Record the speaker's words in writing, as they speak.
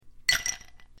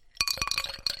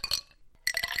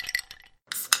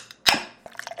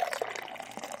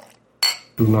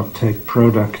Do not take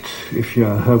product if you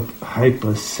are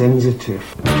hypersensitive.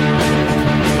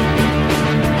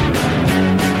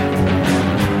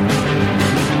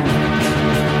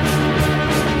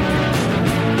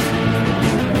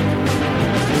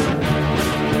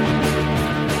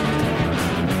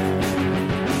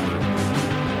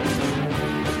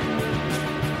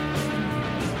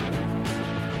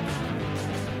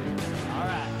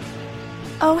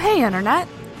 Oh, hey, Internet.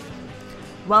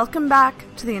 Welcome back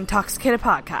to the Intoxicated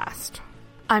Podcast.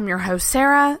 I'm your host,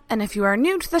 Sarah, and if you are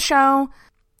new to the show,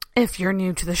 this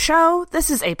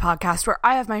is a podcast where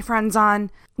I have my friends on,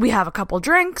 we have a couple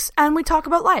drinks, and we talk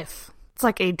about life. It's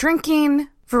like a drinking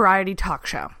variety talk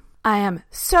show. I am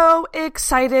so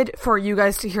excited for you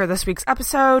guys to hear this week's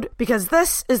episode, because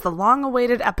this is the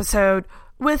long-awaited episode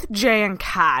with Jay and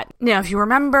Kat. Now, if you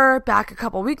remember, back a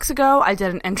couple weeks ago, I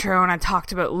did an intro and I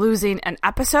talked about losing an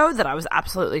episode that I was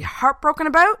absolutely heartbroken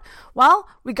about. Well,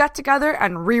 we got together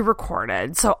and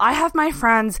re-recorded. So I have my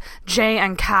friends Jay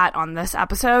and Kat on this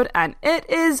episode, and it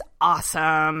is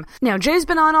awesome. Now, Jay's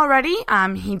been on already.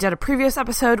 He did a previous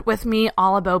episode with me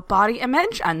all about body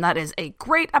image, and that is a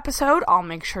great episode. I'll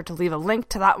make sure to leave a link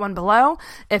to that one below.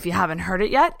 If you haven't heard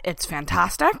it yet, it's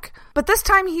fantastic. But this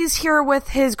time he's here with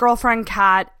his girlfriend,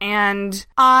 Kat, and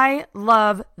I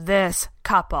love this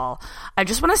couple. I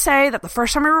just want to say that the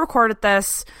first time we recorded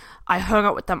this, I hung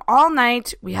out with them all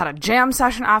night. We had a jam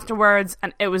session afterwards,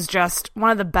 and it was just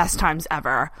one of the best times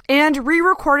ever. And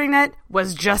re-recording it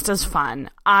was just as fun.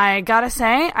 I gotta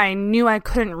say, I knew I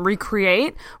couldn't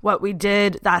recreate what we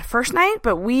did that first night,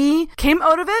 but we came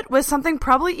out of it with something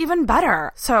probably even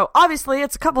better. So obviously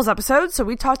it's a couples episode, so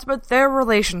we talked about their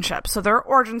relationship, so their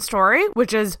origin story,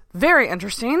 which is very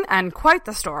interesting and quite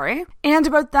the story, and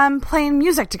about them playing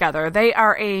music together. They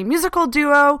are a musical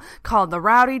duo called The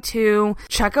Rowdy 2.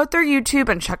 Check out their YouTube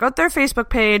and check out their Facebook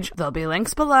page. There'll be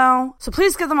links below. So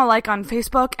please give them a like on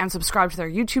Facebook and subscribe to their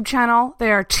YouTube channel.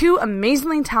 They are two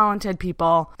amazingly talented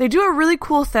people. They do a really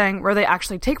cool thing where they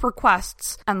actually take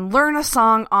requests and learn a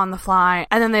song on the fly,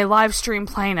 and then they live stream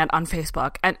playing it on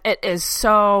Facebook, and it is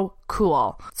so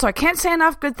cool. So I can't say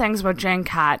enough good things about Jay and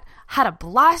Kat. Had a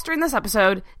blast during this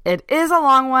episode. It is a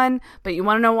long one, but you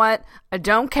want to know what? I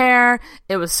don't care.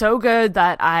 It was so good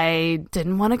that I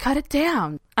didn't want to cut it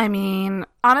down. I mean,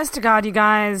 honest to God, you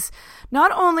guys,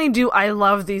 not only do I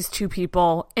love these two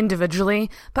people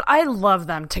individually, but I love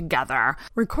them together.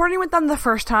 Recording with them the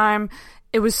first time,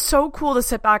 it was so cool to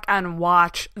sit back and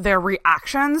watch their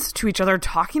reactions to each other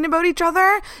talking about each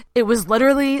other. It was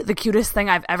literally the cutest thing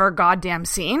I've ever goddamn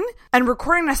seen. And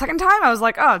recording a second time, I was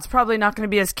like, oh, it's probably not going to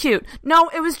be as cute. No,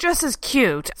 it was just as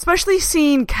cute. Especially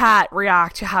seeing Kat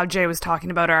react to how Jay was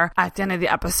talking about her at the end of the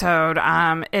episode.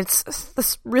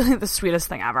 It's really the sweetest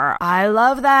thing ever. I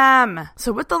love them.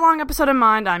 So with the long episode in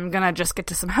mind, I'm going to just get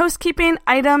to some housekeeping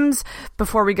items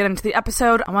before we get into the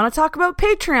episode. I want to talk about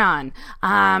Patreon.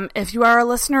 If you are a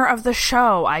listener of the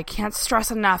show, I can't stress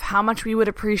enough how much we would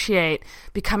appreciate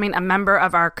becoming a member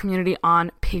of our community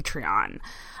on Patreon.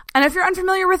 And if you're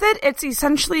unfamiliar with it, it's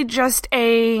essentially just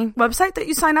a website that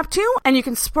you sign up to, and you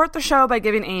can support the show by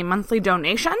giving a monthly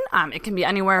donation. It can be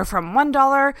anywhere from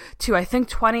 $1 to, I think,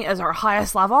 $20 is our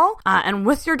highest level. And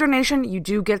with your donation, you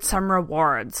do get some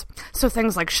rewards. So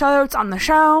things like shoutouts on the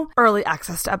show, early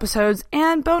access to episodes,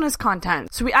 and bonus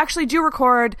content. So we actually do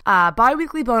record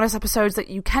bi-weekly bonus episodes that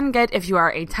you can get if you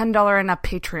are a $10 and up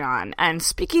Patreon. And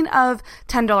speaking of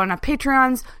 $10 and up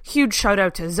Patreons, huge shout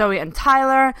out to Zoe and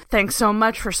Tyler. Thanks so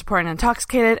much for supporting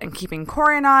Intoxicated and keeping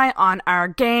Corey and I on our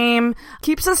game.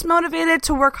 Keeps us motivated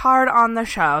to work hard on the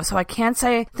show, so I can't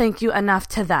say thank you enough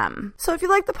to them. So if you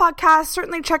like the podcast,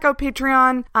 certainly check out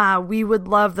Patreon. We would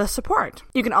love the support.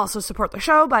 You can also support the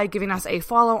show by giving us a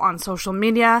follow on social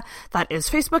media. That is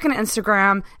Facebook and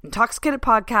Instagram, Intoxicated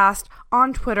Podcast,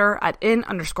 on Twitter at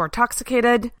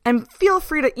 @in_toxicated. And feel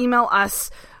free to email us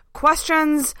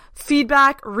questions,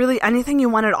 feedback, really anything you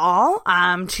want at all,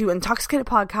 to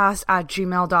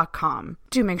intoxicatedpodcast@gmail.com.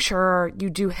 Do make sure you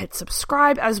do hit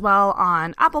subscribe as well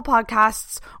on Apple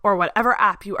Podcasts or whatever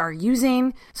app you are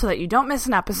using so that you don't miss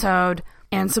an episode,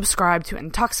 and subscribe to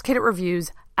Intoxicated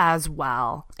Reviews as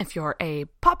well. If you're a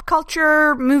pop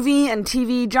culture, movie, and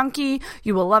TV junkie,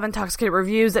 you will love Intoxicated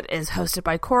Reviews. It is hosted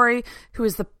by Corey, who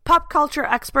is the pop culture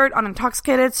expert on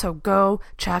Intoxicated, so go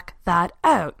check that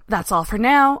out. That's all for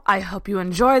now. I hope you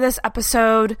enjoy this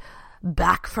episode.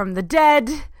 Back from the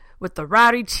dead with the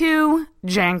Rowdy 2,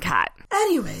 Jay and Kat.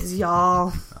 Anyways,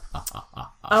 y'all.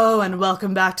 Oh, and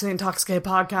welcome back to the Intoxicated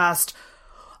Podcast.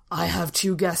 I have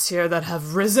two guests here that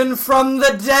have risen from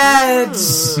the dead.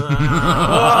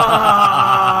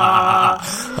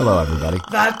 Hello, everybody.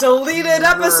 That deleted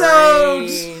episode.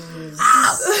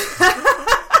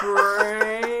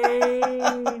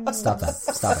 brain. Stop that.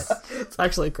 Stop it. It's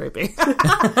actually creepy.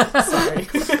 Sorry.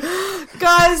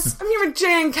 Guys, I'm here with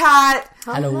Jay and Kat.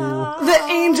 Hello. The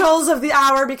angels of the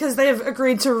hour, because they have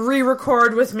agreed to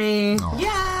re-record with me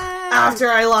after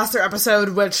I lost their episode,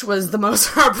 which was the most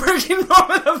heartbreaking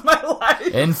moment of my life.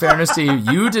 In fairness to you,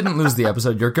 you didn't lose the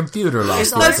episode. Your computer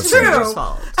lost the That's episode. true.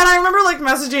 And I remember like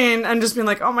messaging and just being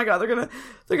like, "Oh my god, they're gonna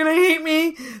hate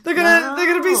me. They're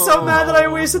gonna be so mad that I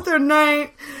wasted their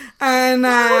night." And It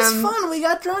was fun. We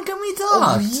got drunk and we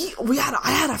talked.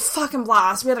 I had a fucking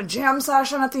blast. We had a jam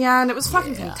session at the end. It was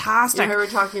fucking fantastic. You heard we're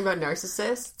talking about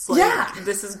narcissists? Yeah.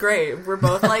 This is great. We're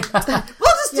both like, We'll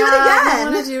just do it again. I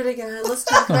want to do it again. Let's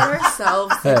talk about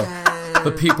ourselves again.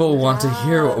 The people want to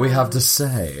hear what we have to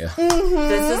say.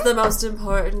 This is the most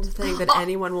important thing that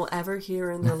anyone will ever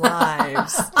hear in their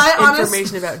lives.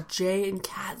 Information about Jay and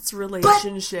Kat's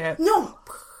relationship. No,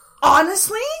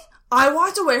 honestly, I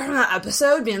walked away from that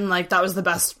episode being like, that was the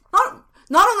best,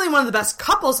 not only one of the best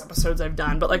couples episodes I've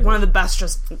done, but like one of the best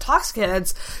just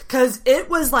Intoxicated, because it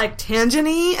was like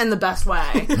tangent-y in the best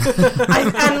way.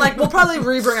 And like, we'll probably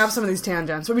re-bring up some of these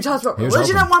tangents, but we talked about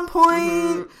religion at one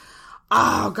point.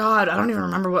 Oh god, I don't even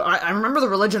remember what, I remember the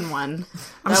religion one.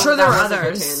 I'm sure there were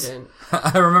others.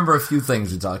 I remember a few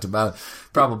things we talked about.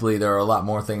 Probably there are a lot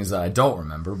more things that I don't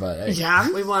remember, but hey. Yeah?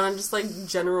 We want just like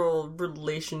general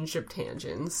relationship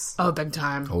tangents. Oh, big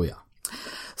time. Oh yeah.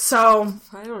 So,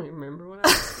 I don't even remember what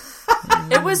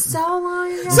it was so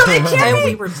long ago. So it can't and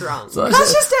be- we were drunk. So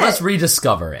That's just it. Let's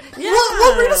rediscover it. Yeah.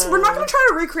 we're not going to try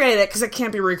to recreate it because it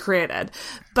can't be recreated.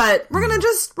 But we're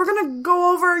gonna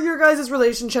go over your guys'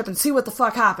 relationship and see what the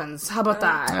fuck happens. How about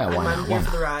that? Yeah, why I'm not? here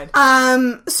for the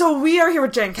ride. So we are here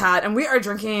with Jen Cat, and we are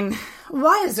drinking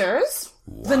Wiser's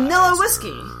Vanilla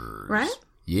Whiskey, right?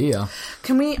 Yeah.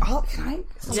 Can we all? Can I?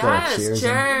 Yes, Cheers.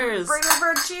 cheers. Bring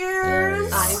over cheers. There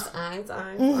Eyes.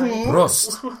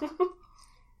 Prost.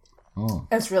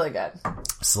 It's really good.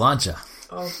 Slancha.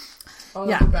 Oh,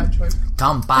 Yeah. bad choice.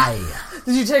 Kampai.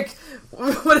 Did you take?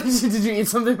 What did you eat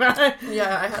something right?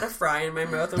 Yeah, I had a fry in my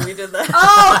mouth when we did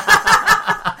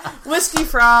that. Whiskey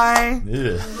fry.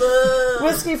 Ugh.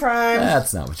 Whiskey fry.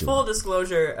 That's not what you Full want.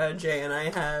 disclosure, Jay and I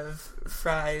have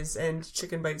fries and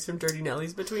chicken bites from Dirty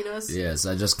Nelly's between us. Yes,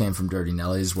 I just came from Dirty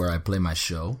Nelly's where I play my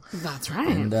show. That's right.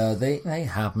 And they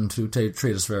happen to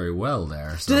treat us very well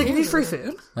there. So. Do they give you free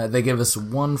food? They give us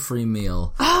one free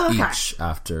meal okay. each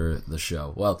after the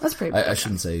show. Well, That's pretty I big,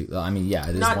 shouldn't say. I mean, yeah,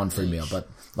 it is Not one free each. meal, but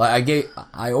like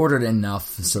I ordered enough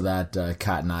so that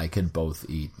Kat and I could both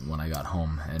eat when I got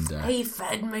home. And He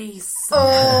fed me.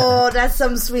 Oh, that's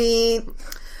some sweet.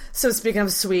 So speaking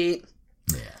of sweet,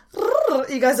 yeah,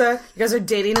 you guys are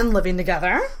dating and living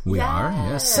together. we are.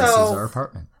 Yes, So- this is our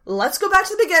apartment. Let's go back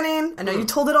to the beginning. I know you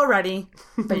told it already,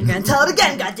 but you're gonna tell it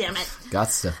again. God damn it. Got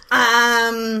to.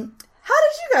 How did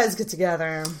you guys get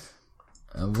together?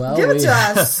 Well, Give it to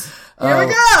us. Here we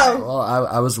go. Well,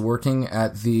 I was working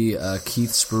at the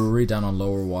Keith's Brewery down on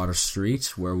Lower Water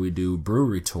Street, where we do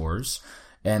brewery tours.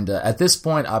 And at this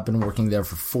point, I've been working there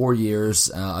for 4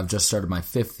 years. I've just started my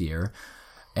 5th year.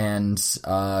 And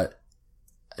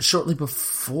shortly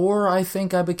before, I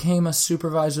think I became a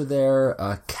supervisor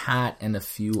there, Kat and a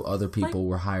few other people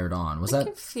were hired on. Was Like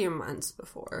that? a few months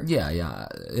before. Yeah.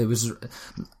 It was.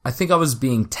 I think I was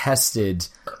being tested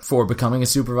for becoming a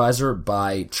supervisor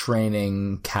by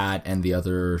training Kat and the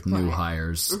other new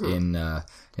hires in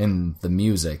the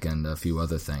music and a few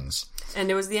other things. And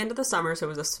it was the end of the summer, so it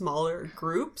was a smaller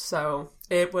group. So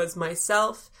it was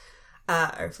myself,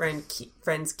 our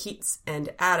friends Keats and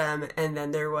Adam, and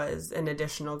then there was an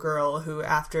additional girl who,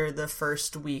 after the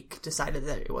first week, decided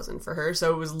that it wasn't for her.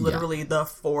 So it was literally the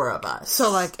 4 of us.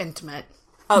 So like intimate.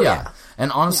 Oh, Yeah.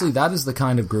 And honestly, that is the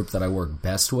kind of group that I work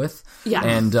best with. Yeah.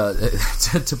 And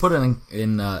to put it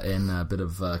in a bit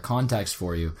of context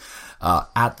for you,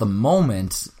 at the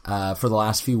moment, for the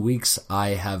last few weeks,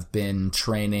 I have been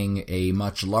training a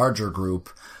much larger group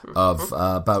of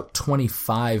about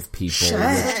 25 people.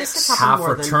 Shit. Just a couple Half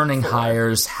more than returning 4.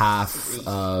 hires, half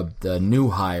the new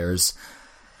hires.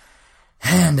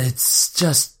 And it's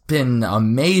just been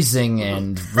amazing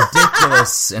and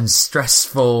ridiculous and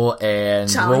stressful and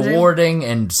Challenging. rewarding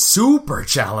and super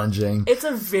challenging. It's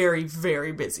a very,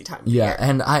 very busy time of Yeah, year.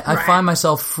 and I find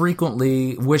myself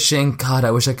frequently wishing, God,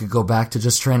 I wish I could go back to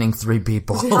just training 3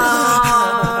 people.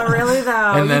 Really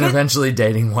though. and then eventually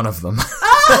dating one of them.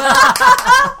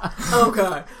 Oh,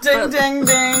 God. ding ding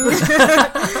ding.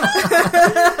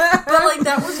 But, like,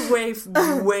 that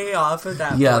was way off of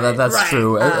that Yeah, point. that's Right.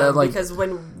 true. Because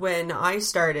when I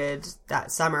started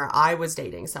that summer, I was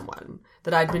dating someone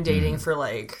that I'd been dating for,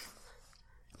 like,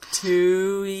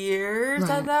 2 years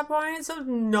at that point. So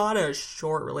not a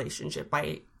short relationship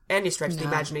by any stretch of the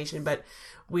imagination, but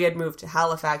we had moved to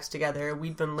Halifax together.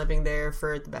 We'd been living there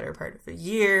for the better part of a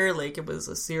year. Like, it was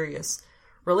a serious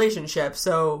relationship.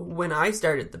 So when I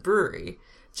started the brewery,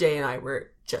 Jay and I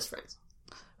were just friends.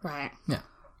 Right. Yeah.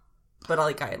 But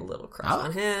I had a little crush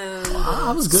on him.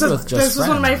 I was good with just This was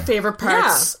one of my friends. favorite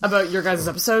parts about your guys'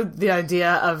 episode, the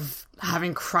idea of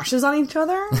having crushes on each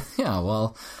other. Yeah,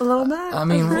 well, A little bit. I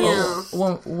mean,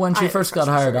 when she had first a got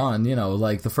crush, hired sure. on,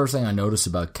 the first thing I noticed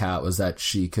about Kat was that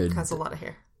she could... Has a lot of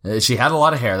hair. She had a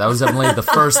lot of hair. That was definitely the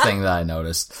first thing that I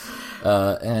noticed.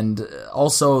 And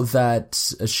also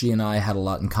that she and I had a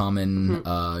lot in common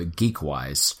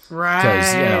geek-wise. Right.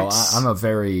 Because, I'm a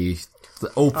very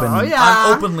open... Oh, yeah.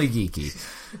 I'm openly geeky.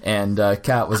 And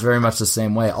Kat was very much the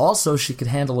same way. Also, she could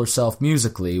handle herself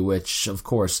musically, which, of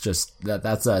course, just...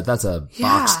 That's a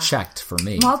box checked for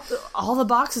me. Well, all the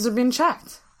boxes are being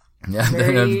checked. Yeah,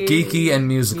 Very geeky and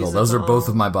musical. Those are musical. both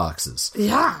of my boxes.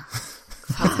 Yeah.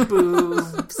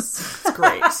 Boobs. It's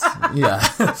great. Yeah.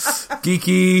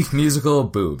 Geeky, musical,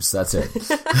 boobs. That's it.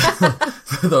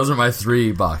 Those are my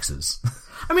 3 boxes.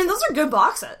 I mean, those are good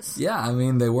boxes. Yeah, I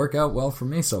mean, they work out well for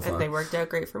me so far. And they worked out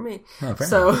great for me. apparently.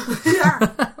 So,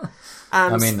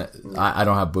 I mean, I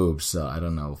don't have boobs, so I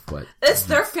don't know what...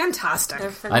 They're fantastic.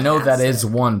 I know that is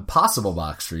one possible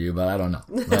box for you, but I don't know.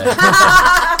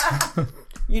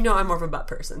 I'm more of a butt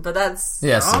person, but that's...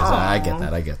 Yes, I get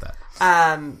that.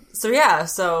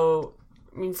 So,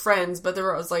 I mean, friends, but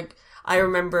there was, I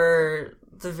remember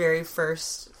the very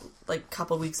first,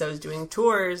 couple weeks I was doing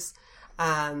tours,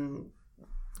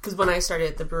 because when I started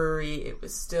at the brewery, it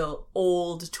was still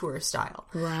old tour style.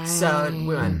 Right. So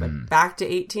we went back to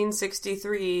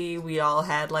 1863. We all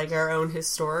had, our own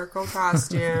historical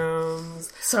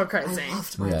costumes. So crazy. I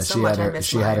loved mine Yeah, so she much. had I her, missed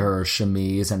she had mine. her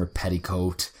chemise and her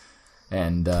petticoat.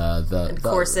 And the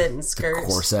corset and skirt. The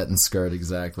corset and skirt,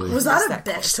 exactly. Was that a That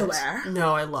bitch to corset. wear?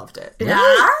 No, I loved it. Yeah?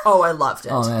 Oh, I loved it.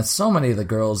 Oh man, so many of the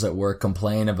girls at work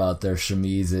complain about their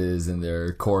chemises and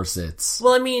their corsets.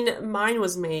 Well, I mean, mine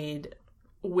was made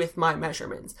with my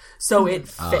measurements, so it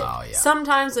fit. Oh, yeah.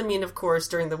 Sometimes, I mean, of course,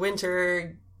 during the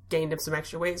winter, gained up some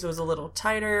extra weight, so it was a little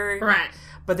tighter. Right.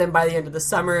 But then by the end of the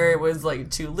summer, it was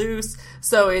too loose.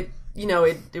 So it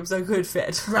was a good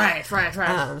fit. Right.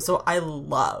 So I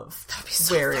love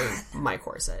so wearing my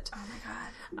corset. Oh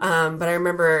my god. But I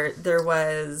remember there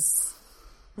was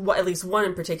at least one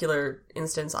in particular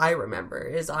instance I remember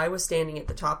is I was standing at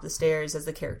the top of the stairs as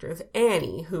the character of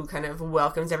Annie, who kind of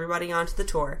welcomes everybody onto the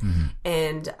tour.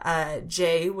 And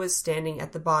Jay was standing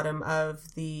at the bottom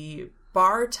of the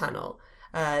bar tunnel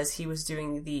as he was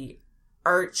doing the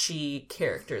Archie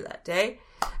character that day.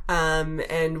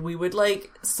 And we would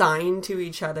sign to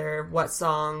each other what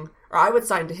song, or I would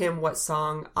sign to him what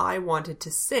song I wanted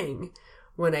to sing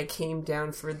when I came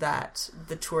down for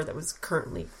the tour that was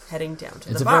currently heading down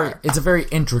to the bar. It's a very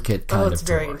intricate kind of It's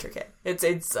tour. very intricate.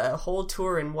 It's a whole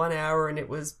tour in 1 hour, and it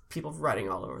was people running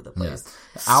all over the place.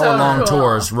 Hour-long cool.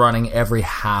 tours running every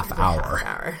half hour. Half an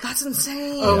hour. That's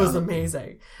insane. Oh, it was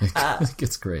amazing.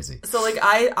 It's crazy. So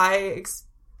I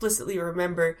explicitly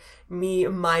remember me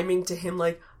miming to him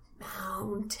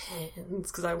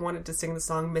mountains, because I wanted to sing the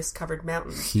song Mist Covered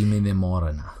Mountains. Himine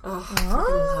Morena.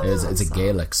 It's a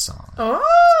Gaelic song.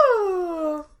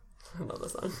 Oh. I love the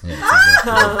song. Yeah, it's a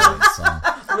Gaelic song.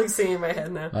 I'm singing in my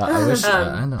head now. I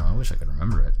wish I could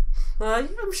remember it.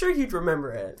 I'm sure you'd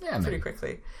remember it pretty maybe.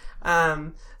 quickly.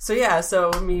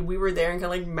 So we were there and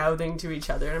kind of mouthing to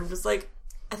each other, and I'm just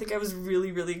I think I was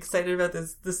really, really excited about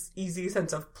this easy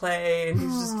sense of play, and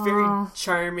he's just very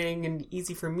charming and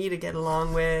easy for me to get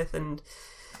along with, and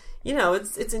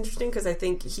it's interesting because I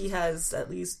think he has, at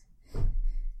least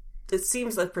it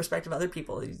seems like perspective of other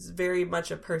people, he's very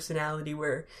much a personality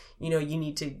where you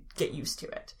need to get used to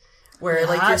it. Where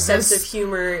your sense of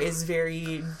humor is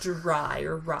very dry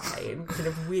or wry and kind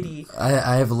of witty.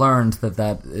 I have learned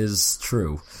that is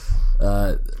true.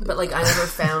 But I never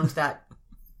found that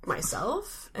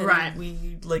myself. And Right.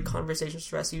 we conversations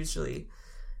for us usually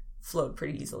flowed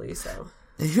pretty easily. So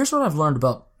Here's what I've learned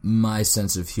about my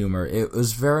sense of humor. It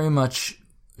was very much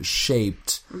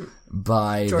shaped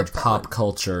by George the pop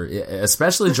culture,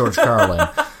 especially George Carlin,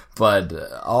 but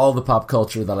all the pop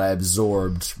culture that I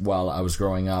absorbed while I was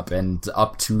growing up and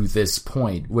up to this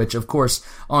point, which of course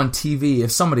on TV,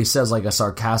 if somebody says a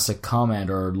sarcastic comment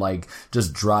or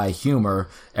just dry humor,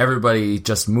 everybody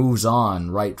just moves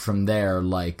on right from there.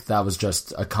 That was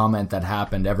just a comment that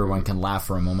happened. Everyone can laugh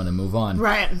for a moment and move on.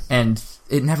 Right. And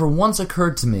it never once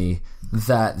occurred to me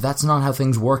that that's not how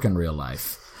things work in real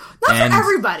life. Not for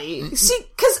everybody. See,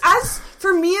 because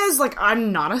for me,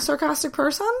 I'm not a sarcastic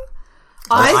person.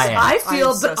 I feel,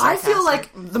 I'm so but I feel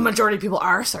sarcastic. like the majority of people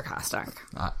are sarcastic.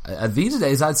 These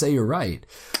days, I'd say you're right.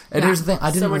 And here's the thing: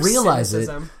 I didn't much realize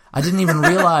cynicism. it. I didn't even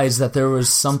realize that there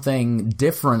was something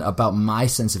different about my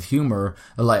sense of humor.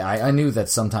 Like I knew that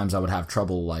sometimes I would have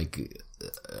trouble like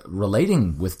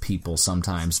relating with people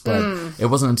sometimes, but it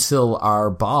wasn't until our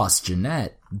boss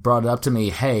Jeanette brought it up to me.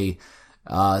 Hey,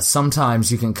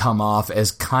 sometimes you can come off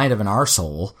as kind of an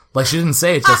arsehole. Like she didn't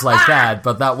say it just like that,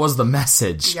 but that was the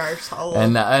message. Arsehole.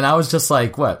 And I was just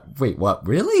like, what? Wait, what?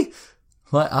 Really?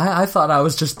 Like, I thought I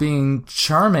was just being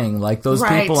charming, like those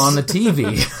Right. people on the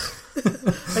TV.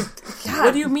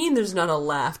 What do you mean there's not a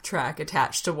laugh track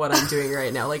attached to what I'm doing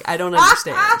right now? Like, I don't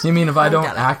understand. You mean if I don't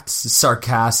get it. act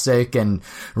sarcastic and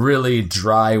really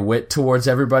dry wit towards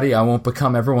everybody, I won't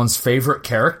become everyone's favorite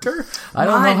character? I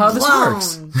don't know how this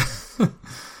works.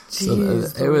 So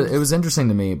it was interesting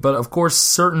to me. But of course,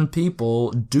 certain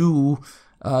people do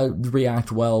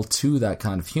react well to that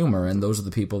kind of humor, and those are the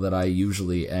people that I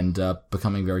usually end up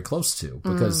becoming very close to,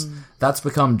 because that's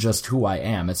become just who I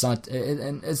am. It's not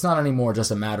anymore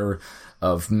just a matter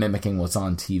of mimicking what's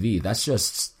on TV. That's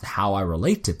just how I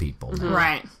relate to people now.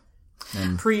 Right.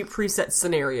 Preset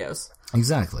scenarios.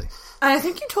 Exactly. And I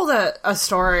think you told a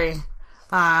story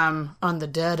on the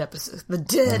Dead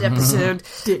episode,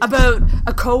 about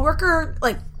a coworker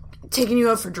like taking you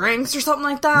out for drinks or something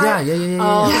like that. Yeah.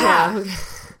 Oh, yeah.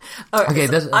 Okay,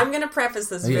 so I'm going to preface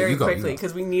this yeah, very you go. quickly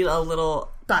because we need a little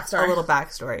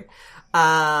backstory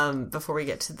before we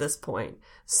get to this point.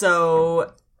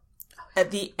 So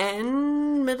at the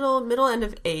middle end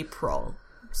of April,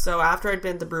 so after I'd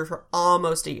been at the brew for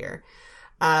almost a year,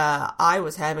 I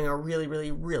was having a really,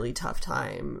 really, really tough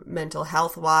time mental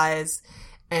health wise,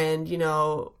 and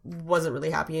wasn't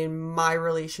really happy in my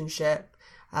relationship.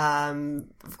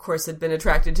 Of course, had been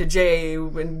attracted to Jay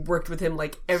and worked with him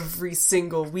like every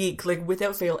single week, like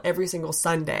without fail, every single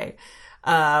Sunday.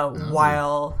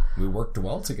 While we worked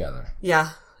well together. Yeah.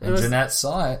 And Jeanette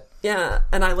saw it. Yeah.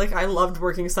 And I loved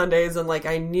working Sundays, and like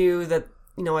I knew that,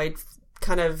 I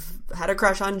kind of had a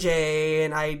crush on Jay,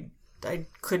 and I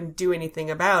couldn't do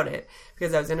anything about it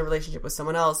because I was in a relationship with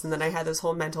someone else. And then I had this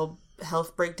whole mental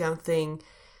health breakdown thing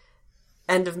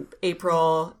end of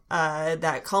April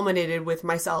that culminated with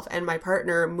myself and my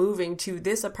partner moving to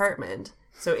this apartment.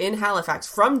 So in Halifax,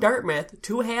 from Dartmouth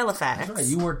to Halifax. That's right.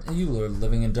 You were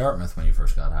living in Dartmouth when you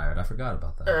first got hired. I forgot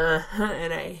about that.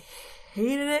 And I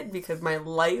hated it because my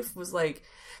life was like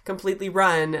completely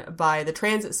run by the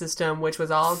transit system, which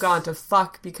was all gone to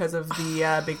fuck because of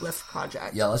the Big Lift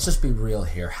project. Yeah, let's just be real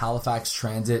here. Halifax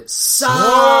Transit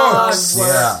Sucks.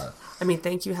 Yeah. I mean,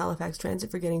 thank you, Halifax Transit,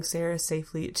 for getting Sarah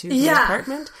safely to the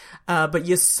apartment. But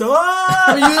you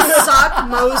suck! You suck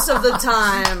most of the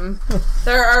time.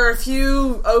 There are a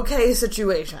few okay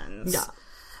situations. Yeah.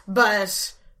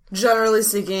 But generally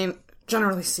speaking...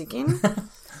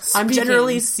 I'm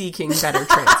generally seeking better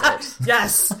transit.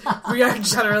 Yes, we are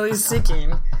generally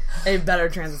seeking a better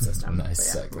transit system.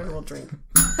 Nice We segue. will drink.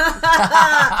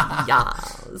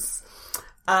 Yes.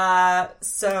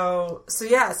 So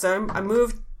I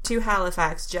moved to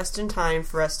Halifax just in time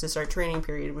for us to start training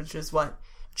period, which is what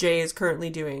Jay is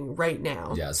currently doing right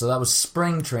now. Yeah, so that was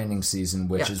spring training season,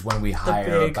 which is when we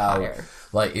hire big hire.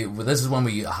 This is when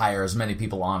we hire as many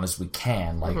people on as we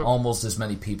can, like almost as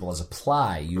many people as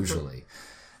apply usually.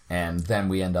 And then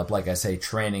we end up, like I say,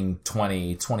 training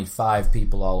 20, 25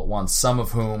 people all at once, some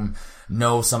of whom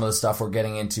know some of the stuff we're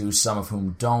getting into, some of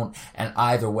whom don't. And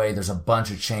either way, there's a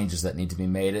bunch of changes that need to be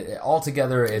made.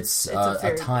 Altogether, it's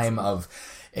a time of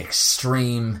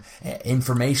extreme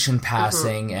information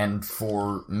passing, and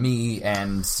for me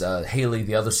and Haley,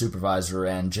 the other supervisor,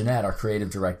 and Jeanette, our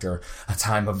creative director, a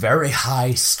time of very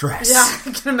high stress. Yeah,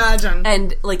 I can imagine.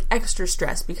 And like extra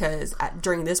stress because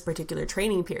during this particular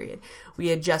training period, we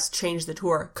had just changed the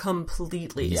tour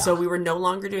completely. Yeah. So we were no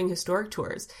longer doing historic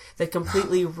tours. They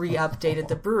completely re-updated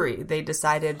the brewery. They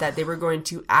decided that they were going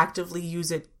to actively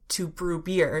use it to brew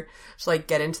beer, to like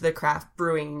get into the craft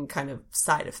brewing kind of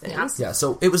side of things. Yeah,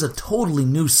 so it was a totally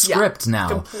new script now.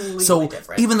 Completely so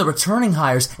different. even the returning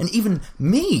hires, and even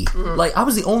me, like I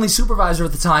was the only supervisor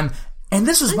at the time, and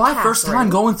this was my first time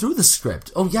going through the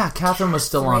script. Oh yeah, Catherine was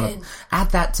still on it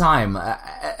at that time.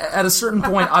 At a certain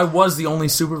point, I was the only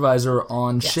supervisor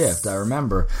on shift, I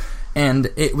remember.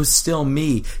 And it was still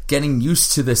me getting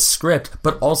used to this script,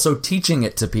 but also teaching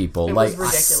it to people. It like was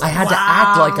ridiculous. I had to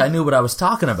act like I knew what I was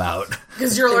talking about.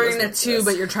 Because you're learning it too,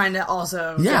 but you're trying to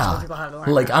also tell people how to learn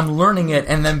like it. I'm learning it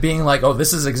and then being like, oh,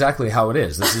 this is exactly how it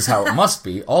is. This is how it must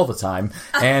be all the time.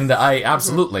 And I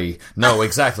absolutely know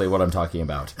exactly what I'm talking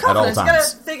about at all You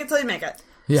times. gotta fake it till you make it.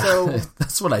 Yeah, So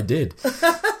that's what I did.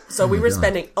 So we were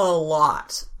spending a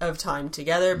lot of time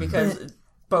together because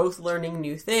both learning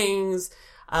new things,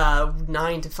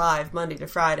 9 to 5, Monday to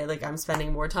Friday. Like, I'm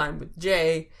spending more time with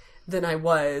Jay than I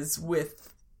was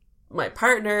with my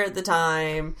partner at the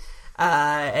time.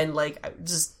 And like,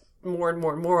 just more and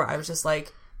more and more, I was just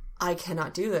like, I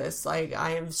cannot do this. Like,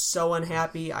 I am so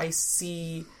unhappy. I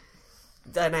see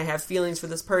that I have feelings for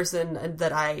this person and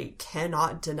that I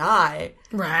cannot deny.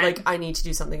 Right. Like, I need to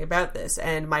do something about this.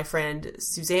 And my friend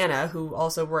Susanna, who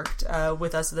also worked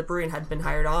with us at the brewery and had been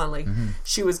hired on, like,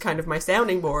 she was kind of my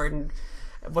sounding board. And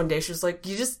one day she was like,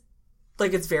 you just,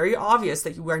 like, it's very obvious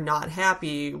that you are not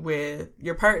happy with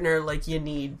your partner. Like, you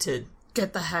need to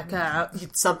Get the heck out.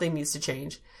 something needs to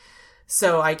change.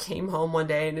 So I came home one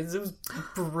day and it was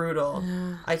brutal.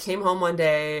 Yeah. I came home one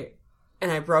day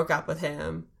and I broke up with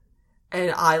him.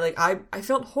 And I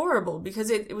felt horrible because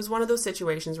it was one of those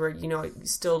situations where, you know, you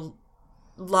still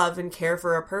love and care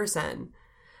for a person,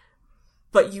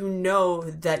 but you know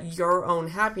that your own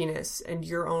happiness and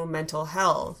your own mental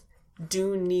health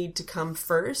do need to come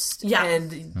first. Yeah.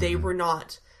 And they were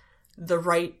not the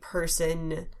right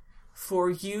person for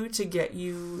you to get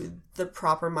you the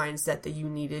proper mindset that you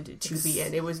needed to be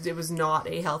in. It was not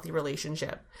a healthy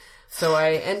relationship. So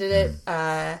I ended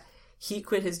it. He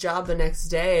quit his job the next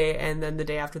day, and then the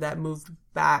day after that moved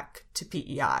back to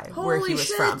PEI, where he was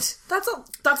from.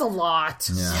 That's a lot.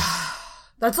 Yeah.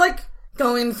 That's like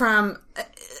going from...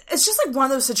 It's just like one of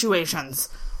those situations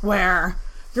where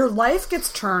your life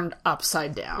gets turned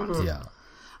upside down. Yeah.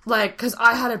 Like, because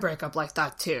I had a breakup like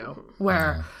that too,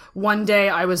 where one day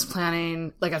I was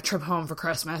planning like a trip home for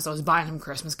Christmas. I was buying him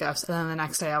Christmas gifts, and then the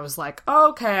next day I was like, oh,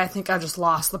 okay, I think I just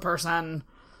lost the person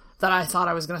that I thought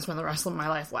I was going to spend the rest of my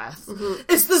life with.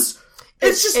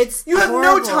 It's you have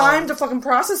horrible. No time to fucking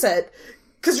process it.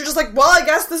 Because you're just like, well, I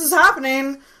guess this is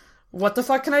happening. What the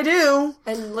fuck can I do?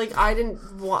 And like, I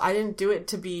didn't do it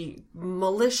to be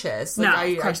malicious. Like,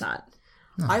 no, of course not.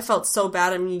 No. I felt so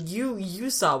bad. I mean,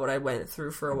 you saw what I went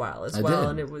through for a while as well,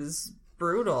 and it was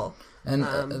brutal. And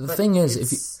the thing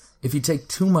is, if you take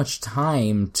too much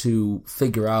time to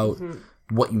figure out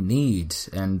what you need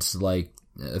and like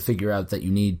figure out that you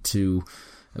need to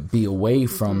be away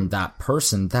from that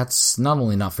person, that's not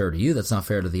only not fair to you, that's not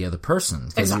fair to the other person.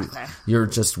 Exactly. You're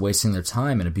just wasting their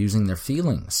time and abusing their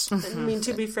feelings. I mean,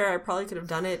 to be fair, I probably could have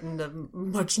done it in a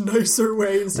much nicer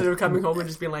way instead of coming home and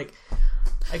just being like,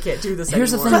 I can't do this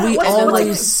Here's anymore. the thing, we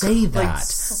always say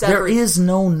that. There is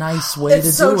no nice way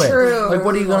to so do it. True. Like,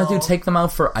 what are you going to do, take them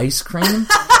out for ice cream?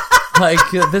 Like,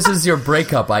 this is your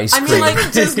breakup ice cream. I mean,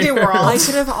 like, Disney World. I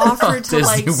could have offered to,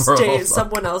 like, World. stay at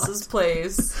someone else's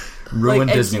place. Ruin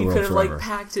like, Disney and he World could have, forever. like,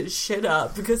 packed his shit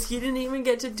up because he didn't even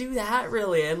get to do that,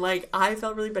 really. And, like, I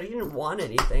felt really bad. He didn't want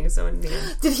anything, so in the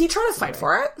end... Did he try to fight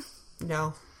for it?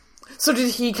 No. So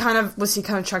was he kind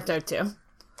of checked out, too?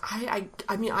 I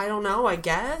mean, I don't know, I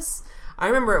guess. I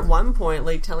remember at one point,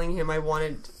 like, telling him I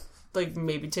wanted, like,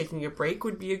 maybe taking a break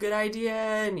would be a good idea,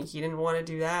 and he didn't want to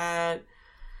do that.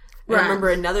 And I remember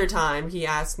another time he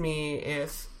asked me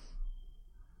if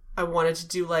I wanted to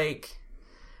do, like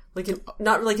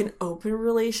not like an open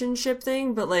relationship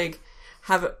thing, but, like,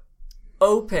 have an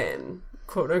open,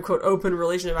 quote-unquote, open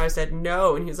relationship. I said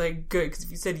no, and he was like, good, because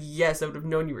if you said yes, I would have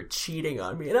known you were cheating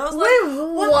on me. And I was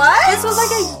like, what? This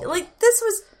was this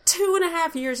was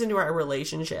 2.5 years into our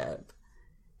relationship.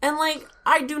 And, like,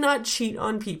 I do not cheat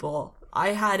on people. I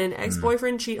had an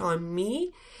ex-boyfriend cheat on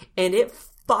me, and it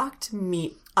fucked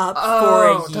me up for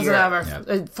a year. Does it ever?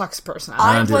 Yeah. It fucks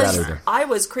personality. I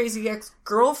was crazy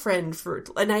ex-girlfriend for,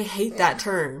 and I hate that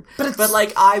term, but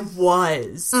like, I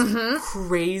was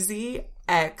crazy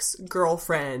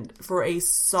ex-girlfriend for a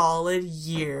solid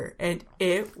year, and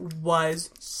it was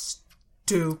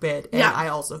stupid, and I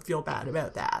also feel bad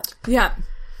about that. Yeah.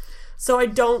 So I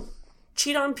don't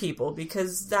cheat on people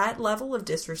because that level of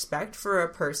disrespect for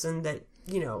a person that,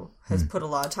 you know, has put a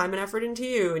lot of time and effort into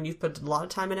you, and you've put a lot of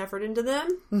time and effort into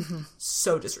them,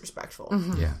 so disrespectful.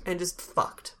 Yeah. And just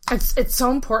fucked. It's so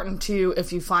important to,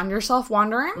 if you find yourself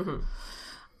wandering,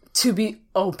 to be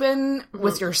open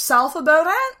with yourself about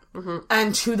it,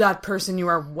 and to that person you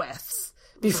are with,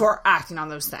 before acting on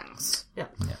those things. Yeah.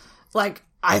 Like,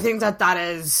 I think that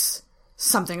is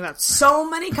something that so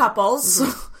many couples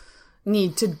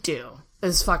need to do,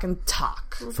 is fucking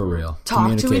talk. For real.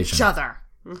 Talk to each other.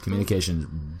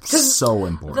 Communication is so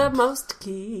important. The most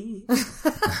key.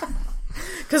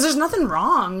 Because there's nothing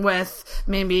wrong with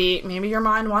maybe your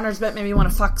mind wanders a bit, maybe you want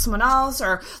to fuck someone else,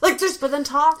 or like but then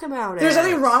talk about it. There's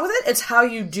nothing wrong with it. It's how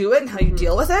you do it and how you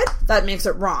deal with it that makes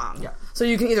it wrong. Yeah. So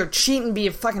you can either cheat and be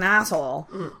a fucking asshole,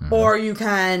 or you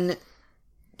can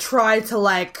try to,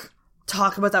 like,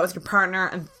 talk about that with your partner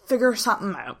and figure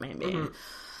something out, maybe.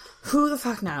 Who the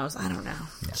fuck knows? I don't know.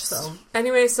 Yes. So,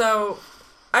 anyway, so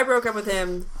I broke up with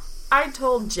him. I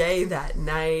told Jay that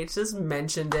night, just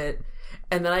mentioned it,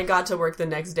 and then I got to work the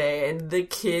next day, and the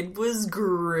kid was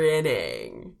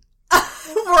grinning.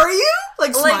 Were you?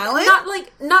 Like smiling?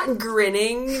 Not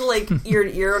grinning, like ear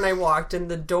to ear when I walked in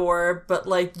the door, but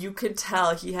like you could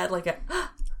tell he had like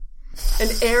an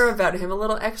air about him, a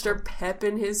little extra pep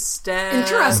in his step.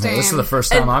 Interesting. This is the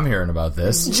first time I'm hearing about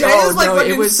this. Jay is like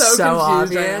looking it was so confused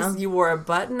obvious. right now. You wore a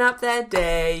button up that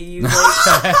day. You like,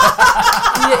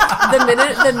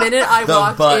 the minute I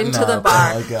walked into the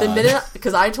bar, the minute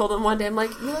because I told him one day, I'm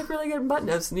like, you look really good in button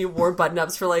ups, and you wore button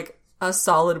ups for like a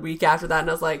solid week after that, and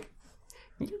I was like,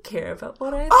 you care about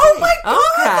what I think. Oh my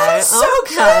god, that's so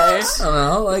cute. I don't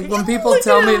know, like when people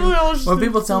tell me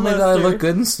that I look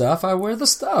good and stuff, I wear the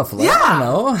stuff. Like, I don't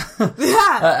know.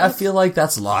 Yeah. I feel like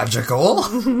that's logical.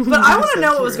 But I want to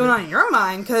know what was going on in your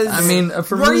mind, because I mean,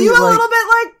 for were me, you a like, little bit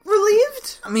like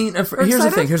relieved? I mean,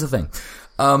 here's the thing.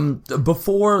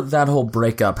 Before that whole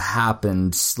breakup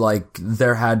happened, like,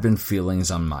 there had been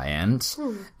feelings on my end.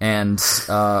 And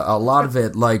a lot of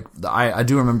it, like, I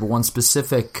do remember one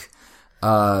specific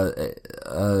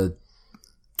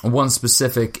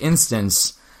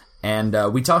instance,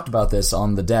 and we talked about this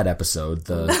on the Dead episode,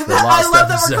 the last I love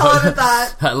episode. that we're calling it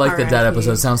that. I like the Dead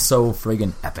episode. It sounds so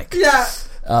friggin' epic. Yeah.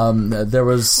 There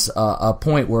was a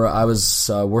point where I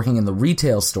was working in the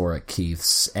retail store at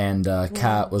Keith's, and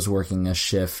Kat was working a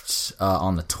shift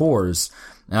on the tours,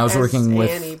 and I was working with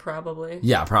Annie, probably.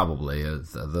 Yeah, probably.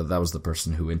 That was the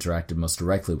person who interacted most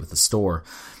directly with the store.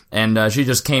 And she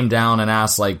just came down and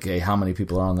asked, like, hey, how many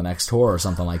people are on the next tour or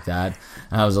something like that.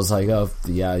 And I was just like, oh,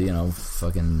 yeah,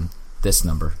 fucking this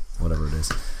number, whatever it is.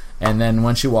 And then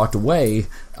when she walked away,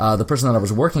 the person that I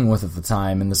was working with at the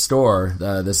time in the store,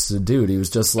 this dude, he was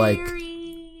just like...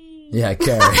 Carrie. Yeah,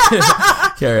 Carrie.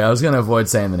 Carrie, I was going to avoid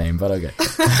saying the name, but okay.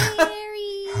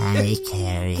 Hi,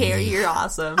 Carrie. Carrie, you're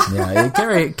awesome. Yeah,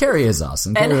 Carrie is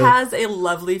awesome. And Carrie, has a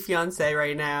lovely fiance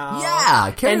right now.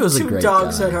 yeah, Carrie and was a two great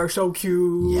dogs guy. that are so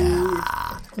cute.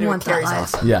 Yeah. Anyway, Want that Carrie's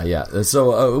life. awesome. Yeah.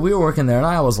 So we were working there, and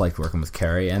I always liked working with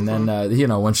Carrie. And then,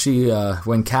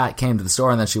 when Kat came to the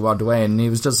store, and then she walked away, and he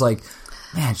was just like,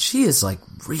 man, she is, like,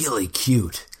 really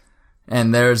cute.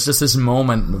 And there's just this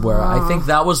moment where I think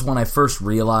that was when I first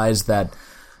realized that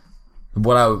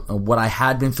what I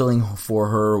had been feeling for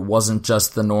her wasn't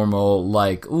just the normal,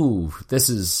 like, ooh, this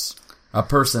is a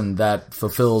person that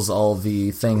fulfills all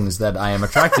the things that I am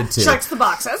attracted to. Checks the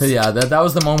boxes. Yeah, that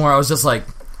was the moment where I was just like,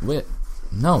 wait,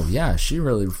 no, yeah, she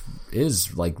really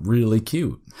is, like, really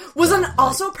cute. Was an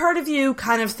also part of you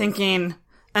kind of thinking,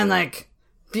 and like,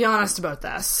 be honest about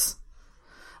this,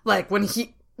 like when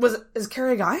he is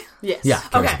Carrie a guy? Yes. Yeah,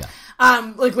 Carrie's Okay. a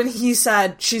guy. Like when he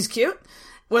said she's cute,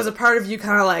 was a part of you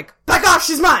kind of like, back off,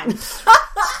 she's mine.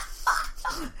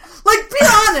 Like, be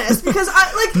honest, because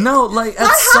No, like, at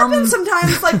that some... happens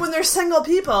sometimes, like when they're single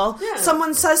people,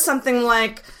 someone says something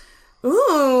like,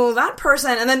 ooh, that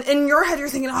person, and then in your head you're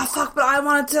thinking, oh fuck, but I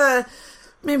wanted to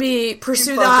maybe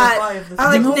pursue that.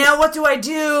 I'm like, now what do I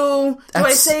do? Do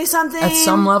I say something? At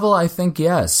some level, I think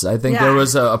yes. I think Yeah. there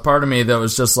was a part of me that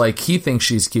was just like, he thinks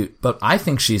she's cute, but I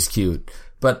think she's cute.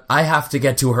 But I have to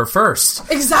get to her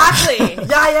first. Exactly.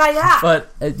 Yeah.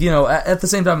 But, at the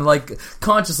same time, like,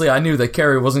 consciously, I knew that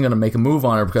Carrie wasn't going to make a move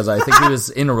on her because I think he was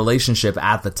in a relationship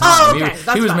at the time. Oh, okay.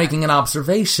 That's he was better. making an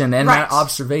observation, and Right. that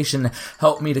observation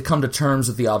helped me to come to terms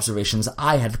with the observations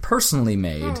I had personally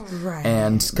made. Right.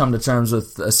 And come to terms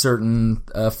with certain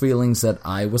feelings that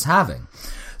I was having.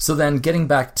 So then, getting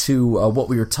back to what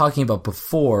we were talking about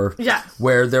before, Yeah.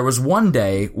 where there was one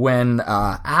day when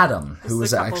Adam, who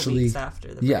was a couple actually weeks after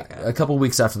the breakup. a couple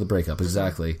weeks after the breakup,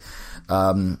 exactly,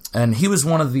 and he was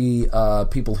one of the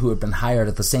people who had been hired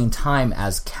at the same time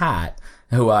as Kat,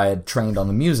 who I had trained on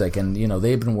the music, and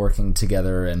they've been working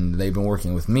together, and they've been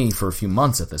working with me for a few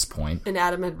months at this point. And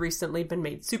Adam had recently been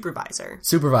made supervisor.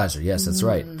 Supervisor, yes, that's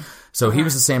right. So he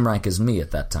was the same rank as me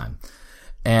at that time.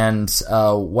 And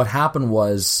what happened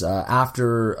was,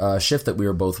 after a shift that we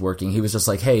were both working, he was just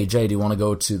like, hey, Jay, do you want to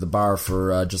go to the bar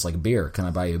for just like a beer? Can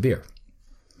I buy you a beer?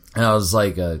 And I was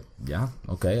like, yeah,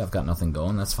 okay, I've got nothing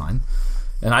going, that's fine.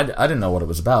 And I didn't know what it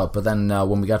was about, but then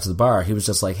when we got to the bar, he was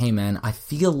just like, hey, man, I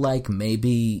feel like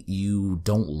maybe you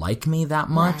don't like me that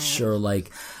much, or like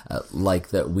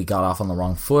that we got off on the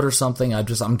wrong foot or something.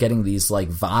 I'm getting these like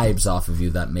vibes off of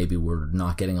you that maybe we're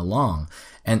not getting along.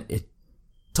 And it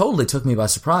totally took me by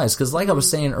surprise, because like I was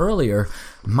saying earlier,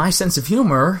 my sense of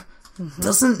humor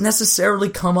doesn't necessarily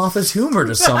come off as humor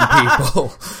to some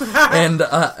people. And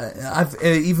I've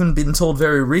even been told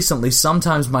very recently,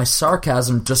 sometimes my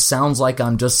sarcasm just sounds like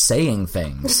I'm just saying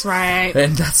things. Right.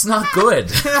 And that's not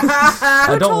good.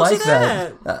 I don't like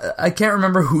that. I can't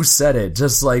remember who said it.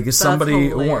 Just like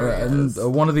somebody,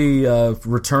 one of the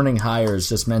returning hires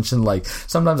just mentioned, like,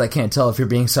 sometimes I can't tell if you're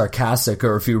being sarcastic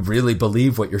or if you really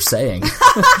believe what you're saying.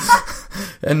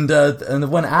 And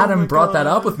when Adam brought that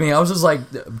up with me, I was just like,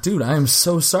 dude, I am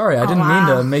so sorry. I didn't mean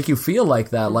to make you feel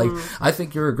like that. Like, I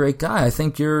think you're a great guy. I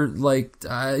think you're like,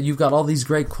 you've got all these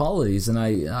great qualities, and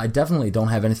I definitely don't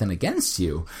have anything against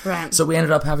you. Right. So we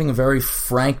ended up having a very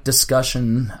frank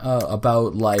discussion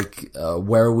about like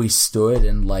where we stood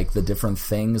and like the different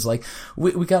things. Like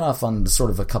we got off on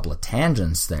sort of a couple of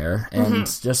tangents there, and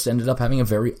just ended up having a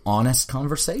very honest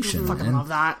conversation. Fucking love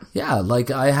that. Yeah,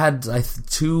 like I had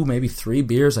 2, maybe 3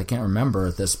 beers. I can't remember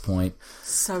at this point.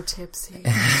 So tipsy.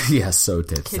 Yeah, so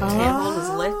tipsy. Kid Campbell his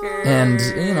liquor. And,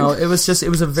 you know, it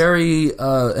was a very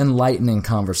enlightening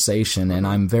conversation, and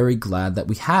I'm very glad that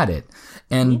we had it.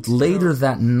 And later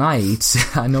that night,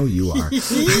 I know you are.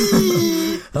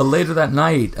 Later that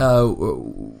night,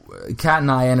 Kat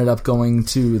and I ended up going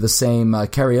to the same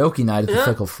karaoke night at the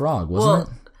Fickle Frog, wasn't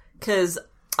it? Because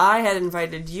I had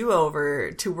invited you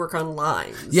over to work on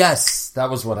lines. Yes, that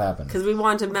was what happened. Because we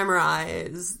wanted to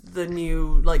memorize the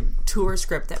new, like, tour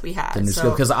script that we had.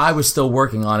 Because I was still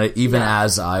working on it, even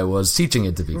as I was teaching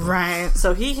it to people. Right.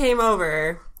 So he came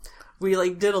over. We,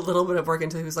 like, did a little bit of work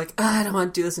until he was like, I don't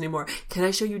want to do this anymore. Can I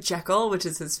show you Jekyll, which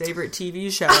is his favorite TV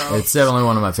show? It's definitely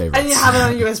one of my favorites. And you have it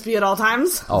on USB at all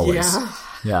times? Always.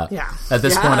 Yeah. Yeah. At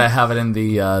this point, I have it in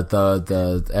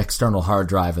the external hard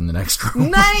drive in the next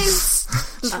room. Nice!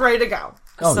 Just ready to go.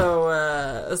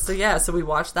 So we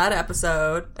watched that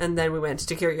episode, and then we went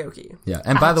to karaoke. Yeah,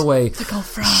 and by the way,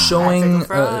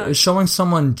 showing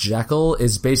someone Jekyll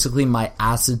is basically my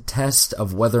acid test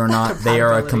of whether or not they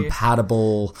are a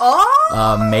compatible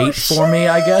mate for me,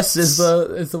 I guess, is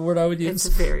the word I would use.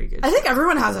 It's a very good show. I think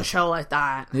everyone has a show like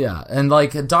that. Yeah, and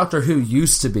like Doctor Who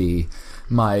used to be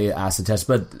my acid test,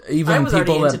 but even I was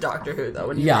people already into Doctor Who though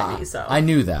when you met me, so I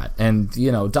knew that, and you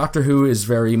know, Doctor Who is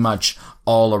very much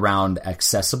all around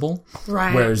accessible,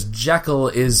 right? Whereas Jekyll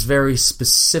is very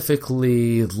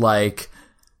specifically like,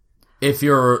 if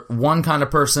you're one kind of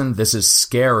person, this is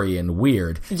scary and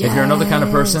weird. Yes. If you're another kind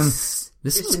of person,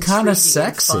 this is kind of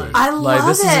sexy. I love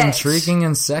this it. is intriguing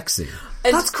and sexy.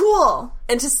 And that's cool.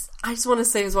 And I just want to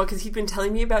say as well, because he'd been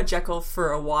telling me about Jekyll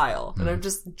for a while, and I've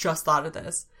just thought of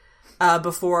this.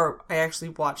 Before I actually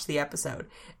watched the episode.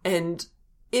 And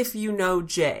if you know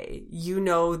Jay, you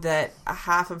know that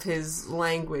half of his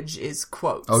language is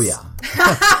quotes. Oh, yeah.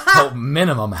 Oh,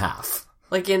 minimum half.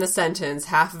 Like in a sentence,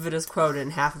 half of it is quoted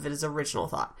and half of it is original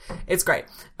thought. It's great.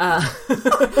 Which isn't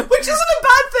a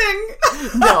bad thing.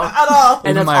 No. At all.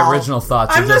 And my original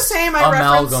thoughts are just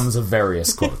amalgams of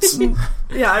various quotes.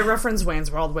 Yeah, I reference Wayne's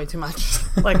World way too much.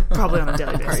 Like, probably on a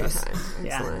daily basis.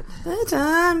 Yeah.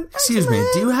 Excuse me,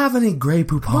 do you have any Grey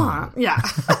Poupon? Yeah.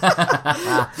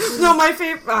 No, my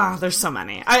favorite... there's so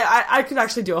many. I could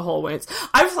actually do a whole Wayne's...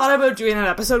 I've thought about doing an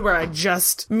episode where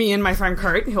me and my friend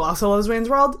Kurt, who also loves Wayne's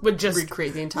World, would just...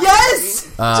 recreate the entire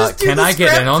movie. Can I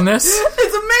get in on this?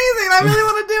 It's amazing. I really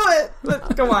want to do it.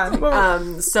 But go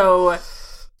on. So...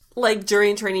 like,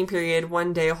 during training period,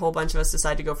 one day a whole bunch of us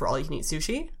decided to go for all-you-can-eat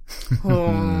sushi.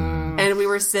 And we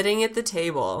were sitting at the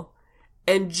table,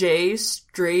 and Jay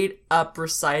straight up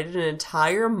recited an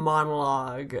entire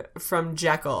monologue from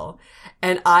Jekyll.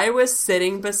 And I was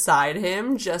sitting beside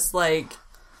him, just like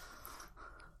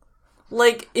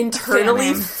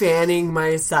internally fanning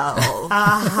myself.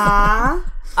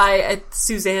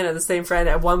 Susanna, the same friend,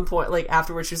 at one point, like,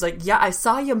 afterwards, she was like, yeah, I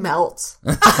saw you melt.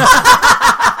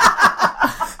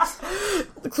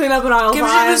 Clean up in aisle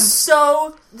 5. It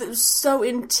was so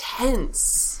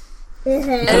intense.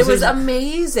 And it was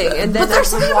amazing. And then we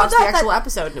watched the actual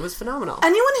episode, and it was phenomenal.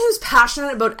 Anyone who's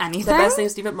passionate about anything... the best thing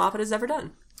Stephen Moffat has ever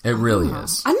done. It really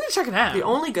is. I'm going to check it out. The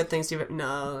only good thing Stephen...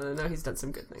 No, he's done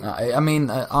some good things. I mean,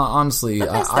 honestly,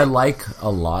 I like a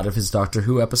lot of his Doctor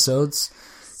Who episodes.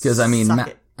 Because, I mean...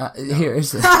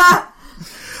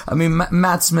 I mean,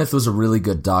 Matt Smith was a really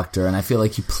good doctor, and I feel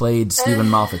like he played Stephen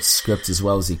Moffat's script as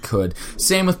well as he could.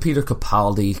 Same with Peter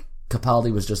Capaldi.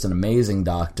 Capaldi was just an amazing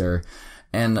doctor,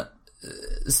 and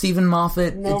Stephen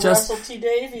Moffat... Russell T.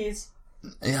 Davies.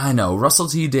 I know. Russell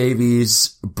T.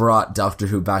 Davies brought Doctor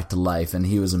Who back to life, and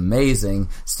he was amazing.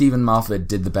 Stephen Moffat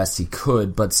did the best he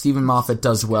could, but Stephen Moffat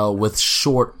does well with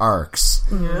short arcs.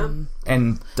 Yeah.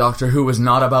 And Doctor Who was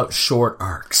not about short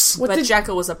arcs. But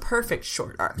Jekyll was a perfect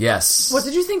short arc. Yes. What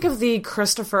did you think of the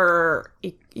Christopher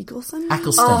Eccleston?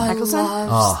 Eccleston.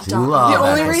 Oh, you love The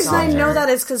only Eccleston. reason I know that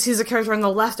is because he's a character in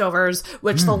The Leftovers,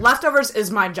 which The Leftovers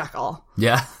is my Jekyll.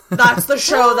 Yeah. That's the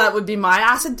show that would be my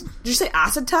acid... Did you say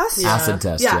acid test? Acid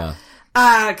test, yeah.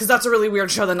 Because that's a really weird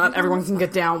show that not everyone can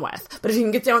get down with. But if you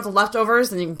can get down with The Leftovers,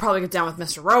 then you can probably get down with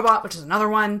Mr. Robot, which is another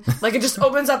one. Like, it just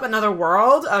opens up another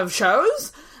world of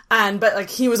shows. But, like,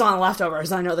 he was on The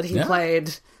Leftovers, and I know that he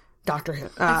played Doctor Who.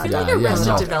 I feel like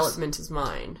Arrested Development is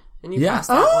mine. And you passed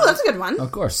that one. That's a good one.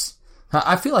 Of course.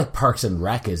 I feel like Parks and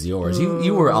Rec is yours.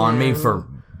 You were on me for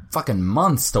fucking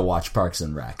months to watch Parks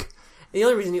and Rec. The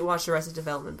only reason you watched Arrested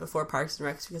Development before Parks and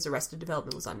Rec is because Arrested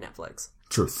Development was on Netflix.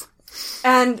 Truth.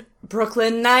 And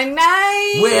Brooklyn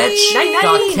Nine-Nine. Which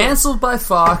got cancelled by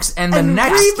Fox and the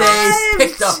next day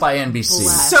picked up by NBC.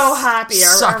 So happy.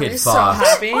 Suck it, So Fox.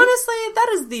 happy. Honestly, that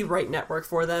is the right network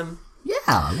for them.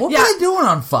 Yeah. What were they doing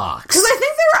on Fox? Because I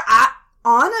think they were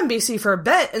on NBC for a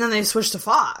bit, and then they switched to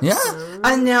Fox. Yeah.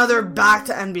 And now they're back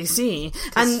to NBC.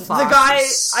 And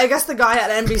I guess the guy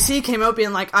at NBC came out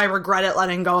being like, I regret it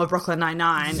letting go of Brooklyn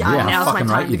Nine-Nine. Yeah, and now's my fucking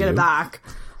time right to you get do. it back.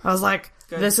 I was like,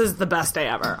 this is the best day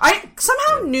ever. I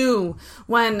somehow knew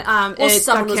when it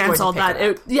got canceled that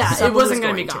it wasn't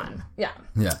going to be gone. Yeah.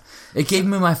 Yeah. It gave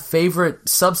me my favorite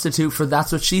substitute for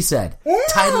That's What She Said.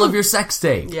 Title of your sex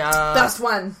tape. Yeah. Best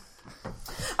one.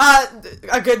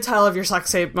 A good title of your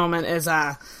sex tape moment is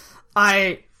I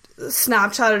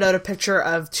Snapchatted out a picture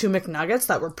of two McNuggets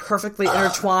that were perfectly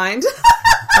intertwined.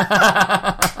 They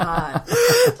were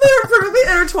perfectly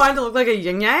intertwined to look like a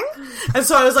yin yang, and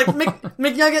so I was like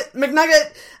McNugget,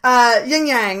 yin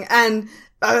yang, and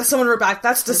someone wrote back,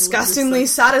 "That's disgustingly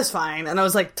satisfying," and I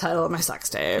was like, title of my sex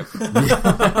tape.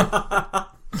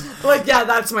 Like, yeah,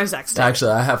 that's my sex tape.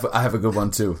 Actually, I have a good one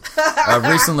too.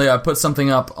 Recently, I put something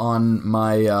up on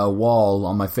my wall,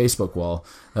 on my Facebook wall.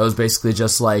 That was basically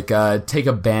just like take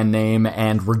a band name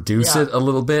and reduce it a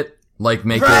little bit, like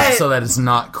make it so that it's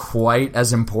not quite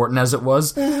as important as it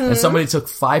was. And somebody took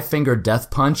 5-Finger Death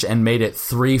Punch and made it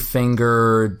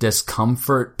 3-Finger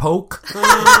Discomfort Poke. And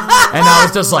I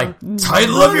was just like,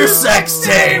 title of your sex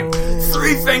tape,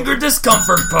 3-Finger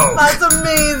Discomfort Poke. That's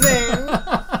amazing.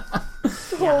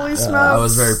 Holy smokes. I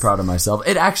was very proud of myself.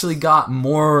 It actually got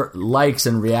more likes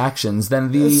and reactions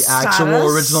than the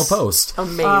actual original post.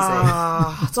 Amazing.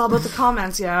 It's all about the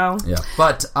comments, yo. Yeah.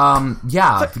 But,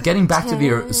 getting back to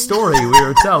the story we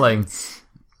were telling.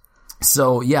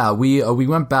 So, yeah, we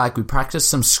went back, we practiced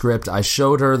some script. I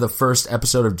showed her the first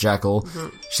episode of Jekyll.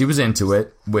 She was into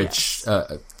it, which,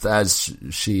 as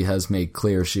she has made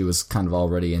clear, she was kind of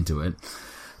already into it.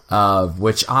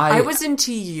 Which I was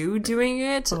into you doing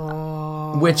it.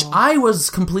 Which I was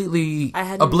completely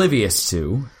oblivious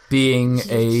to. Being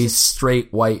a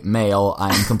straight white male,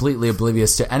 I'm completely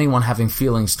oblivious to anyone having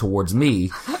feelings towards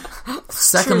me.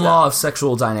 Second law of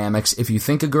sexual dynamics, if you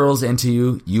think a girl's into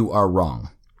you, you are wrong.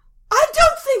 I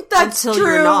don't think that's Until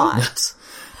true. you're not.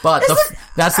 But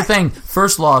that's the thing.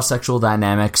 First law of sexual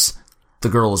dynamics, the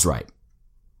girl is right.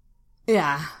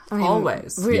 Yeah. I mean,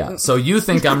 Always. Yeah. So you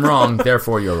think I'm wrong,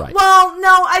 therefore you're right. Well,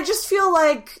 no, I just feel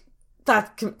like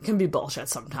that can be bullshit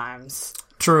sometimes.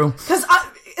 True. Because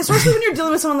especially when you're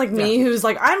dealing with someone like me who's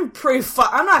like, I'm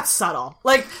not subtle.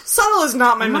 Like, subtle is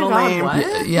not my middle name.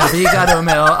 What? Yeah, but you gotta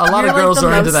admit, a lot of girls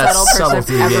are into that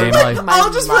subtlety game. Like,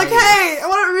 I'll just be like, hey,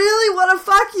 I really want to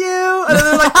fuck you. And then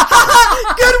they're like,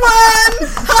 ha, good one.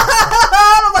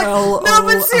 I'm like, no,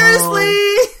 but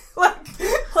seriously.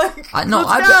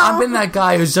 I've been that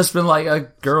guy who's just been like, a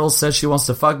girl says she wants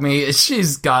to fuck me,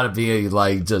 she's gotta be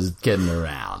like just kidding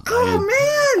around. Oh,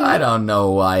 man. I don't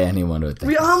know why anyone would think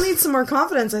We all need some more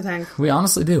confidence, I think. We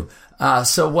honestly do.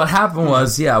 So what happened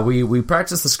was, we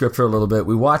practiced the script for a little bit.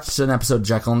 We watched an episode of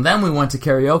Jekyll, and then we went to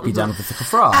karaoke down at the Fickle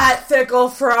Frog. At Fickle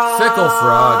Frog. Fickle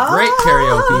Frog, great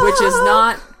karaoke, Which is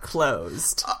not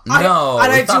closed. No,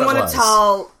 and I we thought do it want to was.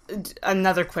 tell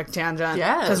another quick tangent.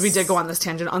 Yes. Because we did go on this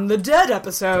tangent on the Dead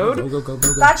episode. Go.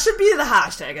 That should be the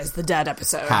hashtag, is the Dead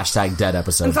episode. Hashtag dead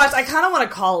episode. In fact, I kind of want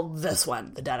to call this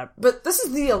one the Dead episode. But this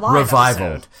is the Alive Revival.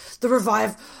 episode. The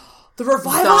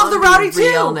revival of the Rowdy 2.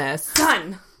 Realness.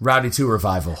 Done. Rowdy 2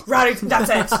 Revival. Rowdy, that's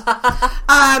it.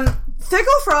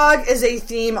 Fickle Frog is a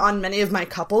theme on many of my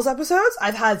couples episodes.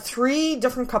 I've had 3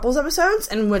 different couples episodes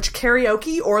in which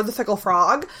karaoke or the Fickle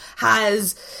Frog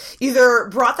has either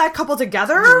brought that couple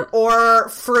together or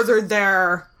furthered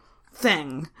their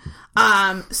thing.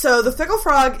 So the Fickle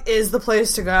Frog is the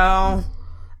place to go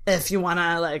if you want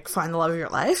to, like, find the love of your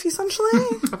life, essentially.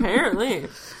 Apparently.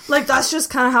 Like, that's just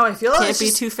kind of how I feel. Can't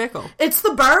be too fickle. It's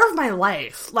the bar of my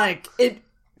life. Like, it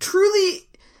truly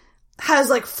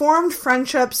has, like, formed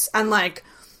friendships and, like,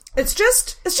 It's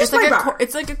just It's my like bar.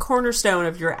 it's like a cornerstone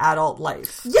of your adult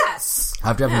life. Yes.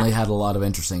 I've definitely had a lot of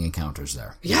interesting encounters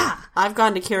there. Yeah. I've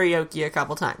gone to karaoke a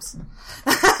couple times.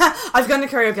 I've gone to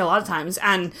karaoke a lot of times,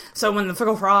 and so when the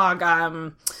Fickle Frog,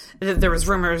 there was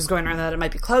rumors going around that it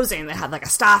might be closing. They had like a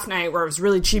staff night where it was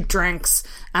really cheap drinks,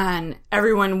 and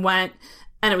everyone went,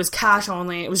 and it was cash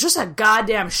only. It was just a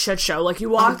goddamn shit show. Like, you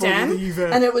walked in,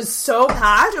 and it was so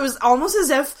packed. It was almost as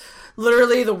if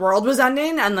literally the world was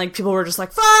ending, and like people were just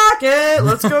like, fuck it,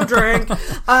 let's go drink.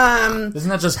 Isn't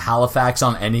that just Halifax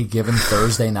on any given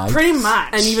Thursday night? Pretty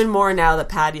much. And even more now that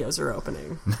patios are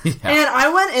opening. And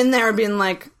I went in there being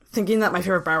like, thinking that my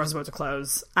favorite bar was about to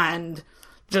close, and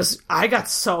just, I got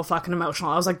so fucking emotional.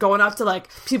 I was like going up to like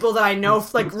people that I know,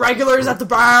 like regulars at the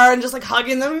bar, and just like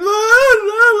hugging them. I'll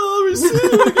never see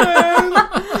you again.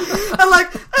 And like,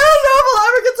 I don't know if I'll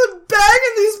ever get to bang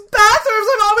in these bathrooms.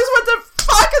 I've always went to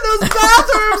fuck in those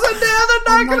bathrooms, and now they're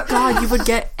not Oh my god, you would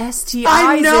get STIs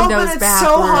I know, in those but it's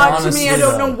bathrooms. so hard to Honestly, me. I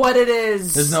don't though. know what it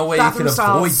is. There's no way you Bathroom could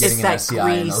avoid stalls. getting It's an that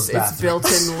STI in grease. those It's bathrooms.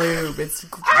 built-in lube. It's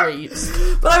great.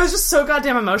 But I was just so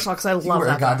goddamn emotional because I You love wear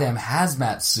a that bar. goddamn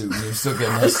hazmat suit and you're still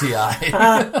getting an STI.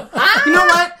 You know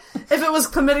what? If it was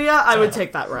chlamydia, I would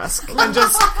take that risk and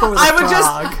just frog.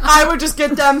 I would just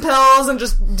get them pills and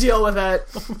just deal with it.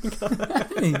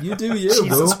 You do you,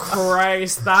 Jesus boo.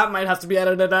 Christ, that might have to be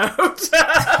edited out.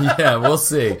 Yeah, we'll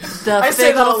see. The I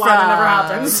say that a Fickle lot, it never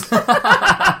Frog.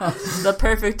 happens. The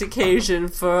perfect occasion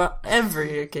for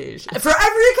every occasion. For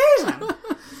every occasion.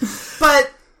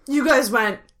 But you guys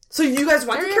went. So you guys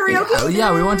went to karaoke? Oh,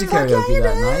 yeah, we went to karaoke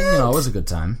that night. You know, it was a good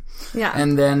time. Yeah.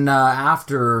 And then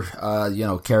after,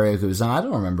 karaoke was done, I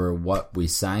don't remember what we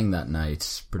sang that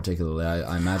night particularly.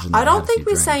 I imagine that I don't had a think few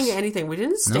we drinks. sang anything. We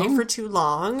didn't stay No? for too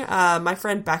long. My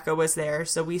friend Becca was there,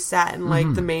 so we sat in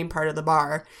like the main part of the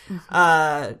bar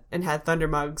and had thunder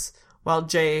mugs while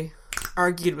Jay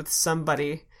argued with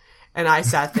somebody, and I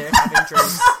sat there having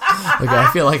drinks. Okay, I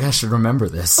feel like I should remember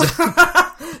this.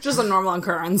 Just a normal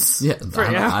occurrence. Yeah, For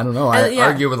you. I don't know. I yeah.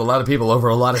 argue with a lot of people over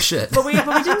a lot of shit. But we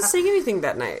didn't sing anything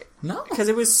that night. No. Because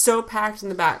it was so packed in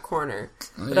the back corner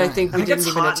that I think we it gets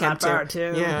didn't even hot in that attempt bar,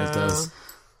 to. too. Yeah. It does.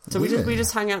 So we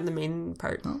just hung out in the main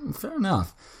part. Fair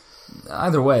enough.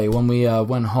 Either way, when we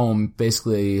went home,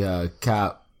 basically,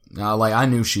 Kat, I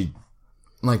knew she,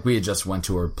 we had just went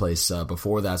to her place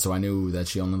before that, so I knew that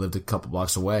she only lived a couple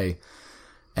blocks away.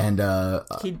 And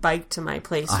He'd biked to my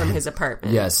place from his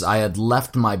apartment. yes, I had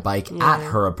left my bike at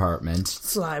her apartment,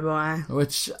 Sly boy.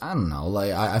 which I don't know.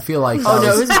 I feel like Oh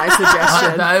no, it was my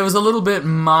suggestion. it was a little bit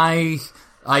my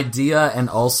idea and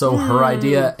also her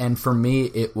idea, and for me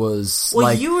it was Well,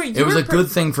 like you it was were a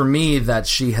good thing for me that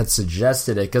she had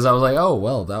suggested it, because I was like, oh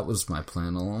well, that was my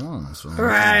plan all along. So,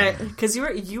 Right. Because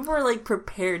you were like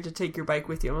prepared to take your bike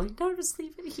with you. I'm like, no, just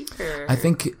leave it here. I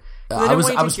think didn't I was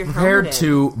want you to was take your prepared helmet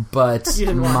to, but You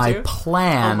didn't want my to?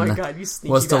 plan Oh my God, you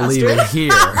sneaky was to bastard. leave it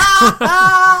here.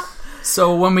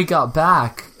 So when we got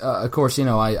back, of course,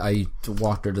 I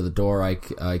walked her to the door. I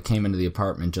came into the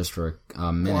apartment just for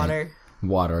a minute.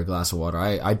 A glass of water.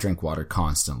 I drink water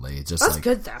constantly. Just That's like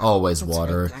good, though. always That's a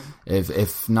water. good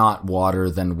If not water,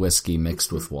 then whiskey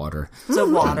mixed with water. So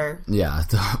water. Yeah,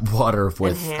 the water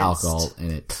with Enhanced. alcohol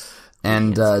in it.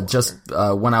 And just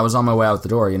when I was on my way out the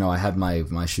door, I had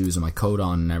my shoes and my coat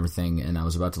on and everything, and I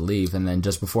was about to leave. And then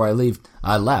just before I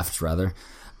left.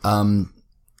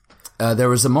 There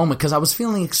was a moment, because I was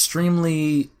feeling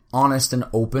extremely honest and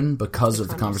open because of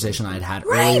the conversation I had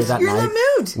earlier that you're in night the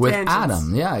mood. with Tangents.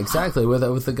 Adam. Yeah, exactly.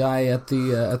 With the guy at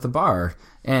the bar.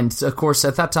 And of course,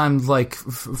 at that time,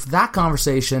 that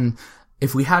conversation,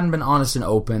 if we hadn't been honest and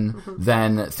open,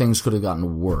 then things could have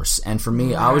gotten worse. And for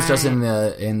me, I was just in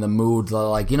the mood,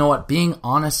 you know what? Being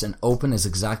honest and open is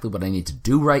exactly what I need to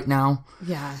do right now.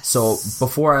 Yes. So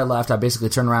before I left, I basically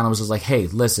turned around and was just like, hey,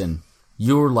 listen,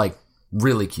 you're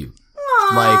really cute.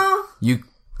 You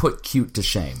put cute to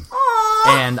shame.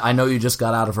 And I know you just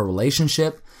got out of a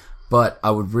relationship, but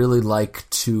I would really like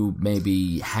to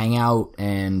maybe hang out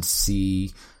and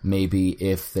see maybe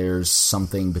if there's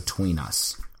something between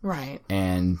us. Right.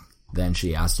 And then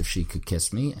she asked if she could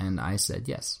kiss me, and I said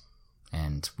yes.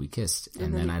 And we kissed,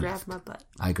 and then you I grabbed left. my butt.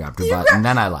 I grabbed her butt, and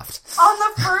then I left. On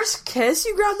the first kiss,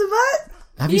 you grabbed the butt?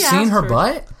 Have you He seen asked her her.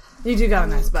 butt? You do got a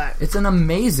nice butt. It's an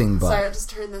amazing butt. Sorry, I'll just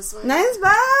turn this way. Nice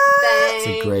butt! It's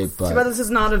a great Too bad butt. this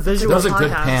is not a visual Those are podcast.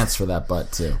 good pants for that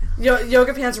butt, too.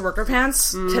 Yoga pants or worker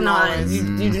pants cannot.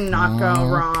 You do not go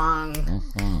wrong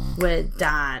with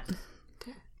that.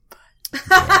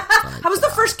 How was the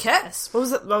first kiss? What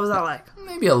was that like?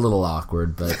 Maybe a little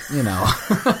awkward, but, I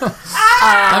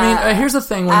mean, here's the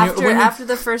thing. When you're After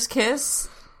the first kiss,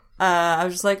 I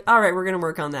was just like, all right, we're going to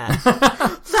work on that.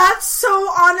 That's so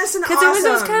honest and awesome. Because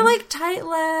it was kind of like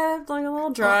tight-lipped, like a little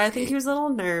dry. I think he was a little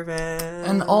nervous.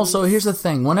 And also, here's the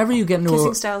thing. Whenever you get into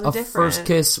Kissing styles are a different. first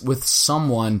kiss with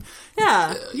someone,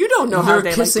 Yeah, you don't know how your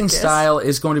they kissing like to kiss. style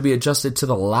is going to be adjusted to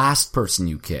the last person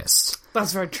you kissed.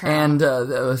 That's very true. And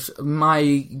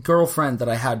my girlfriend that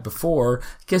I had before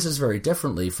kisses very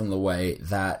differently from the way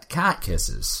that Kat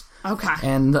kisses. Okay.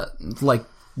 And, like,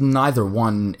 neither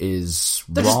one is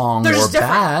wrong they're or just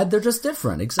different. bad. They're just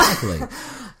different. Exactly.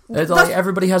 It's like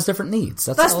everybody has different needs.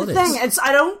 That's all the it thing. is. It's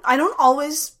I don't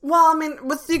always. Well, I mean,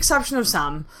 with the exception of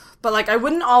some, but like I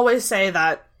wouldn't always say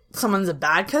that someone's a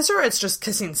bad kisser. It's just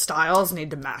kissing styles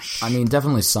need to mesh. I mean,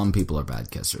 definitely some people are bad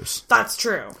kissers. That's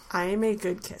true. I am a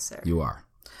good kisser. You are.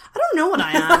 I don't know what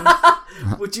I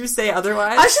am. Would you say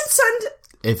otherwise? I should send.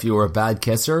 If you were a bad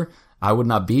kisser, I would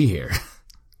not be here.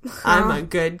 I'm a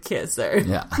good kisser.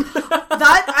 Yeah.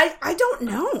 That I don't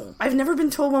know. I've never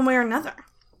been told one way or another.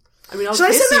 I mean, I'll Should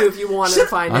I kiss send you that- if you want to should-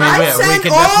 find I out. mean, we send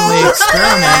can all definitely the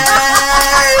experiment.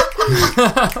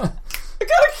 I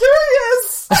got curious.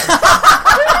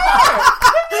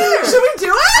 Come here. Should we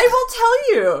do it? I will tell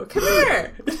you. Come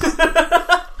here.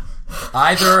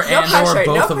 Either and pressure, or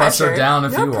both no of us are pressure. down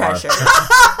if No you pressure. are.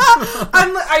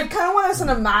 I kind of want to send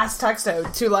a mass text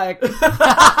out to like,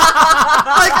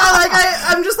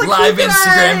 I'm just like Live who can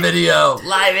Instagram I- video.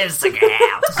 Live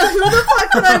Instagram. Who the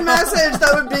fuck can I message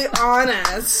that would be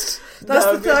honest? That's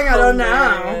the thing. I don't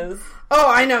know. Oh,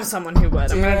 I know someone who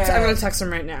would. I'm gonna text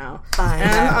him right now.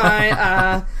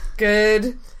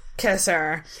 Good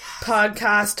kisser.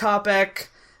 Podcast topic.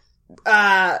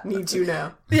 Need to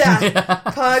know. Yeah.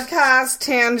 Podcast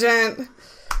tangent.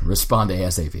 Respond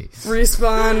ASAP.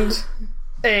 Respond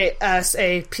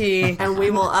ASAP. And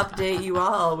we will update you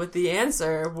all with the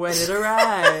answer when it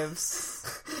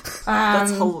arrives.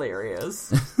 That's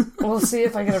hilarious. We'll see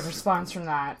if I get a response from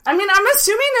that. I mean, I'm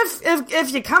assuming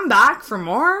if you come back for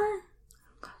more,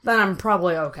 then I'm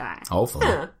probably okay. Hopefully.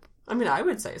 Yeah. I mean, I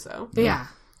would say so. Yeah.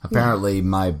 Apparently,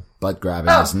 my butt grabbing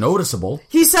is noticeable.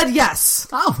 He said yes.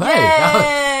 Oh,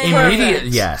 hey. Immediate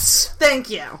Perfect. yes.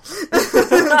 Thank you.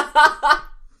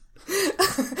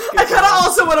 I kind of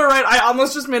also want to write, I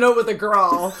almost just made out with a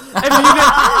girl. And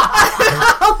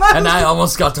And I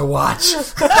almost got to watch.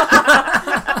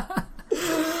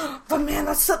 but man,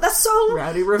 that's so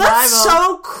Rowdy revival. That's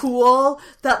so cool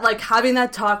that like having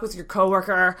that talk with your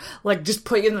coworker like just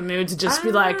put you in the mood to just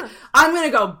be like, I'm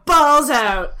gonna go balls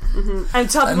out and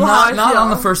tell people how I Not feel. on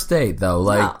the first date, though.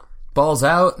 Like, No. balls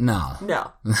out? No.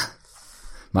 No.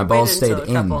 My balls Waited stayed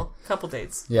until in. a couple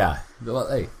dates. Yeah. Well,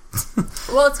 hey.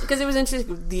 Well, it's because it was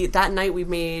interesting. That night we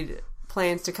made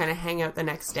plans to kind of hang out the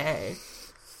next day.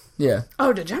 Yeah.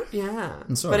 Oh, did you? Yeah,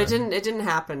 It's but it alright. didn't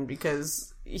happen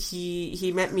because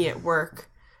he met me at work.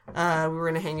 We were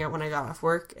gonna hang out when I got off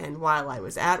work, and while I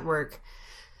was at work,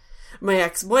 my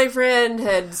ex-boyfriend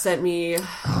had sent me a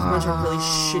bunch of really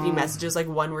shitty messages, like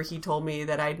one where he told me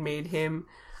that I'd made him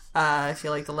I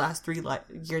feel like the last 3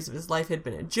 years of his life had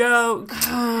been a joke.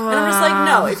 And I'm just like,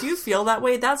 no, if you feel that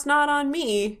way, that's not on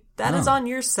me. That is on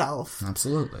yourself.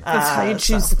 Absolutely. That's how you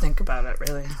choose to think about it,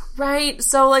 really. Right?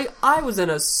 So, like, I was in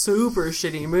a super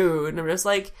shitty mood, and I'm just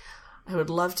like, I would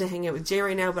love to hang out with Jay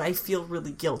right now, but I feel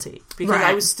really guilty. Because I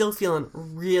Right. was still feeling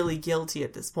really guilty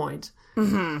at this point.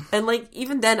 Mm-hmm. And, like,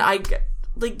 even then,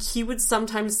 he would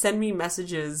sometimes send me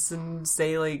messages and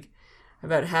say, like,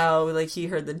 about how, like, he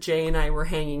heard that Jay and I were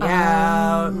hanging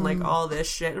out, and, like, all this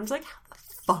shit. And I was like, how the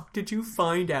fuck did you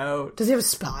find out? Does he have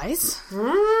spies?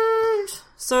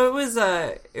 So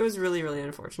it was really, really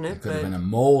unfortunate. Could have But been a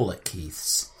mole at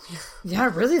Keith's. Yeah,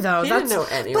 really though. He That's didn't know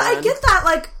anyone. But I get that,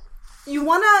 like, you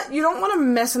don't wanna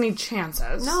miss any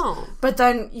chances. No. But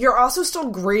then you're also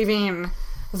still grieving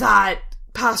that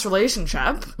past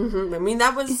relationship. I mean,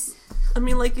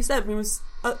 like you said, it was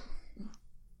a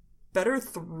better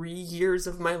 3 years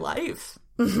of my life.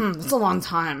 It's a long It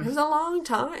time. was a long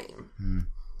time.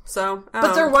 So,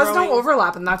 But there was no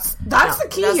overlap, and that's the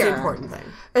key that's here. the important thing.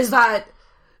 Is that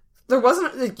there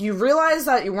wasn't, like, you realized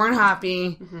that you weren't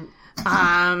happy.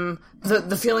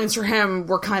 The feelings for him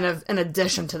were kind of in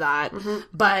addition to that,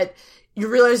 but you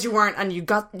realized you weren't, and you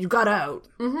got out,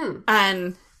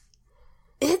 and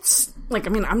it's like, I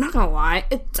mean, I'm not gonna lie,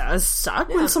 it does suck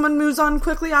when someone moves on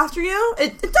quickly after you.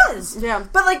 It does, Yeah.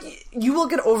 But like, you will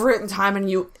get over it in time,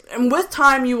 and with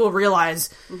time, you will realize.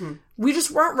 We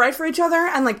just weren't right for each other,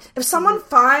 and like, if someone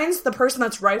finds the person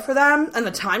that's right for them and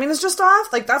the timing is just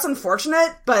off, like, that's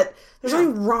unfortunate, but there's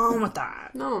nothing wrong with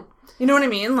that. No. You know what I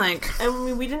mean? Like, I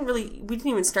mean, we didn't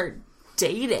even start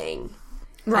dating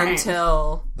right.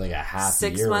 until Like a half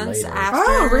 6 year months later. after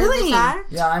Oh, really? the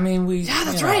fact. Yeah, I mean, Yeah,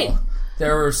 that's right.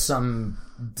 there were some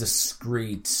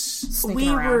discreet...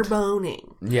 We were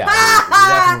boning.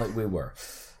 Yeah, we were.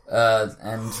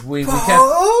 And we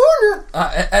kept...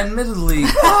 admittedly...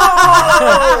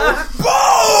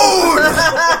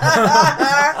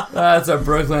 That's a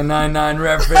Brooklyn Nine-Nine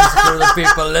reference for the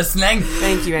people listening.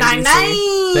 Thank you, NBC.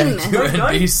 Nine-Nine! Thank you,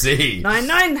 NBC.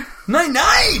 Nine-Nine!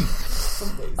 Nine-Nine!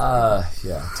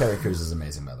 Yeah, Terry Crews is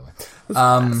amazing, by the way.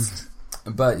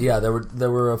 But yeah,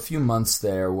 there were a few months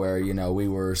there where, you know, we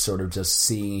were sort of just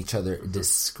seeing each other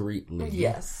discreetly.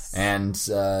 Yes. And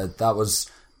that was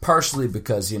partially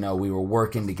because, you know, we were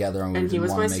working together and we didn't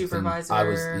want to make supervisor.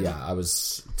 I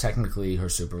was technically her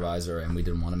supervisor and we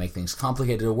didn't want to make things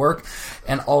complicated at work.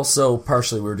 And also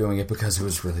partially we were doing it because it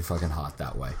was really fucking hot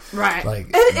that way. Right.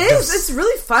 Like, it is. It's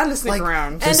really fun to sneak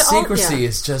around. The secrecy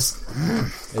is just...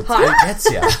 it gets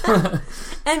you.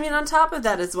 I mean, on top of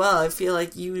that as well, I feel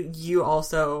like you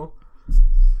also...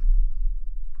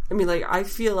 I mean, like, I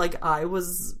feel like I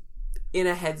was in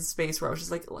a headspace where I was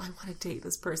just like, I want to date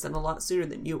this person a lot sooner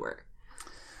than you were.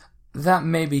 That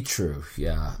may be true,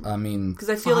 yeah. I mean... Because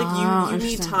I feel like you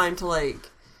need time to, like,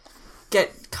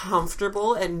 get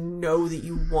comfortable and know that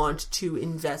you want to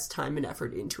invest time and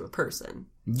effort into a person.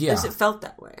 Yeah. Because it felt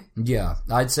that way. Yeah,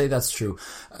 I'd say that's true.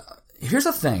 Here's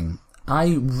the thing.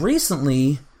 I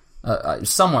recently...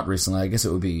 somewhat recently, I guess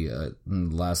it would be in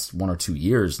the last 1 or 2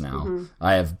 years now.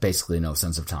 I have basically no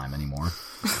sense of time anymore.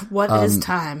 What is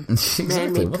time?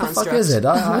 Exactly. What the fuck is it?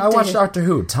 I watch Doctor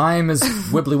Who. Time is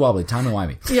wibbly wobbly,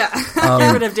 timey-wimey. Yeah.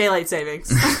 Get rid of daylight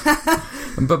savings.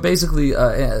 But basically,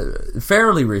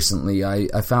 fairly recently,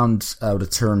 I found out a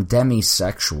term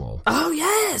demisexual. Oh,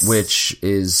 yes! Which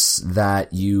is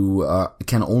that you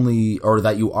can only, or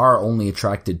that you are only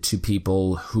attracted to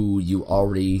people who you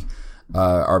already...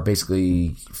 are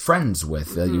basically friends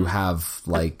with, you have,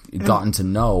 like, gotten to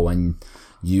know and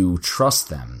you trust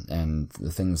them. And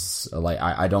the things, like,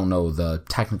 I don't know the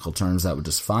technical terms that would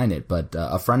define it, but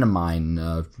a friend of mine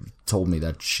told me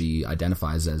that she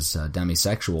identifies as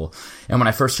demisexual. And when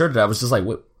I first heard it, I was just like,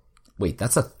 wait,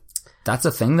 that's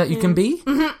a thing that you can be?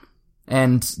 Mm-hmm.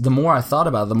 And the more I thought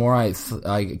about it, the more I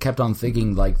kept on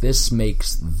thinking, like, this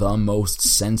makes the most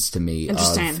sense to me of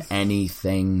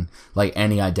anything, like,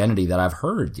 any identity that I've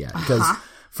heard yet. Because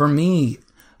for me,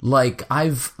 like,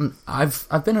 I've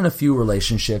been in a few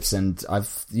relationships and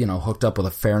I've, you know, hooked up with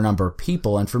a fair number of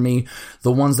people. And for me,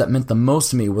 the ones that meant the most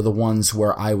to me were the ones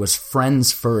where I was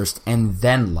friends first and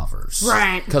then lovers.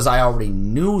 Right. Because I already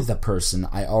knew the person.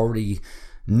 I already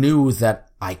knew that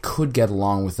I could get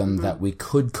along with them, that we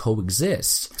could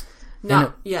coexist.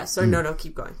 No,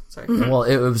 keep going. Sorry. Well,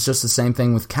 it was just the same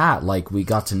thing with Kat. Like, we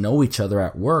got to know each other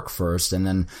at work first, and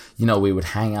then, you know, we would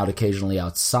hang out occasionally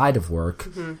outside of work.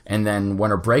 And then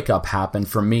when her breakup happened,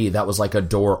 for me, that was like a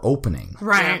door opening.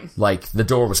 Right. Like, the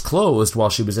door was closed while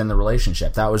she was in the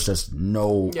relationship. That was just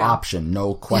no option,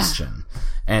 no question. Yeah.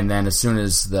 And then as soon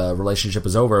as the relationship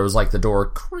was over, it was like the door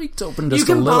creaked open just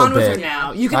a little bit. You can bond with her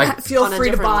now. You can feel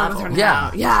free to bond with her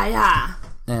now. Yeah.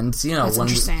 And, you know,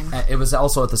 that's it was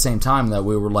also at the same time that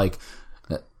we were, like,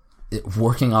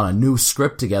 working on a new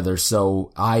script together,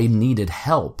 so I needed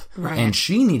help. Right. And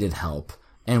she needed help.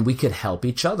 And we could help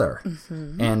each other.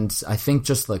 Mm-hmm. And I think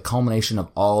just the culmination of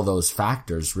all those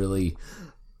factors really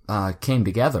came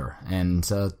together. And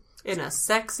in a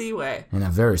sexy way. In a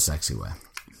very sexy way.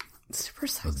 Super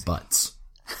sexy. With butts.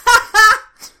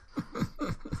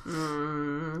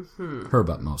 Her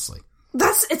butt mostly.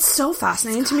 It's so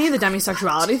fascinating to me, the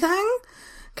demisexuality thing,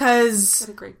 because... Got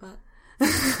a great butt.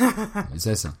 You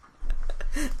say so.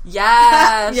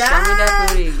 Yeah, show me that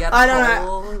booty. I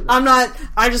don't know.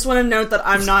 I just want to note that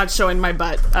I'm not showing my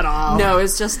butt at all. No,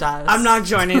 it's just us. I'm not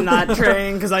joining that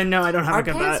train because I know I don't have a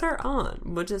good butt. Our pants are on.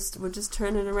 We'll just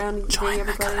turn it around and bring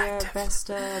everybody our best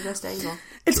angle.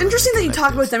 It's interesting that you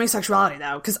talk about demisexuality,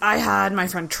 though, because I had my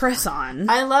friend Triss on.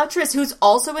 I love Triss, who's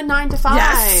also in 9 to 5.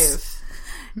 Yes.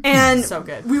 And so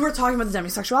good. We were talking about the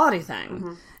demisexuality thing.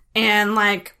 Mm-hmm. And,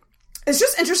 like, it's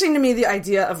just interesting to me, the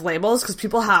idea of labels, because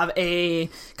people have a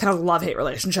kind of love-hate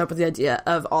relationship with the idea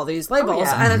of all these labels.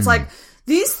 Oh, yeah. And it's like,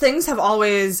 these things have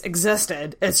always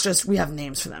existed. It's just we have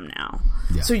names for them now.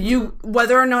 Yeah. So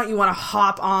whether or not you want to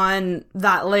hop on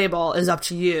that label is up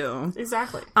to you.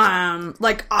 Exactly.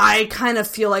 Like, I kind of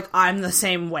feel like I'm the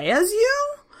same way as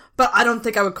you, but I don't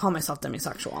think I would call myself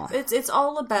demisexual. It's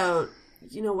all about,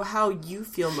 you know, how you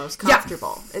feel most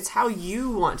comfortable. Yeah. It's how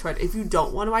you want to. If you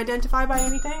don't want to identify by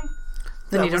anything,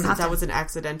 then you don't have to. That was an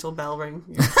accidental bell ring.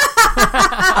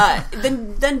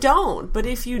 Then don't. But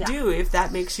if you do, if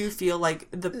that makes you feel like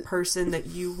the person that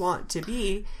you want to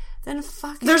be, then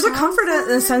fucking There's a go comfort for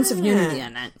and a sense of it. unity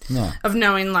in it. Yeah. Of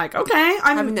knowing, like, okay,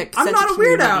 I'm Having that not sense a of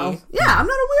weirdo. community. Yeah, I'm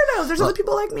not a weirdo. There's other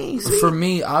people like me. Sweet. For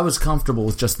me, I was comfortable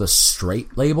with just the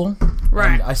straight label.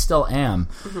 Right. And I still am.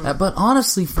 But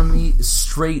honestly, for me,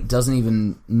 straight doesn't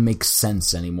even make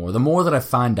sense anymore. The more that I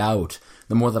find out,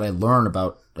 the more that I learn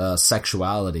about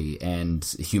sexuality and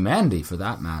humanity, for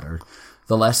that matter,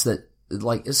 the less that,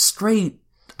 like, straight,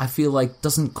 I feel like,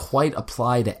 doesn't quite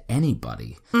apply to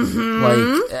anybody.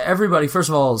 Like, everybody, first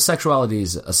of all, sexuality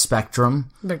is a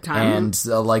spectrum. Big time. And,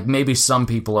 like, maybe some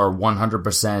people are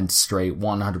 100% straight,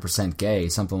 100% gay,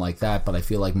 something like that, but I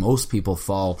feel like most people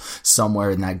fall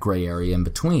somewhere in that gray area in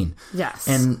between. Yes.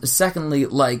 And secondly,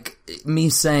 like, me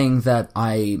saying that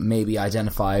I maybe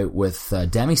identify with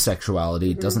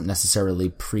demisexuality doesn't necessarily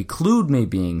preclude me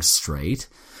being straight.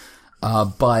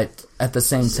 But at the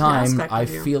same time, aspect I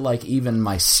of you. feel like even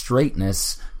my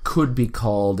straightness could be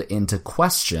called into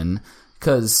question,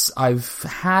 because I've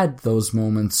had those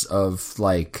moments of,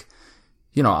 like,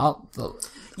 you know,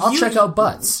 I'll check out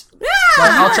butts.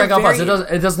 Like, I'll check out butts. It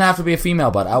doesn't have to be a female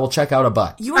butt. I will check out a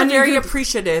butt. You are very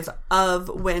appreciative of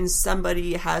when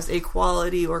somebody has a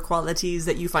quality or qualities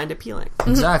that you find appealing.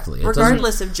 Exactly. It doesn't-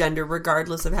 Regardless of gender,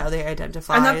 regardless of how they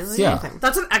identify. And that's- like yeah. anything.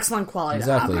 That's an excellent quality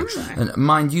Exactly. to have, actually. And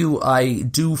mind you, I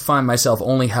do find myself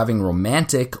only having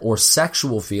romantic or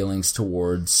sexual feelings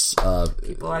towards,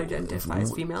 People identify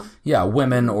as female.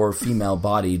 women or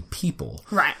female-bodied people.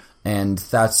 Right. And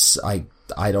that's,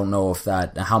 I don't know if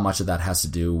how much of that has to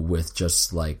do with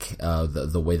just, like,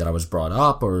 the way that I was brought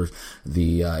up, or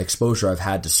the exposure I've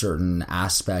had to certain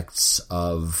aspects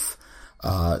of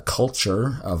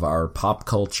culture, of our pop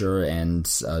culture and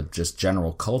just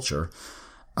general culture.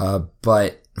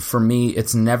 But for me,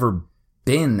 it's never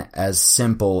been as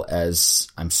simple as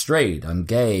I'm straight, I'm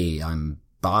gay, I'm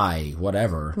bi,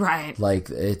 whatever. Right.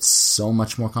 Like, it's so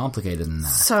much more complicated than that.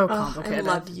 So I complicated.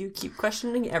 love you. Keep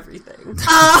questioning everything.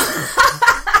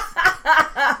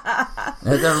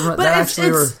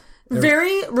 It's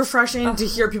very refreshing to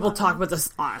hear people talk about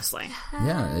this honestly.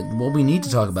 Well, we need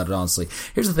to talk about it honestly.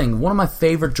 Here's the thing. One of my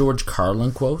favorite George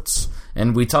Carlin quotes,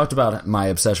 and we talked about my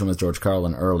obsession with George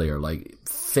Carlin earlier, like,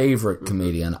 favorite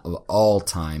comedian of all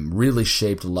time, really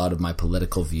shaped a lot of my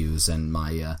political views and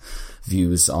my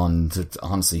views on,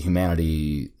 honestly,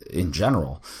 humanity in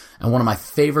general. And one of my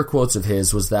favorite quotes of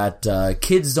his was that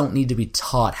kids don't need to be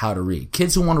taught how to read.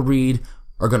 Kids who want to read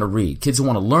are going to read. Kids who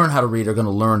want to learn how to read are going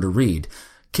to learn to read.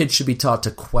 Kids should be taught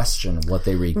to question what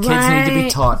they read. Kids need to be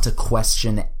taught to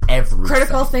question everything.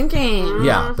 Critical thinking.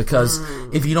 Yeah, because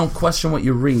if you don't question what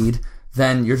you read,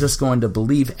 then you're just going to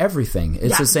believe everything.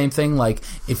 It's the same thing. Like,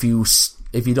 if you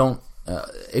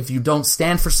don't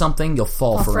stand for something, you'll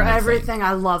fall for anything. Everything.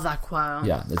 I love that quote.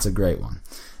 Yeah, it's a great one.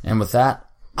 And with that,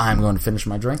 I'm going to finish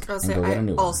my drink I'll and say go get a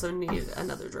new I one. also need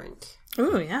another drink.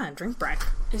 Ooh, yeah, drink break.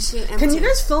 Is she empty? Can you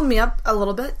guys fill me up a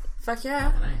little bit? Fuck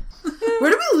yeah. Where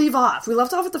did we leave off? We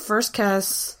left off at the first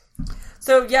kiss.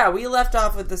 So, yeah, we left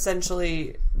off with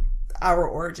essentially our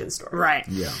origin story. Right.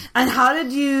 Yeah. And how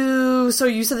did you... So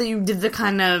you said that you did the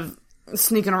kind of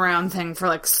sneaking around thing for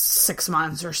like 6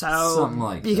 months or so. Something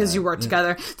like because that. you worked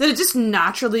together. Did it just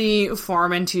naturally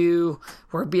form into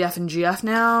we're BF and GF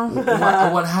now?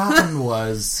 What happened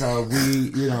was,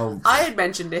 I had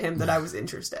mentioned to him that I was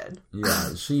interested.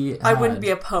 yeah, I wouldn't be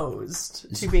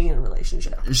opposed to being in a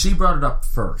relationship. She brought it up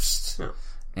first. No.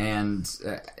 And,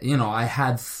 I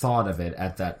had thought of it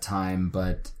at that time,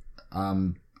 but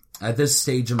at this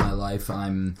stage in my life,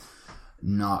 I'm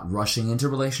not rushing into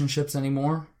relationships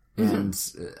anymore. Mm-hmm.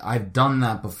 And I've done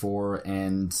that before,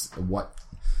 and what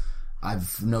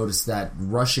I've noticed that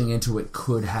rushing into it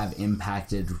could have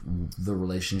impacted the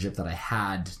relationship that I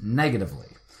had negatively.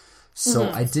 So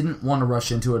I didn't want to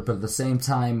rush into it, but at the same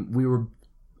time, we were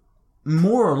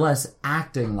more or less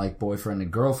acting like boyfriend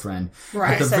and girlfriend.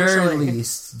 Right, at the very essentially.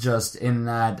 least, just in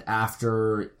that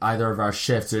after either of our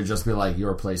shifts, it would just be like,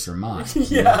 your place or mine.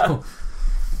 You know?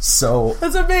 So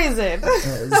That's amazing.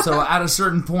 so at a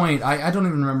certain point, I don't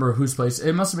even remember whose place.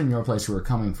 It must have been your place you were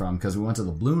coming from, because we went to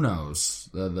the Blue Nose,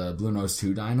 the Blue Nose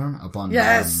 2 diner up on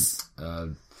Yes.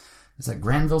 Is that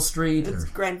Granville Street? It's or?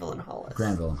 Granville and Hollis.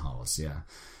 Granville and Hollis, yeah.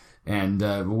 And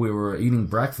we were eating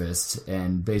breakfast,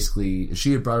 and basically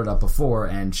she had brought it up before,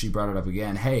 and she brought it up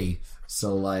again. Hey,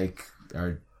 so like,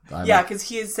 Yeah, because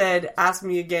he had said, ask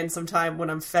me again sometime when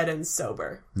I'm fed and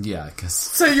sober. yeah, because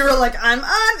So you were like, I'm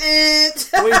on it.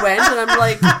 We went, and I'm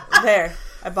like, there,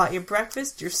 I bought you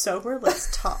breakfast, you're sober,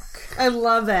 let's talk. I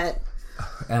love it.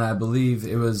 And I believe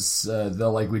it was,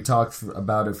 we talked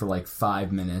about it for like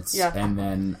 5 minutes. Yeah. And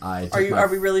then I took Are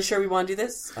we really sure we want to do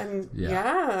this?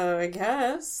 Yeah. I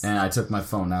guess. And I took my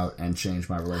phone out and changed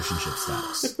my relationship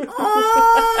status.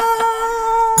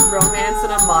 Romance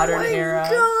in a modern era.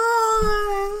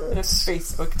 God. In a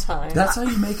Facebook time. That's how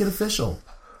you make it official.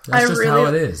 That's just how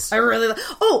it is.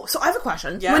 So I have a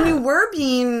question. Yeah. When you were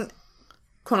being,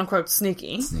 quote unquote,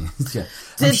 sneaky. Yeah.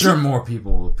 I'm sure more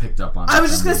people picked up on it. I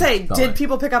was just going to say, thought. did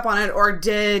people pick up on it, or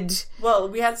did... Well,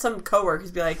 we had some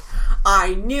coworkers be like,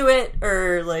 I knew it,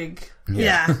 or like...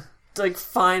 Yeah. Like,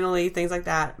 finally, things like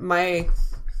that. I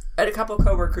had a couple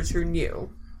coworkers who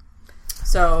knew.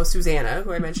 So, Susanna,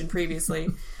 who I mentioned previously.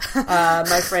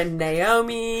 My friend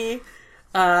Naomi.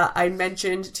 I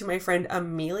mentioned to my friend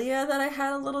Amelia that I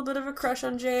had a little bit of a crush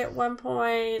on Jay at one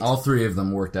point. All 3 of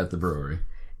them worked at the brewery.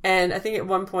 And I think at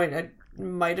one point I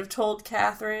might have told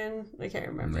Catherine. I can't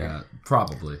remember. Yeah,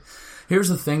 probably. Here's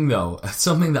the thing, though.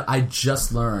 Something that I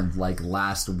just learned, like,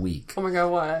 last week. Oh my god,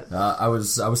 what? I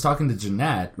was talking to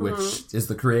Jeanette, which is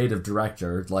the creative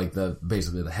director, like,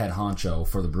 basically the head honcho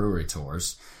for the brewery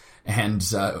tours. And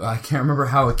I can't remember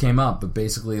how it came up, but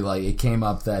basically, like, it came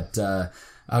up that...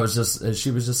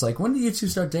 she was just like, when did you two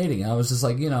start dating? And I was just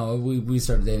like, we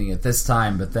started dating at this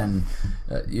time, but then,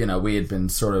 we had been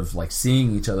sort of like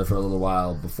seeing each other for a little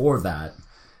while before that.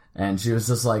 And she was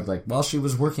just like, well, she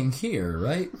was working here,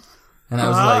 right? And I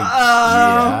was like,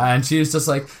 yeah. And she was just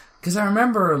like, because I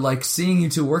remember like seeing you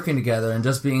two working together and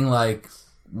just being like,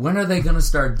 when are they going to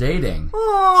start dating?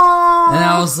 Aww. And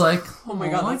I was like, oh my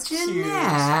god, that's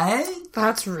Jeanette. cute.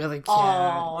 That's really cute.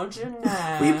 Oh,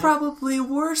 Jeanette. We probably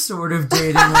were sort of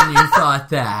dating when you thought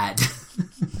that.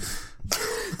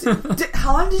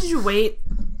 How long did you wait?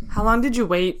 How long did you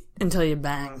wait until you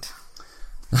banged?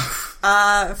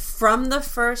 From the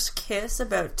first kiss,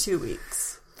 about 2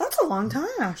 weeks. That's a long time,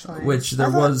 actually. Which there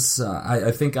was,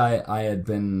 I think I had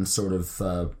been sort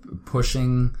of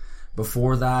pushing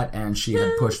before that, and she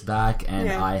had pushed back,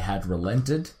 and I had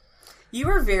relented. You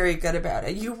were very good about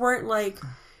it. You weren't like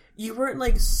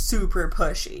super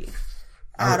pushy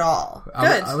at all.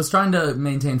 Good. I was trying to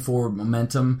maintain forward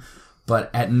momentum, but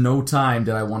at no time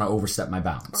did I want to overstep my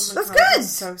bounds. That's God, good.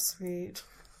 that's so sweet.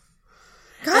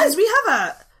 Guys, we have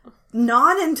a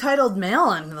non-entitled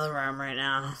male in the room right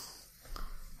now.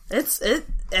 It's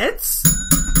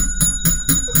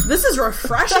this is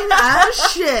refreshing as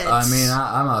shit. I mean,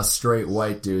 I'm a straight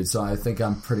white dude, so I think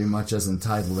I'm pretty much as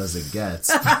entitled as it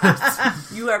gets.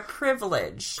 You are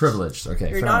privileged. Privileged, okay.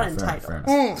 You're fair not enough, entitled.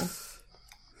 Fair enough.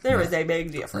 There is a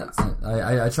big difference.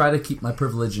 I try to keep my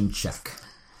privilege in check.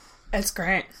 It's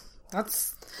great.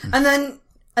 And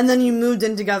then you moved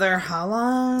in together how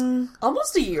long?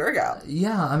 Almost a year ago.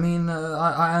 Yeah, I mean,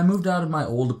 I moved out of my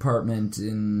old apartment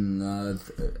in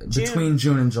between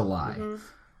June and July. Mm-hmm.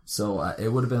 So it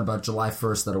would have been about July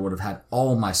 1st that I would have had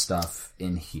all my stuff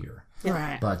in here.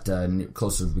 Right. But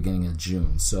close to the beginning of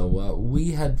June. So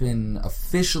we had been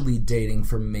officially dating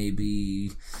for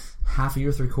maybe half a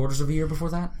year, 3/4 of a year before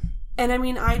that. And I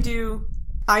mean, I do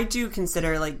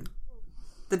consider like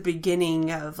the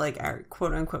beginning of like our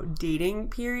quote unquote dating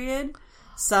period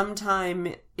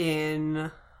sometime in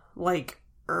like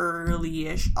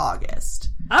early-ish August.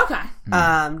 Okay.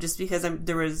 Just because he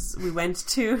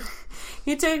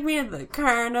took me to the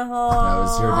carnival. That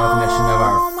was your definition of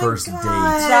our first date.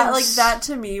 That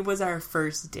to me was our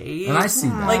first date. And I see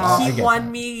that. Like he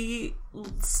won me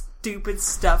stupid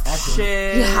stuffed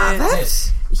shit. You have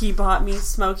it? He bought me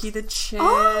Smokey the Chip. Oh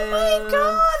my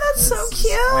god, that's so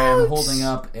cute. I am holding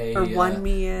up won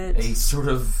me it. A sort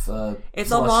of it's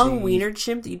plushy, a long wiener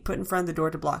chimp that you'd put in front of the door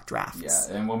to block drafts.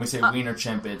 Yeah, and when we say wiener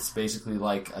chimp, it's basically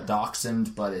like a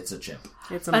dachshund, but it's a chimp.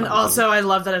 It's a and monkey. also, I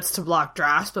love that it's to block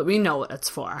drafts, but we know what it's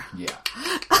for. Yeah.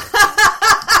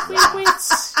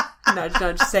 Nudge,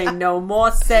 nudge, say no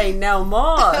more, say no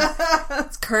more.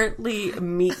 It's currently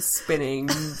meat spinning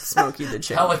Smokey the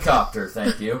Chip. Helicopter,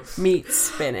 thank you. Meat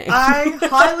spinning. I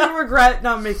highly regret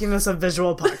not making this a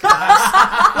visual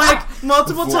podcast. Like,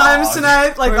 multiple times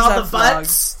tonight, like Where's all that the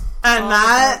butts and all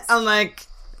that, I'm like,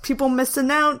 people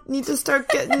missing out, need to start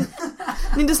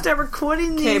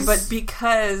recording these. Okay, but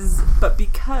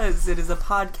because it is a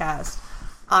podcast,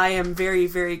 I am very,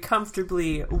 very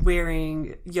comfortably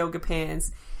wearing yoga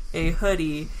pants, a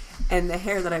hoodie, and the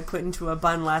hair that I put into a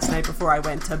bun last night before I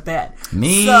went to bed.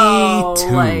 Me too.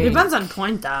 Your bun's on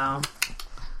point, though.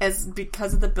 As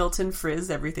because of the built-in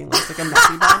frizz, everything looks like a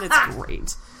messy bun. It's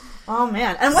great. Oh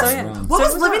man! And what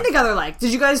was living together like?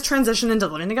 Did you guys transition into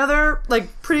living together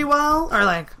like pretty well, or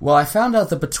like? Well, I found out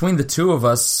that between the two of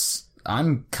us,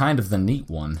 I'm kind of the neat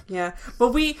one. Yeah,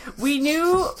 but we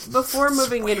knew before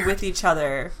moving in with each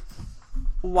other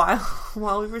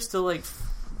while we were still like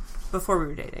before we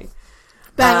were dating,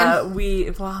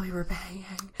 Banging. while we were banging,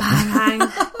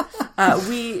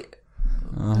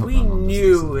 we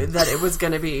knew that it was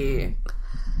going to be,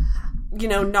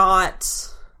 not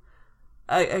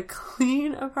a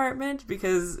clean apartment,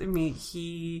 because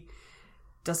he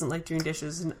doesn't like doing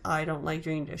dishes and I don't like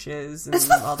doing dishes. And It's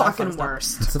the all that fun fucking stuff.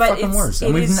 worst. It's the fucking worst.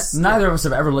 And neither of us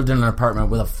have ever lived in an apartment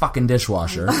with a fucking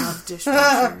dishwasher. I love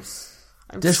dishwashers.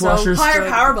 Dishwashers Higher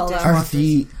power bill, though. are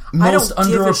the I most don't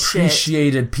give a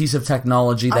underappreciated piece of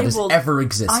technology that has ever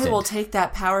existed. I will take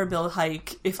that power bill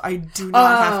hike if I do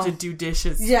not have to do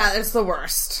dishes. Yeah, it's the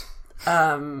worst.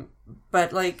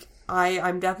 But like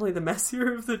I'm definitely the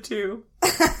messier of the two.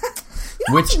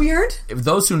 Which, weird. if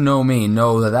those who know me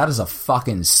know that is a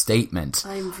fucking statement.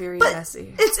 I'm very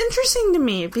messy. It's interesting to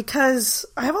me because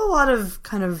I have a lot of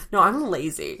No, I'm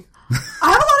lazy. I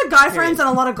have a lot of guy friends and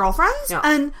a lot of girlfriends, Yeah.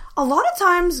 and a lot of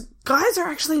times guys are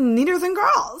actually neater than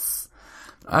girls.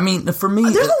 I mean, for me...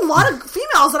 There's a lot of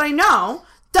females that I know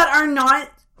that are not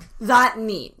that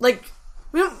neat. Like,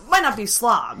 we might not be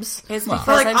slobs. It's But,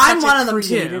 because like, I'm I'm such one a of them, too.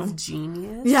 creative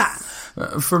genius. Yeah.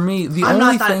 For me, the I'm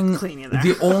only not that thing... clean either.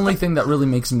 The only thing that really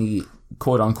makes me,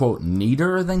 quote-unquote,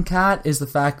 neater than Kat is the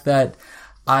fact that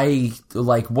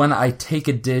when I take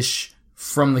a dish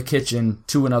from the kitchen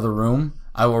to another room,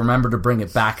 I will remember to bring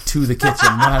it back to the kitchen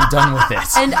when I'm done with it.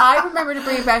 And I remember to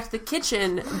bring it back to the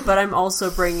kitchen, but I'm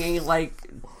also bringing, like,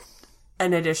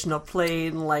 an additional plate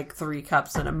and, like, 3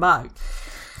 cups and a mug.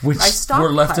 Which I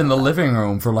were left in the stockpile them. living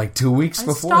room for, like, 2 weeks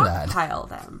before that. Stockpile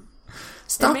them.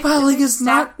 Stockpiling is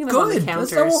not stacking them on the good.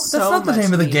 counter That's so not the much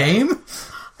name of the neater. game.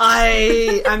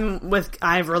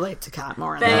 I relate to Kat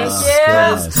more. Thank Than you.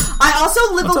 Yes. I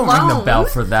also live Don't alone. ring the bell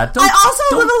for that. Don't, I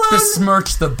also live don't alone.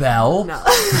 besmirch the bell. No.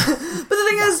 But the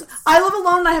thing is, I live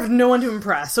alone and I have no one to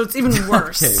impress, so it's even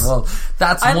worse. Okay, well,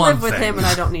 that's I one live with thing. him and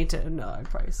I don't need to. No, I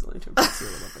probably still need to impress you a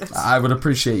little bit. I would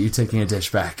appreciate you taking a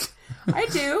dish back I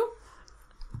do.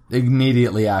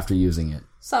 immediately after using it.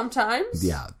 Sometimes.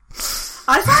 Yeah.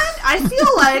 I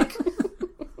feel like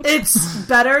it's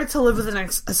better to live with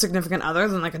a significant other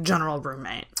than like a general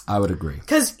roommate. I would agree.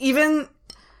 Because do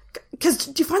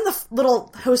you find the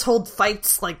little household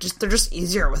fights they're just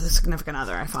easier with a significant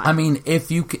other? I find. I mean,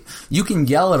 if you can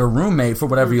yell at a roommate for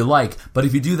whatever you like, but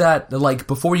if you do that, like,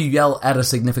 before you yell at a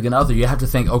significant other, you have to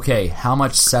think, okay, how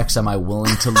much sex am I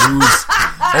willing to lose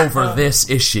over this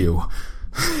issue?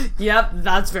 Yep,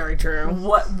 that's very true.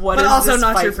 What But is also this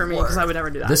not true fight for me because I would never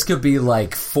do that. This could be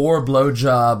like 4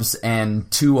 blowjobs and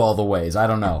 2 all the ways. I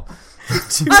don't know.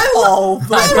 all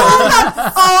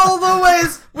the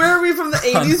ways. Where are we from the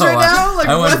 80s right now? Like,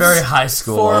 I went what's very high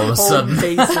school all of a sudden.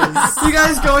 bases. you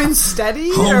guys going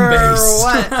steady Home or base.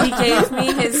 what? He gave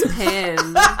me his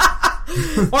pin.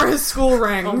 Or his school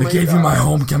ring? Oh my I gave you my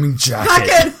homecoming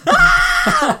jacket.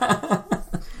 Fucking-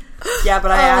 Yeah, but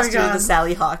I Oh my asked her God. the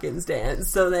Sally Hawkins dance,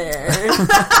 so there.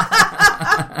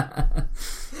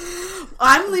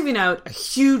 I'm leaving out a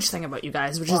huge thing about you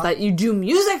guys, which is that you do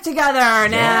music together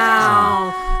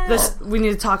now. We need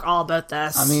to talk all about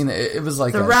this. I mean, it was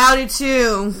like the Rowdy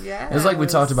 2. it was like we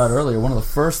talked about earlier. One of the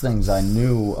first things I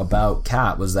knew about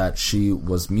Kat was that she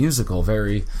was musical,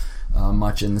 very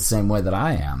much in the same way that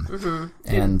I am,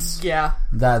 and Yeah.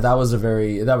 that was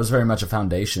very much a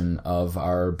foundation of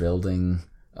our building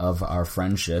of our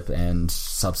friendship and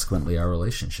subsequently our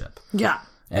relationship. Yeah.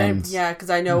 And Yeah, because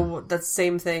I know that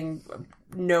same thing,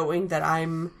 knowing that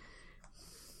I'm,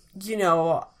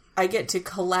 I get to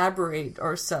collaborate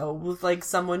or so with, like,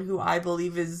 someone who I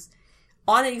believe is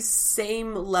on a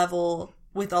same level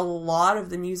with a lot of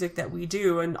the music that we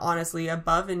do, and honestly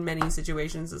above in many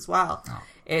situations as well. Oh.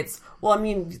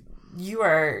 You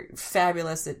are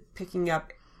fabulous at picking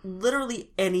up literally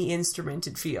any instrument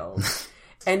it feels.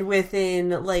 And within,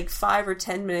 like, 5 or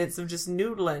 10 minutes of just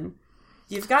noodling,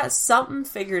 you've got something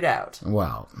figured out.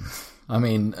 wow, I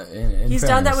mean, in He's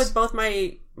done that fairness-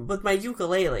 with my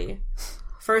ukulele.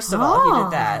 First of all, he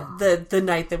did that the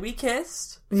night that we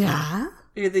kissed. Yeah.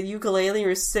 The ukulele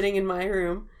was sitting in my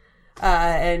room,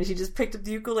 and he just picked up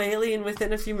the ukulele, and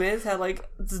within a few minutes had like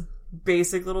this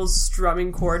basic little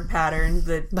strumming chord pattern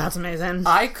that That's amazing.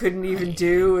 I couldn't even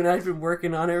do, and I've been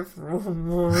working on it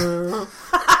for.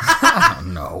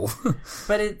 No.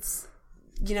 But it's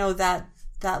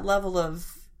that level of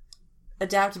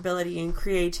adaptability and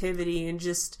creativity and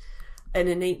just an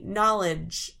innate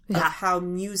knowledge of how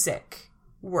music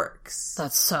works.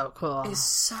 That's so cool. It's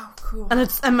so cool. And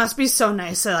it must be so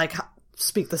nice to like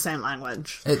speak the same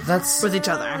language That's with each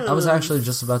other. I was actually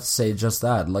just about to say just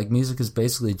that. Like, music is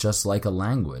basically just like a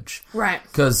language. Right.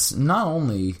 Because not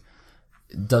only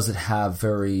does it have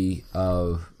very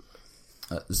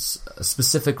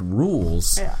specific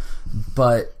rules,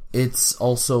 but it's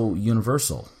also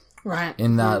universal. Right.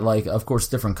 In that, like, of course,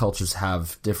 different cultures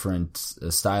have different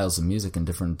styles of music and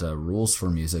different rules for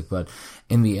music, but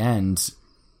in the end,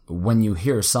 when you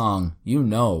hear a song, you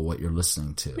know what you're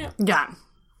listening to. Yeah.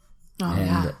 Oh,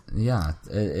 And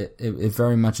it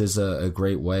very much is a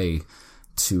great way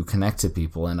to connect to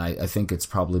people, and I think it's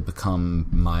probably become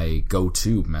my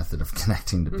go-to method of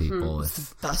connecting to people,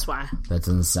 if Best way. that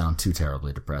doesn't sound too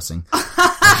terribly depressing.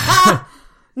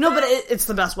 No, but it's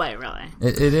the best way, really.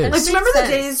 It is. Like, do you remember the sense.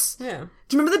 days? Yeah.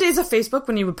 Do you remember the days of Facebook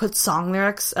when you would put song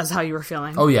lyrics as how you were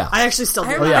feeling? Oh, yeah. I actually still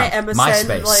do I that. remember yeah. my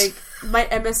MSN, MySpace. like, my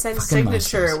MSN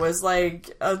signature MySpace. was,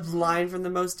 like, a line from the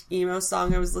most emo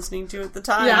song I was listening to at the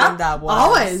time. Yeah, And that was.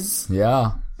 always.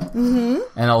 Yeah. Mm-hmm.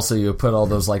 And also you put all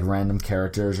those like random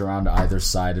characters around either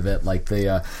side of it, like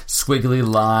the squiggly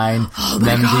line, and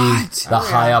then the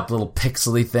high up little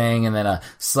pixely thing, and then a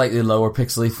slightly lower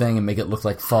pixely thing, and make it look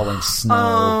like falling snow.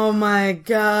 Oh my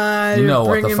god! You know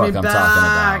you're what the bringing fuck me I'm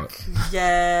back. talking about.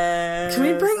 Yes. Can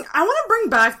we bring? I want to bring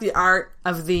back the art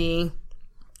of the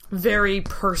very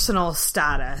personal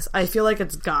status. I feel like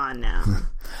it's gone now.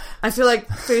 I feel like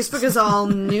Facebook is all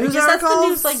news Because that's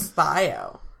articles. the news, like,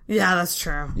 bio. Yeah, that's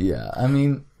true. Yeah, I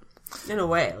mean, In a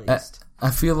way, at least.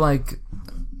 I feel like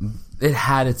it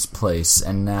had its place,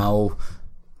 and now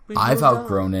I've moved on.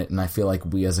 outgrown it, and I feel like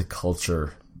we as a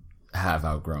culture have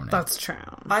outgrown it. That's true.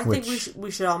 I think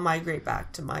we should all migrate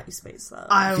back to MySpace, though.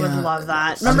 I would love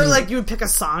that. Remember, like, you would pick a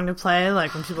song to play,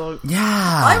 like, when people... Yeah.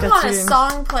 I want a you.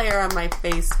 song player on my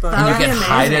Facebook. That You would be can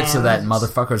hide it amazing. so that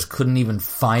motherfuckers couldn't even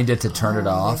find it to turn it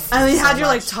off. And you had so your,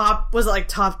 like, much. top... Was it, like,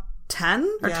 top 10?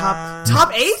 Or Yeah.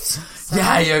 top 8?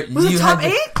 Yeah, Was it top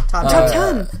 8? Top Top 8.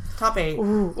 10. Top 8.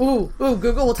 Ooh,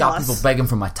 Google will tell Got people us. begging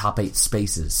for my top 8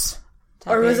 spaces.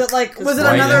 Top Or was 8. it, like... Was it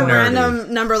White another and nerdy.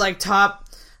 random number, like, top...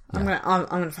 I'm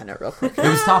gonna find out real quick. It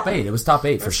was top 8. It was top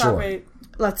 8 for Top sure. 8.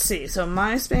 Let's see. So,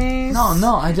 MySpace...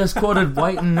 No, I just quoted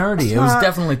White and Nerdy. It was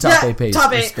definitely top yeah, 8 pages.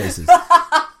 top 8. Spaces.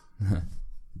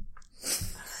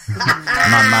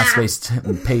 My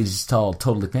MySpace page is tall,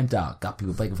 totally pimped out. Got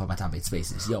people begging for my top 8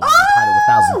 spaces. Yo, I'm hide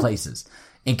it 1,000 places.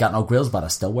 Ain't got no grills, but I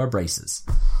still wear braces.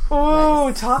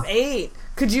 Oh, top 8.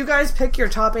 Could you guys pick your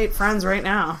top 8 friends right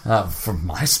now? From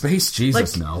MySpace?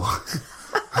 Jesus, Like- no.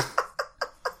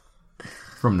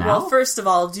 From now? Well, first of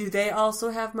all, do they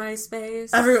also have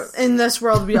MySpace? In this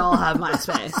world, we all have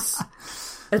MySpace.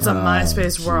 It's a MySpace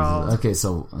Jesus. world. Okay,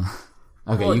 so...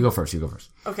 Okay, you go first.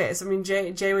 Okay, so I mean,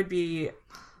 Jay would be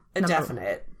a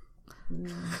definite,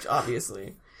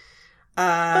 obviously.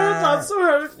 I'm not so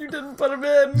hard if you didn't put him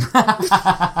in.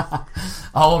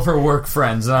 All of her work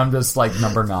friends, and I'm just like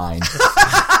number 9. Top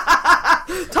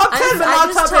 10, but I not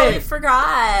just top totally 8.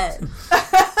 forgot.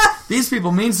 These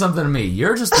people mean something to me.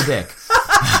 You're just a dick.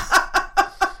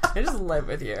 I just live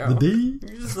with you.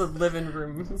 You're just a living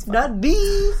room. It's fine. Not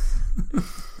me.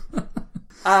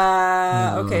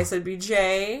 Okay, so it'd be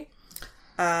Jay,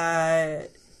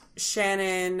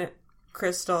 Shannon,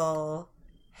 Crystal,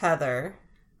 Heather.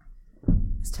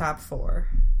 It's top 4.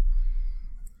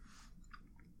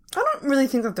 I don't really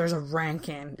think that there's a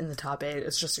ranking in the top 8.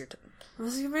 It's just your...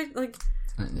 Like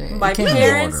It my came in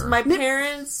parents,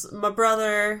 order. my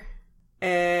brother,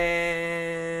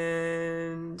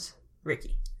 and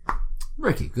Ricky.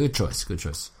 Ricky, good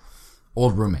choice.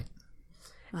 Old roommate.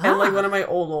 And like one of my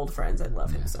old friends. I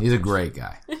love him so He's a much. great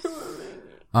guy.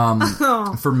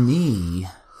 For me,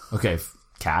 okay,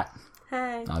 Kat,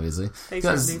 Hey. obviously. Thanks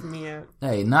for 'Cause, leaving me out.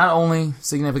 hey, not only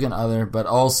significant other, but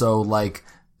also like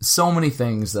so many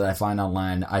things that I find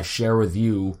online I share with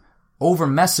you over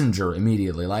Messenger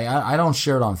immediately. Like I don't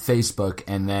share it on Facebook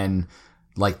and then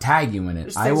like tag you in it.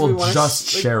 Just I things we will wanna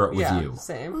just like, share it with yeah, you.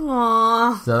 Same.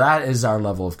 Aww. So that is our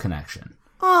level of connection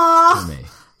Aww. for me.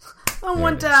 I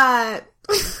want it is. that.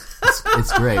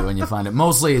 It's great when you find it.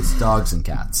 Mostly it's dogs and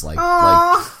cats. Like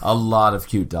a lot of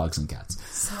cute dogs and cats.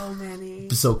 So many.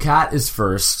 So Kat is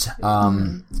first.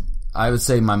 I would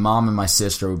say my mom and my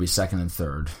sister would be second and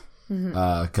third.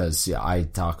 Because I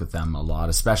talk with them a lot,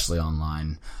 especially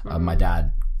online. My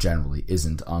dad generally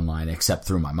isn't online except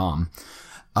through my mom.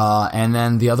 And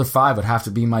then the other 5 would have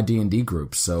to be my D&D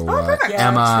group. So Yeah,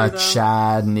 Emma, true, though.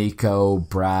 Chad, Nico,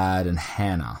 Brad, and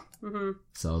Hannah.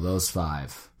 So those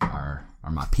 5 are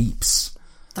my peeps.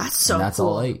 That's so And that's cool.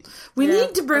 all 8. We Yeah,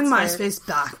 need to bring that's MySpace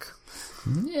back.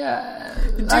 Yeah,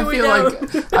 we I know?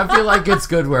 feel like it's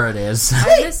good where it is.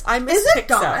 I miss Is it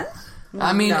Pixar. gone?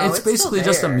 I mean, No, it's it's basically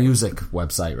still just a there. music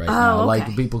website right now. okay.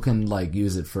 Like people can like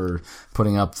use it for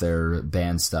putting up their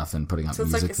band stuff and putting up So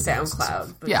it's music like a videos and SoundCloud,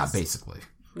 stuff. but Yeah, just- basically.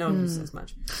 No one uses as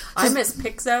much. I miss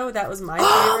Pixo. That was my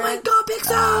Oh my favorite. god,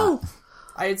 Pixo!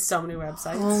 I had so many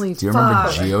websites. Holy Do you remember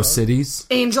fuck. GeoCities?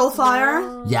 Angel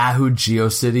Fire Yahoo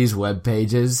GeoCities web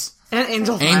pages. and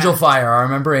Angel Fire. Angel Fire. I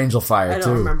remember Angel Fire I too.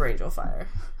 don't remember Angel Fire.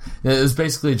 It was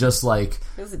basically just like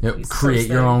was a you know, East create Coast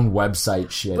your thing. own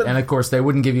website shit. And of course, they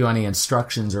wouldn't give you any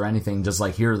instructions or anything. Just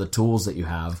like, here are the tools that you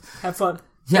have. Have fun.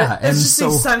 Yeah, and It's just so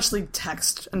essentially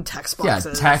text and text yeah,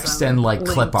 boxes. text and like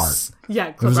clip art. links. Yeah,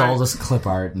 It clip was art. all just clip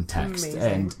art and text, Amazing.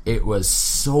 and it was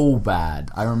so bad.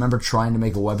 I remember trying to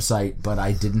make a website, but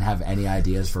I didn't have any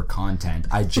ideas for content.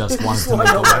 I just wanted to make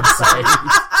a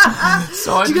website,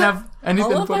 so I didn't have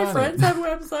anything All to of put my on friends it. have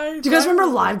websites. Do you guys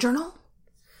remember LiveJournal?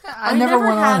 I never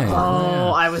went had on it. one.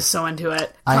 Oh, I was so into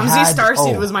it. I Clumsy had-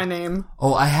 Starseed oh. was my name.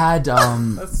 Oh, I had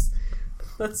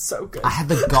That's so good. I had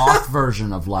the goth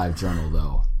version of LiveJournal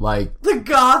though. Like The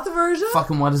goth version?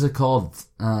 fucking what is it called?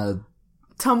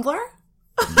 Tumblr?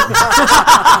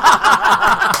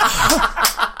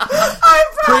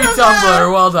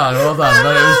 Pre-Tumblr. Well done.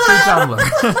 But it was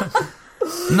pre-Tumblr.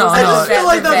 No, just feel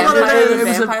like that's what it is. The It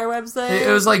was a- vampire website.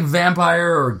 It was like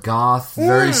vampire or goth,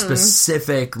 very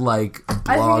specific, like blog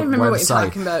I remember website. what you're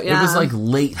talking about, It was yeah. like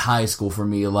late high school for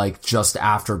me, like just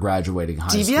after graduating high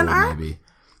DeviantArt? school, maybe.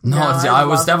 No, No, I I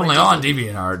was love definitely my on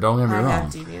DeviantArt. Don't get me I wrong.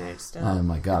 have DeviantArt still. Oh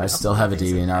my god, I still have a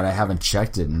DeviantArt. I haven't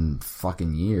checked it in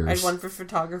fucking years. I had one for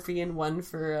photography and one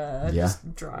for Yeah.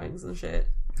 just drawings and shit.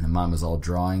 And mine was all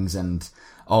drawings and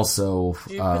also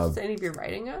Did you put any of your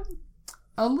writing up?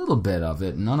 a little bit of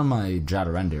it. None of my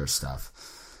Jadarendir stuff.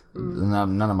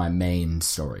 None of my main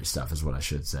story stuff is what I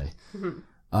should say.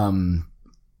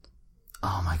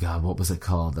 Oh my god, what was it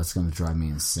called? That's going to drive me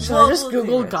insane. Should I just We'll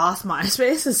Google leave it. goth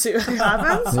MySpace and see what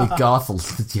happens? The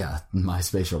goth, yeah,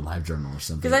 MySpace or LiveJournal or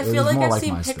something. Because I It feel was like more I've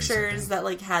seen MySpace, I pictures think. that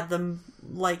like had them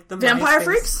like the Vampire MySpace.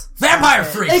 Freaks? Vampire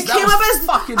Freaks! It That came was up as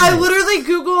fucking I it. literally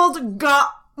Googled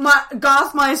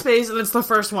goth MySpace and it's the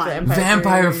first one.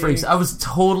 Vampire Freaks. I was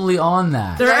totally on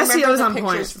that. Their I remember SEO's the on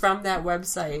pictures point. from that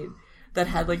website that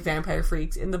had like Vampire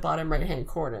Freaks in the bottom right hand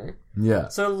corner. Yeah.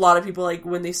 So a lot of people, like,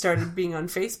 when they started being on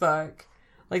Facebook,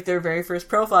 like, their very first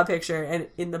profile picture, and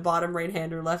in the bottom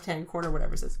right-hand or left-hand corner,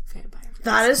 whatever, says Vampire Freaks.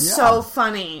 That is so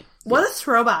funny. What a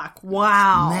throwback.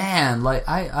 Wow. Man, like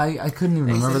I couldn't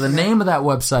even remember the name of that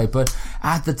website, but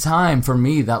at the time for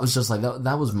me that was just like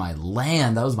that was my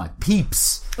land, that was my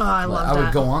peeps. Oh, I love I would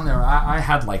that. go on there. I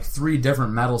had like 3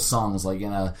 different metal songs like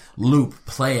in a loop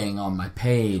playing on my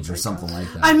page or something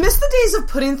like that. I miss the days of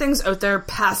putting things out there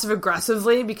passive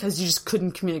aggressively because you just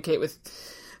couldn't communicate with,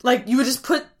 like, you would just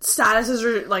put statuses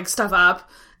or like stuff up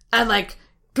and like,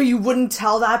 but you wouldn't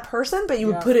tell that person, but you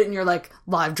would put it in your like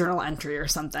live journal entry or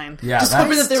something. Yeah, just that's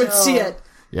hoping that they would see it.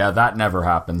 Yeah, that never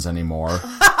happens anymore.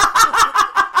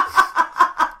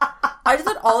 I do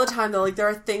that all the time, though. Like, there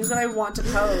are things that I want to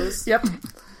post, Yep.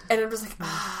 and I'm just like,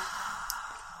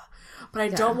 but I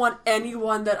don't want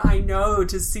anyone that I know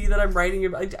to see that I'm writing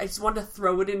about. I just want to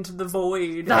throw it into the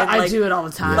void. That, and, I like, do it all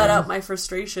the time. let out my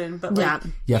frustration, but like,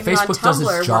 Yeah, even on Facebook does its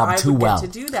Tumblr, job where I too would well.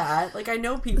 get to do that. Like, I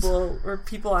know people or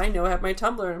people I know have my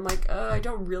Tumblr, and I'm like, I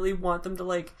don't really want them to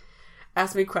like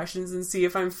ask me questions and see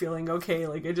if I'm feeling okay.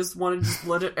 Like, I just want to just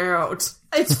let it out.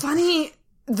 It's funny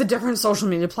the different social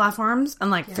media platforms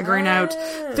and like figuring out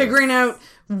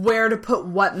where to put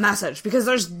what message, because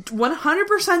there's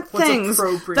 100% things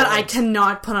appropriate. that I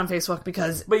cannot put on Facebook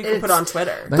because But you can it's- put on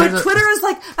Twitter. But Twitter is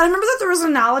like, I remember that there was an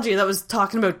analogy that was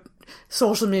talking about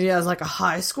social media as like a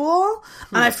high school,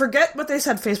 and I forget what they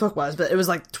said Facebook was, but it was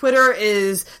like Twitter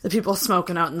is the people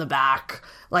smoking out in the back,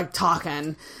 like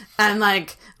talking, and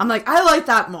like I'm like, I like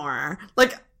that more.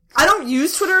 Like, I don't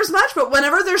use Twitter as much, but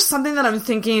whenever there's something that I'm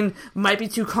thinking might be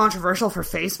too controversial for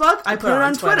Facebook, I put it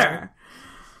on Twitter.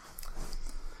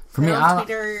 For me, on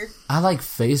Twitter. I like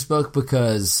Facebook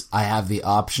because I have the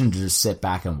option to just sit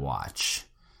back and watch.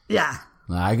 Yeah.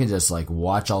 Like, I can just like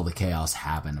watch all the chaos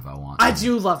happen if I want. I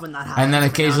do love when that happens. And then every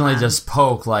now occasionally then. just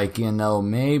poke, like, you know,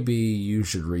 maybe you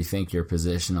should rethink your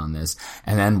position on this,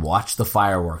 and then watch the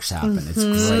fireworks happen. It's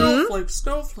great. Snowflakes,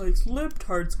 snowflakes,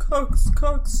 libtards,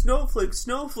 cucks,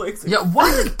 snowflakes. Yeah,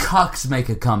 why did cucks make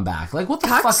a comeback? Like, what the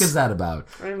Cucks? fuck is that about?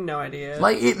 I have no idea.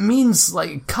 Like, it means,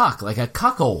 like, cuck, like a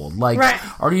cuckold. Like, Right.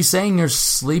 are you saying you're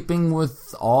sleeping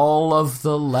with all of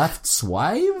the left's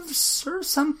wives or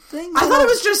something? I thought it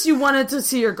was just you wanted to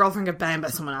see your girlfriend get banged by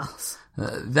someone else.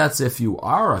 That's if you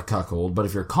are a cuckold, but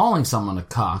if you're calling someone a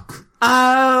cuck,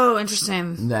 Oh,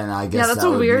 interesting. then I guess that's that a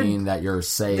would weird- mean that you're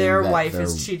saying Their that wife they're-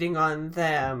 is cheating on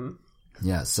them.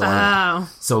 Yeah, so Oh.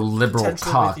 so liberal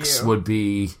Potentially with cucks you. would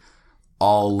be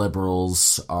all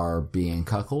liberals are being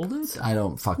cuckolded? I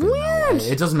don't fucking know.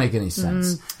 It doesn't make any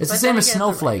sense. It's the But same then as again, they're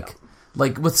Snowflake. right,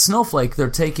 Like with Snowflake, they're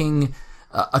taking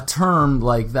a term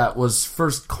like that was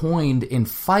first coined in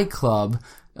Fight Club.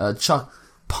 Chuck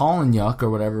Palahniuk, or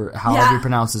whatever, however you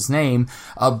pronounce his name,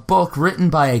 a book written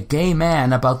by a gay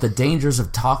man about the dangers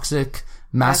of toxic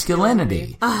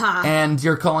masculinity. And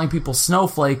you're calling people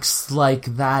snowflakes like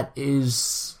that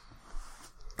is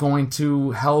going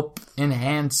to help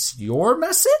enhance your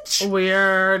message?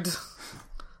 Weird.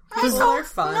 People are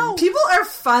fun. No. People are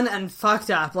fun and fucked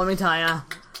up, let me tell you.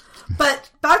 But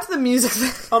back to the music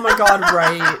thing. Oh my god,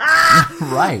 right.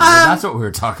 Right, well, that's what we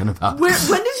were talking about. When did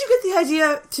you get the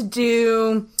idea to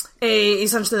do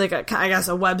essentially like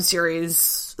a web series?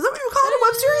 Is that what you call it, a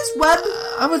web series?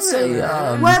 I would say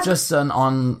just an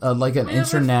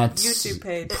internet YouTube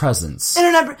page. presence.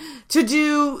 To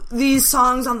do these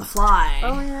songs on the fly.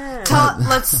 Oh yeah.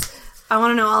 I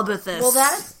want to know all about this. Well,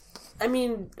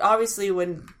 obviously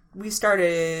when we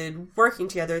started working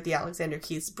together at the Alexander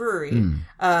Keith's Brewery,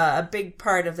 a big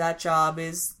part of that job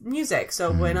is music. So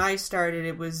when I started,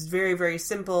 it was very, very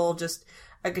simple, just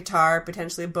a guitar,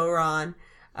 potentially a bodhrán,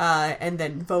 and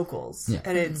then vocals. Yeah.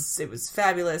 And it was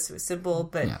fabulous, it was simple,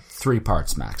 but... Yeah, 3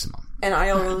 parts maximum. And I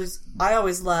always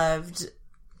loved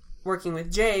working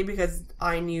with Jay because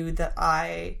I knew that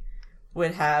I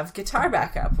would have guitar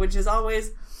backup, which is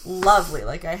always... lovely.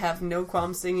 Like, I have no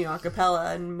qualms singing a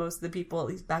cappella, and most of the people, at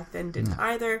least back then, didn't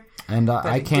either. And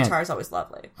but guitar's always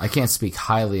lovely. I can't speak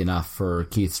highly enough for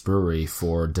Keith's Brewery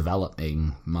for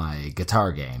developing my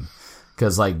guitar game.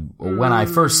 Because, like, when I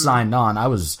first signed on, I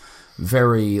was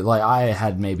I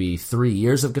had maybe 3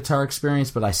 years of guitar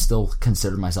experience, but I still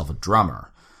considered myself a drummer.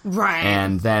 Right.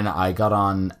 And then I got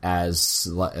on as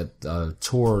a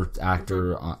tour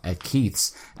actor at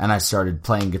Keith's, and I started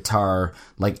playing guitar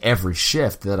like every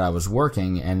shift that I was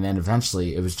working, and then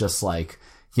eventually it was just like,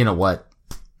 you know what?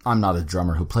 I'm not a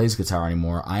drummer who plays guitar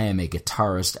anymore. I am a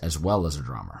guitarist as well as a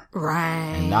drummer.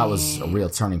 Right. And that was a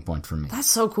real turning point for me. That's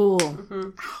so cool. Mm-hmm.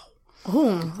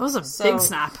 Oh, that was a big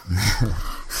snap.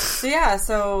 So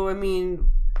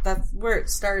that's where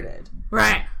it started.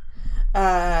 Right.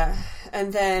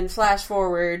 And then flash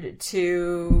forward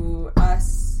to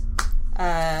us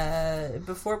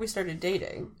before we started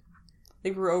dating. I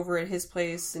think we were over at his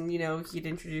place, and he'd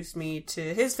introduced me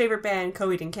to his favorite band,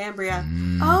 Coheed and Cambria.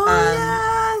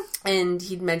 Yeah. And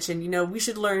he'd mentioned, we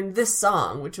should learn this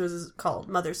song, which was called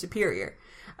Mother Superior.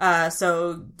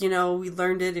 So we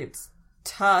learned it. It's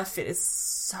tough. It is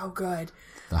so good.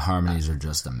 The harmonies are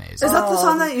just amazing. Is that the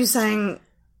song that you sang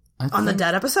on the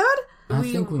Dead episode? I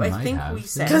think we sang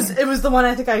because it was the one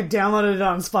I think I downloaded it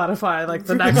on Spotify like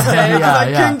the next day because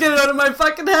I couldn't get it out of my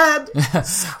fucking head.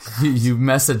 You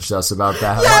messaged us about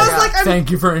that. Yeah, I was like, thank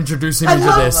you for introducing me to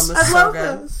this. I love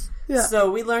this. Yeah.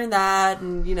 So we learned that,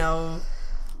 and we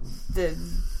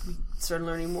started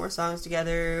learning more songs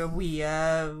together. We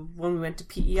when we went to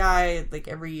PEI, like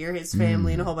every year, his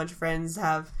family and a whole bunch of friends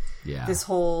have this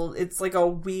whole. It's like a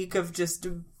week of just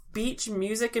beach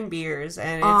music and beers,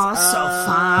 and it's so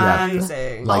fun.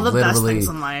 Amazing. All the best things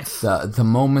in life. The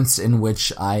moments in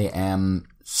which I am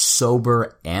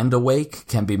sober and awake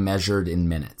can be measured in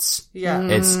minutes. Yeah.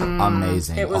 It's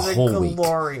amazing. It was a whole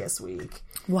glorious week.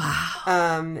 Wow.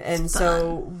 And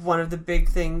so one of the big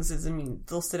things is,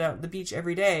 they'll sit out at the beach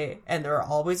every day, and there are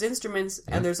always instruments,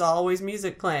 and there's always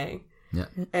music playing. Yeah.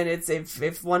 And it's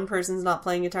if one person's not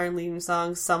playing guitar and leading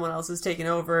songs, someone else is taking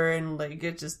over, and like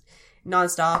it just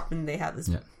nonstop. And they have this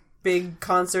big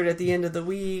concert at the end of the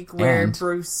week where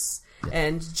Bruce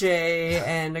and Jay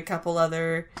and a couple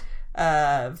other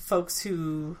folks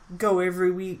who go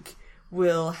every week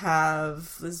will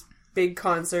have this big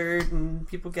concert, and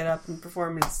people get up and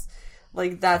perform. It's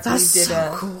like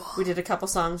we did a couple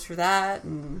songs for that,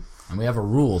 and we have a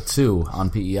rule too on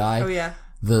PEI. Oh yeah,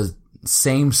 the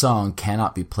same song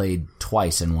cannot be played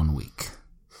twice in 1 week.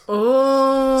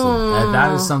 Oh, so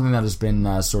that is something that has been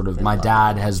my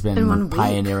dad has been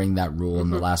pioneering that rule in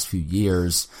the last few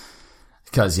years.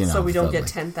 Because, so we don't get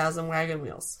 10,000 wagon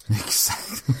wheels.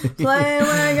 Exactly. Play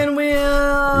wagon wheel.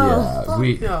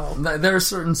 Yeah, there are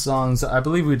certain songs. I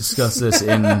believe we discussed this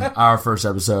in our first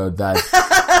episode, that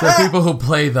the people who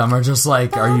play them are just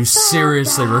like, "Are you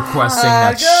seriously requesting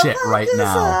that shit right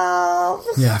now?"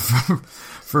 Yeah.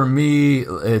 For me,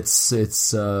 it's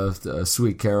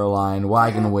Sweet Caroline.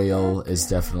 Wagon Wheel is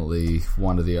definitely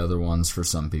one of the other ones for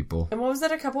some people. And what was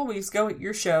that a couple weeks ago at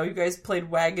your show? You guys played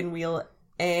Wagon Wheel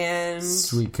and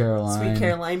Sweet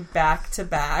Caroline back to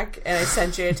back, and I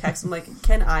sent you a text. I'm like,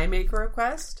 can I make a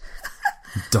request?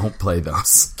 Don't play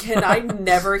those. Can I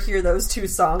never hear those two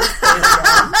songs played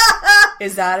again?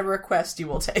 Is that a request you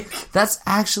will take? That's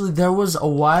actually, there was a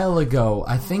while ago,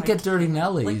 I think at Dirty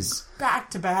Nelly's. Like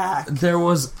back to back. There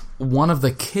was one of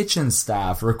the kitchen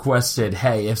staff requested,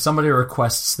 hey, if somebody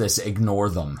requests this, ignore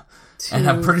them. And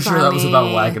I'm pretty sure that was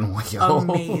about Wagon Wheel.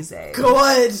 Amazing.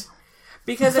 Good.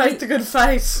 Because Fight the good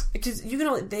fight. because you can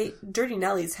only Dirty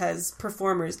Nellies has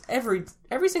performers every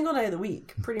single night of the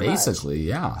week, pretty much. Basically,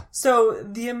 yeah. So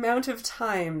the amount of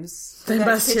times They that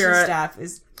must kitchen hear it. staff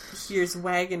hears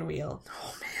Wagon Wheel.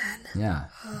 Yeah.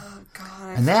 Oh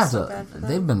God, And they have so bad for them.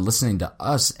 they've been listening to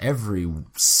us every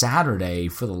Saturday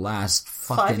for the last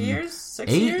fucking 5 years,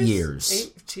 6 8 years, years.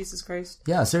 8. Jesus Christ.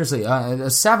 Yeah, seriously,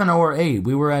 7 or 8.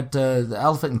 We were at the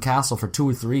Elephant and Castle for 2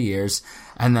 or 3 years,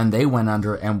 and then they went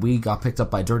under, and we got picked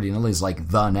up by Dirty Nellies like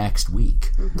the next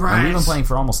week. Right. And we've been playing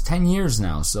for almost 10 years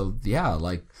now, so yeah,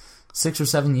 like 6 or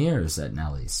 7 years at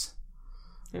Nellies.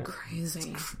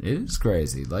 Crazy. It is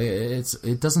crazy. Like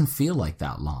it doesn't feel like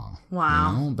that long.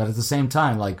 Wow. You know? But at the same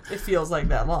time, like It feels like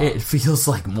that long. it feels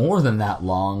like more than that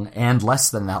long and less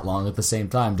than that long at the same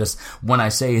time. Just when I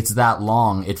say it's that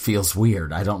long, it feels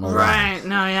weird. I don't know why. Right.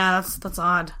 No, yeah, that's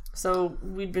odd. So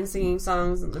we'd been singing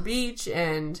songs on the beach,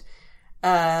 and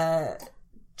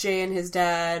Jay and his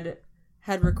dad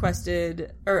had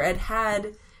requested, or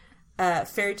had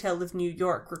Fairy Tale of New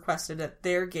York requested at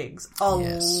their gigs a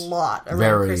lot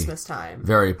around Christmas time.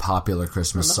 Very popular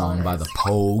Christmas song by the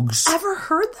Pogues. Ever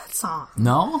heard that song?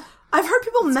 No? I've heard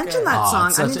people mention that Oh,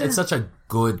 song. it's such a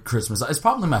good Christmas song. It's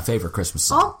probably my favorite Christmas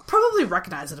song. I'll probably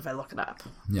recognize it if I look it up.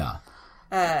 Yeah.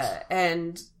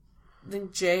 And then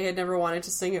Jay had never wanted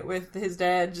to sing it with his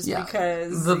dad just Yeah.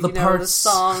 because The the parts-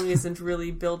 song isn't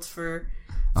really built for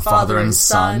A father and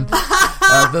son.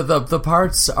 The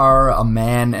parts are a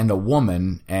man and a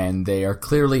woman, and they are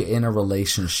clearly in a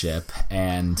relationship.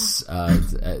 And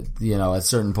at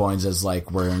certain points it's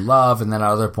like we're in love, and then at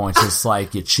other points it's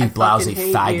like you cheap lousy Fucking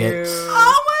hate faggot. you.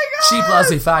 Oh my god! Cheap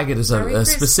lousy faggot is a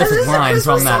Christmas. specific Is it a line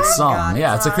Christmas from that song? song. God,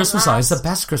 Yeah, it's it's a our Christmas song. It's the last-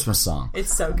 best Christmas song.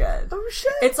 It's so good. Oh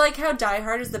shit! It's like how Die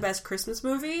Hard is the best Christmas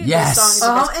movie. Yes. This song is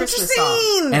the Oh, best Christmas song.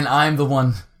 interesting. And I'm the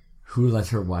one who let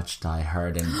her watch Die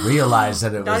Hard and realized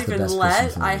that it Not was the even best let.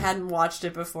 Christmas movie. I hadn't watched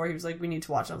it before. He was like, "We need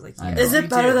to watch it." I was like, "Yes, Is we it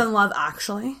better do." than Love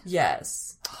Actually?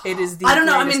 Yes, it is the. I don't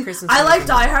know. I greatest mean, Christmas I like movie.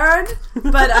 Die Hard,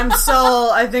 but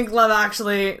I think Love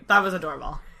Actually, that was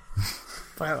adorable.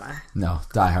 By the way. No,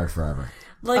 Die Hard forever.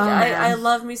 Like Oh, man. I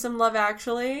love me some Love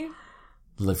Actually,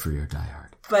 Live for your Die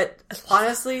Hard. but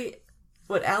honestly,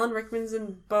 what Alan Rickman's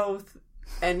in both,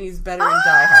 and he's better in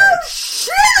Die Hard.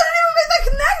 Shit! I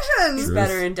didn't even make that connection! He's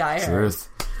better in Die Hard. Truth.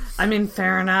 I mean,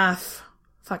 fair enough.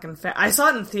 Fucking fair. I saw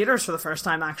it in theaters for the first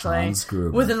time, actually. Hans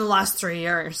Gruber. Within the last 3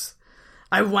 years.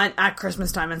 I went at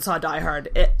Christmas time and saw Die Hard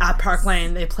at Park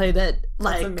Lane. They played it,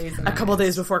 like, amazing. a couple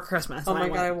days before Christmas. Oh and my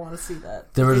went. god, I want to see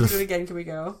that. There If was they a do it again. Can we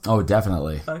go? Oh,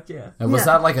 definitely. Fuck yeah. And was Yeah.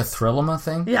 that like a Thrillima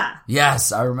thing? Yeah.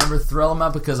 Yes, I remember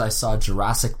Thrillima because I saw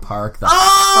Jurassic Park, the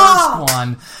Oh! first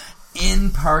one,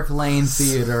 in Park Lane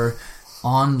Theater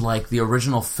on like the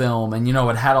original film, and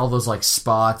it had all those like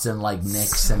spots and like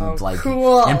nicks and like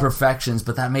cool. imperfections,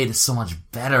 but that made it so much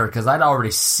better because I'd already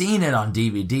seen it on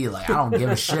DVD. Like I don't give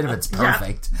a shit if it's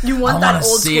perfect. You want I that wanna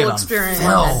old see school it on experience.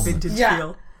 film. Vintage Yeah.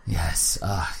 feel. Yes,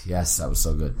 yes, that was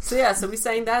so good. So yeah, so we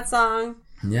sang that song,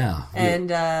 Yeah,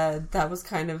 and that was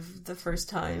kind of the first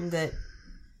time that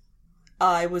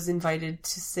I was invited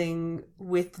to sing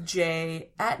with Jay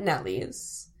at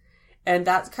Nellie's, and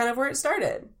that's kind of where it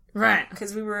started. Right.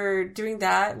 Because we were doing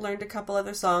that, learned a couple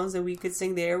other songs that we could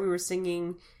sing there. We were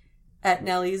singing at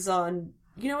Nellie's on,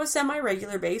 a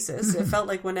semi-regular basis. It felt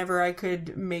like whenever I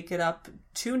could make it up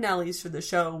to Nellie's for the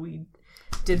show, we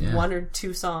did 1 or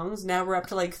 2 songs. Now we're up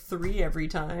to like 3 every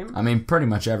time. I mean, pretty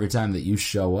much every time that you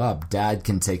show up, Dad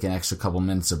can take an extra couple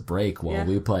minutes of break while Yeah.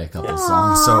 we play a couple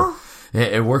songs. So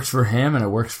it works for him and it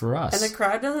works for us. And the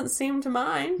crowd doesn't seem to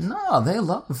mind. No, they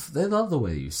love the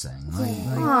way you sing.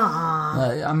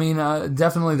 I mean,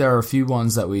 definitely there are a few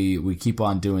ones that we keep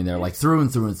on doing there, like Through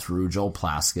and Through and Through, Joel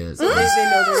Plaskett. They know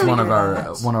they're It's one of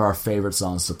gonna our favorite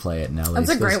songs to play at Nellie's.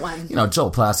 That's a great 'cause, one.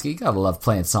 Joel Plaskett, you gotta love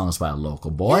playing songs by a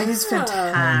local boy. He's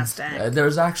fantastic.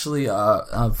 There's actually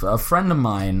a friend of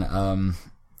mine.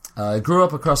 Grew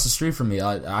up across the street from me.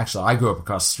 I grew up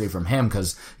across the street from him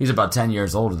because he's about 10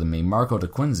 years older than me. Marco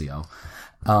DeQuinzio.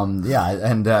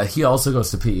 And he also goes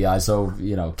to PEI, so,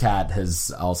 Kat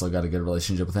has also got a good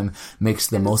relationship with him. Makes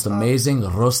the most amazing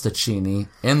rosticini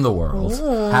in the world.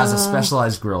 Has a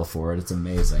specialized grill for it. It's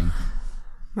amazing.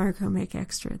 Marco, make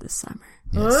extra this summer.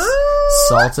 Yes.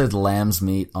 Salted lamb's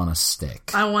meat on a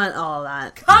stick. I want all of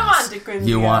that. Come on, DeQuinzio.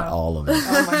 You want all of it.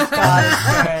 Oh my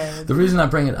god. The reason I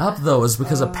bring it up, though, is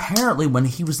because apparently when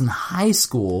he was in high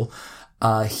school,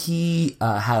 he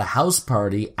had a house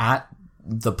party at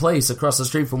the place across the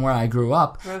street from where I grew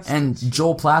up, and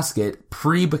Joel Plaskett,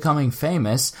 pre-becoming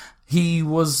famous, He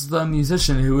was the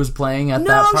musician who was playing at that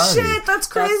No party. shit, that's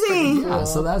crazy. Yeah,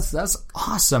 so that's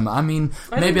awesome. I mean,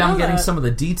 maybe I'm getting some of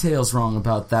the details wrong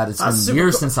about that. It's been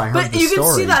years since I heard the story. But you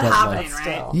can see that but, happening, like,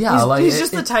 right? Yeah, he's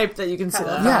just the type that you can see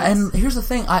that. Yeah, and here's the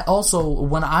thing. I also,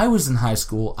 when I was in high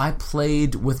school, I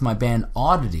played with my band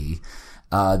Oddity.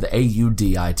 The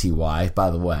Audity, by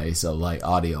the way, so like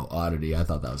audio oddity. I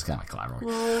thought that was kind of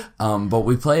clever. But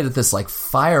we played at this like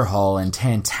fire hall in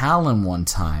Tantallon one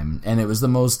time, and it was the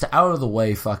most out of the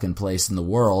way fucking place in the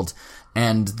world.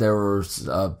 And there was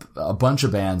a bunch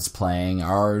of bands playing,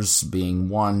 ours being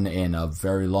one in a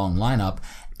very long lineup.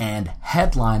 And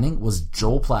headlining was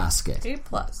Joel Plaskett. A+.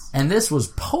 And this was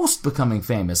post becoming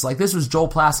famous. Like, this was Joel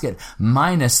Plaskett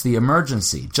minus the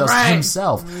emergency, just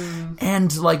himself.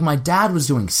 And, like, my dad was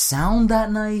doing sound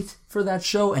that night for that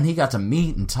show, and he got to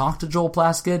meet and talk to Joel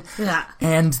Plaskett. Yeah.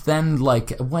 And then, like,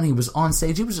 when he was on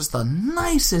stage, he was just the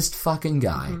nicest fucking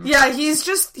guy. Yeah, he's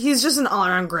just an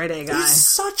all-around grade A guy. He's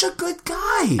such a good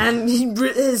guy. And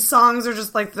his songs are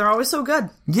just like, they're always so good.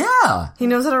 Yeah. He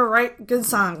knows how to write good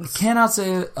songs. Cannot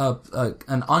say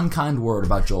an unkind word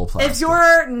about Joel Plaskett. If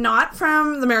you're not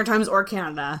from the Maritimes or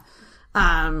Canada,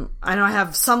 I know I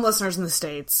have some listeners in the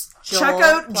States. Check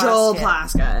out Joel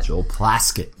Plaskett. Joel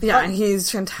Plaskett. Yeah, and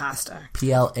he's fantastic.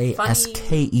 Plaskett.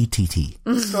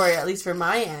 Story, at least for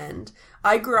my end.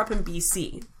 I grew up in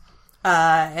BC,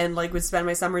 and like would spend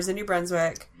my summers in New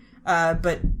Brunswick,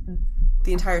 but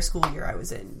the entire school year I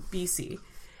was in BC.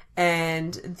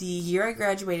 And the year I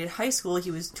graduated high school,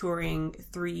 he was touring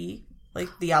the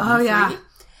album 3.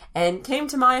 And came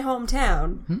to my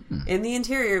hometown in the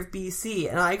interior of BC,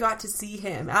 and I got to see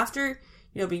him after,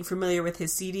 being familiar with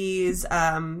his CDs.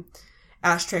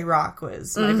 Ashtray Rock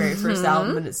was my very first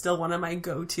album, and it's still one of my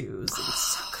go-tos.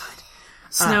 It's so good.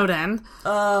 Snowden.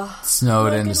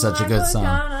 Snowden is such a good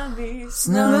song.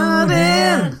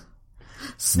 Snowden.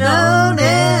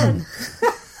 Snowden.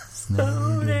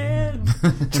 Snowden.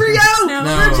 Trio!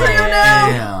 We're trio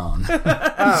now!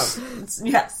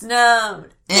 Yeah,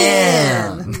 Snowden.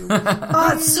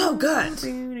 Oh, it's so good.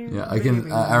 Yeah,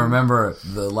 I remember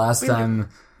the last time.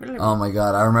 Oh my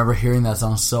god, I remember hearing that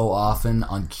song so often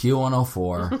on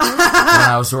Q104 when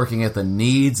I was working at the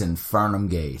Needs in Farnham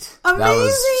Gate. Amazing! That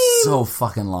was so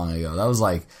fucking long ago. That was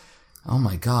like, oh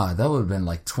my god, that would have been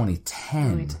like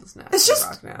 2010. It's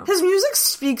just, his music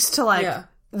speaks to like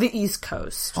the East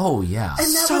Coast. Oh yeah. And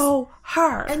so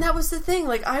hard. And that was the thing,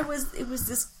 like it was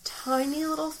this tiny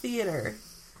little theater.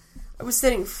 I was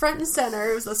sitting front and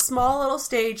center. It was a small little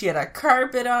stage. He had a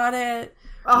carpet on it.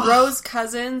 Rose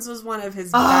Cousins was one of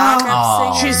his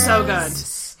backup singers. She's so good.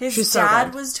 His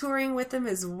dad was touring with him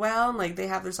as well. And, like, they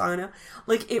have their song now.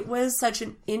 Like, it was such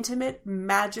an intimate,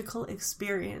 magical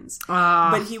experience.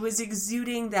 But he was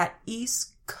exuding that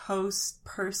East Coast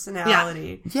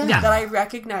personality that I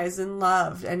recognized and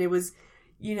loved. And it was,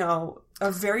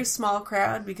 a very small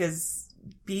crowd because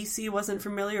BC wasn't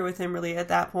familiar with him really at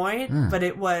that point. But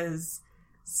it was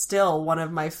still one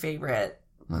of my favorite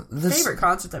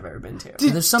concerts I've ever been to.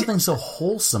 There's something so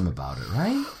wholesome about it,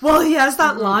 right? Well, he has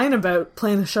that line about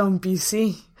playing a show in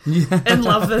BC and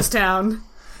love this town.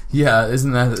 Yeah,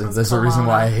 isn't that's the reason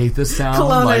why I hate this town?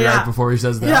 Kelowna, right before he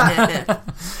says that. Yeah.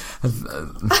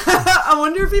 I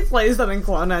wonder if he plays that in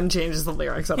Kelowna and changes the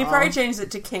lyrics at all. He probably changed it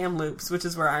to Kamloops, which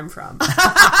is where I'm from.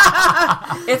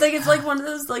 It's like one of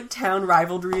those like town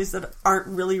rivalries that aren't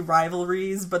really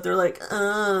rivalries, but they're like,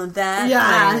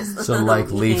 place. So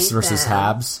like Leafs versus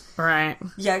Habs. Right.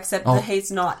 Yeah, except the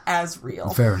hate's not as real.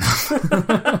 Fair enough.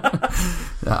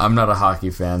 I'm not a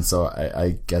hockey fan, so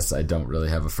I guess I don't really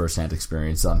have a first-hand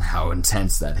experience on how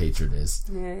intense that hatred is.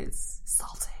 Yeah, it's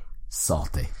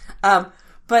salty.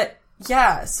 But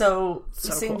yeah, so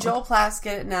we sing cool. Joel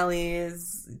Plaskett and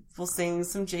we'll sing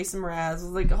some Jason Mraz,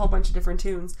 like a whole bunch of different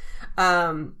tunes.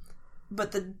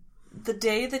 But the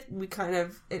day that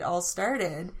it all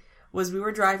started was we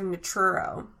were driving to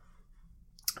Truro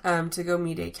to go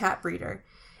meet a cat breeder,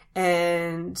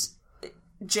 and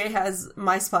Jay has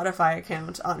my Spotify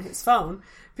account on his phone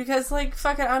because, like,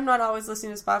 fuck it, I'm not always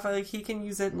listening to Spotify. Like, he can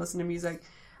use it and listen to music.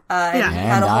 And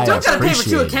I don't gotta pay for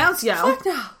 2 accounts, yo. Fuck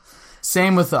no.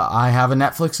 Same with I have a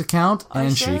Netflix account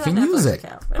and she can use it.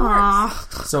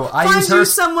 So I use her.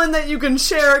 Someone that you can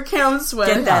share accounts with.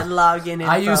 Get that login info.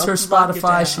 I use her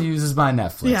Spotify. She uses my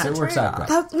Netflix. Yeah, it works out great.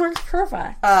 That works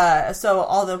perfect. So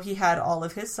although he had all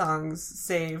of his songs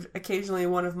saved, occasionally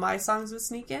one of my songs would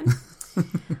sneak in.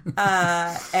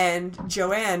 And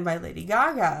Joanne by Lady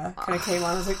Gaga kind of came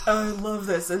on. I was like, oh, I love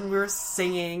this, and we were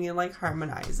singing and like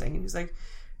harmonizing. And he's like,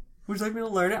 would you like me to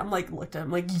learn it? I'm like, looked at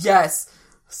him like, yes.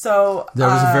 So There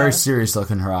was a very serious look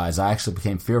in her eyes. I actually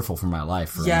became fearful for my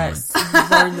life for a moment.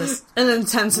 yes, learn this. An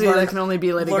intensity that can only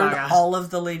be Lady Learn Gaga. all of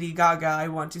the Lady Gaga. I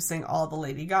want to sing all the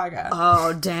Lady Gaga.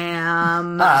 Oh,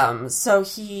 damn. So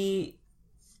he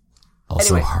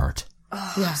Also Anyway. Heart.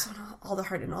 Yeah. so all the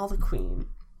Heart and all the Queen,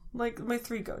 like my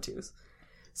 3 go-tos.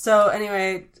 So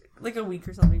anyway, like a week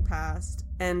or something passed,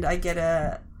 and I get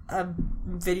a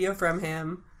video from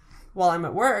him while I'm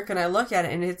at work, and I look at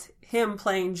it, and it's him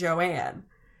playing Joanne.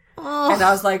 And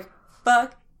I was like,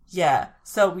 fuck yeah.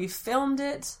 So we filmed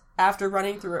it after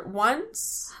running through it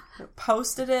once,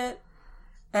 posted it,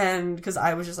 and because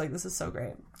I was just like, this is so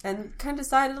great. And kind of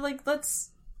decided, like,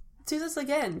 let's do this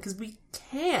again, because we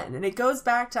can. And it goes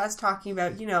back to us talking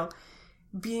about,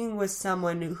 being with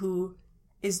someone who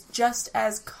is just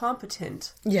as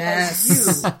competent Yes.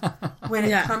 as you when it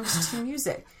Yeah. comes to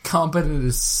music. Competent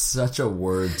is such a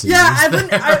word to Yeah, use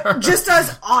there. just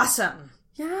as awesome,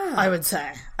 Yeah. I would say.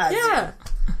 Yeah.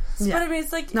 Yeah. But I mean,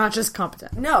 it's like, Not just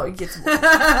competent. no, it gets more.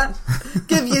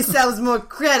 Give yourselves more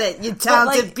credit, you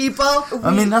talented like- people. I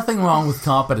mean, nothing wrong with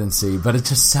competency, but it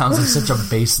just sounds like such a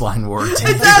baseline word to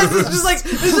It does. use. It's just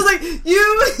like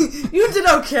you did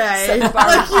okay. Set the bar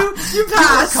Like you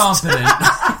passed. Confident.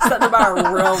 Set the bar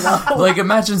real low. Like,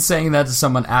 imagine saying that to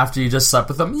someone after you just slept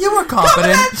with them. You were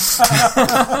confident.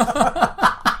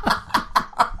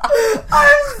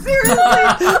 I'm seriously.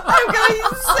 I'm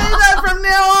gonna say that from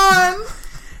now on.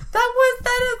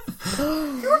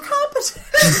 You were competent.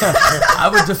 I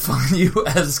would define you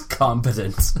as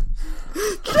competent.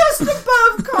 Just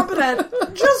above competent.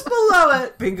 Just below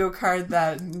it. Bingo card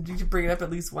that you could bring it up at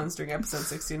least once during episode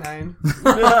 69.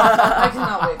 I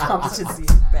cannot wait. Competency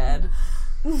is bad.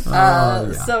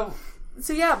 Yeah. So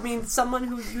yeah, I mean, someone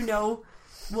who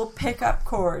will pick up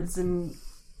chords and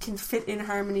can fit in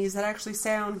harmonies that actually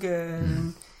sound good.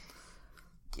 And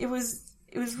it was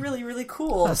really, really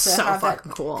cool. That's to so have fucking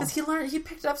that, cool. because he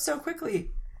picked it up so quickly.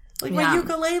 Like Yeah. my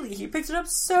ukulele, he picked it up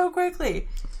so quickly.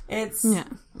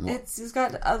 He's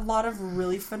got a lot of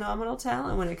really phenomenal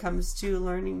talent when it comes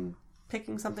to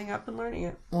picking something up and learning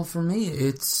it. Well, for me,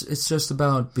 it's just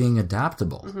about being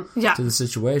adaptable Yeah. to the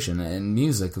situation. And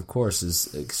music, of course,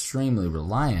 is extremely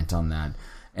reliant on that.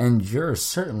 And you're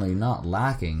certainly not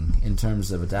lacking in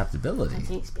terms of adaptability.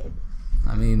 Thanks, babe.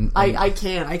 I mean... I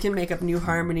can make up new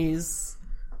harmonies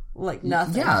like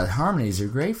nothing. Yeah, harmonies are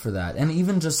great for that. And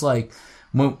even just like...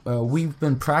 When, we've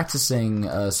been practicing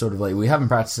sort of like... We haven't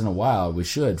practiced in a while. We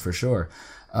should, for sure.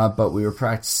 But we were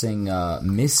practicing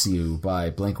Miss You by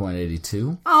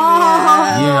Blink-182.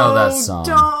 Oh, You know that song.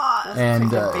 Dog.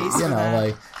 And, bass for that.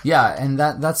 like... Yeah, and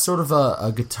that's sort of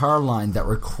a guitar line that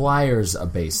requires a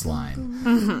bass line.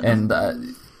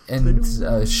 And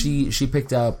she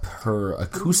picked up her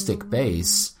acoustic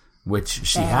bass, which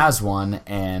she has one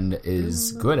and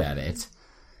is good at it.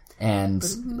 And,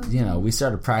 we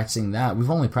started practicing that. We've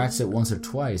only practiced it once or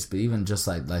twice, but even just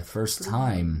like first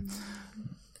time,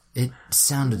 it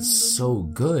sounded so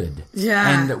good.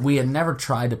 Yeah. And we had never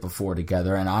tried it before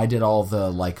together, and I did all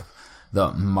the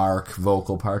Mark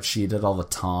vocal parts. She did all the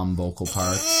Tom vocal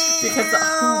parts. Because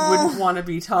who wouldn't want to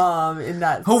be Tom in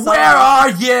that song? Where are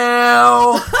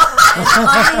you?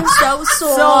 I'm so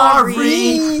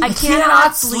sorry. I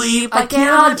cannot sleep. I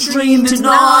cannot dream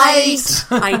tonight.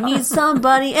 I need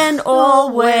somebody and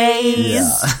always.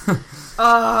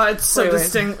 Oh, it's so Anyway.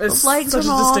 distinct. It's Legs such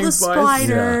from a all the distinct voice.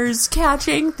 spiders,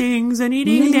 catching things and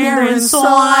eating Their their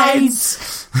insides.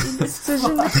 insides.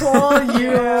 Decision to call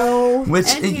you. Which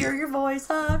And hear your voice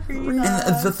every and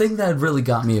night. the thing that really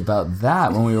got me about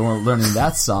that when we were learning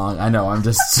that song, I know I'm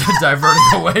just diverting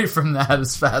away from that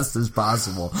as fast as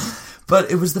possible,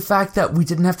 but it was the fact that we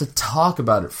didn't have to talk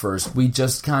about it first. We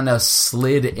just kind of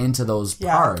slid into those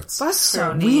parts. That's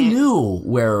so neat. We knew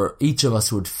where each of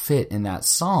us would fit in that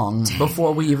song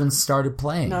before we even started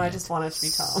playing. No, I it. just want it to be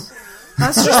Tom.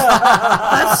 That's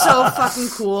so fucking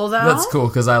cool, though. That's cool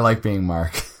because I like being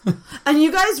Mark. And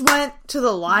you guys went to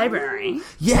the library.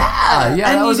 Yeah, And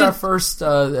that you was did- our first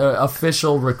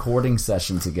official recording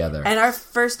session together. And our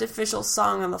first official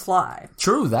song on the fly.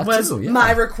 True, that Was too. Yeah.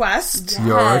 my request.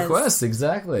 Your Yes. request,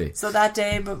 exactly. So that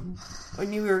day, but I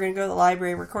knew we were going to go to the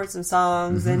library and record some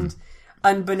songs, and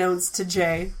unbeknownst to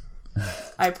Jay,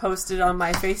 I posted on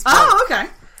my Facebook. Oh, okay.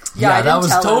 Yeah, I that didn't was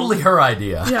tell him. totally her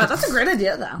idea. Yeah, that's a great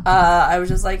idea, though. I was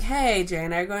just like, hey, Jay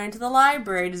and I are going to the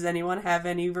library. Does anyone have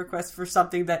any requests for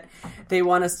something that they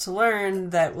want us to learn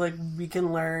that we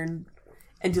can learn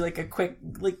and do a quick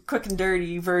and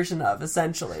dirty version of,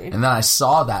 essentially? And then I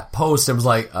saw that post and was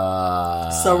like,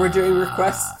 So we're doing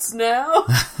requests now?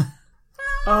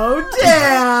 Oh,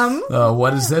 damn.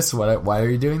 what is this? Why are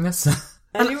you doing this?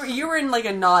 And you were in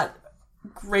a not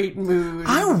great mood.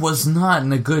 I was not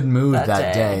in a good mood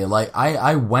that day. Like,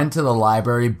 I went to the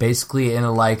library basically in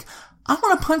a, like, I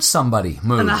want to punch somebody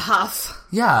mood. And a huff.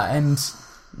 Yeah, and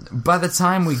by the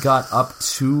time we got up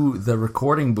to the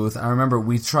recording booth, I remember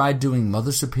we tried doing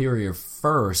Mother Superior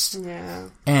first. Yeah.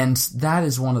 And that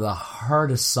is one of the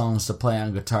hardest songs to play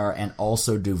on guitar and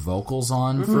also do vocals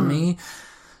on for me.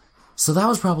 So that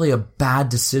was probably a bad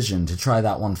decision to try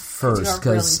that one first,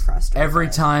 because every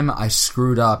time I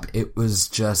screwed up, it was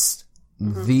just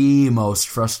the most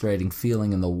frustrating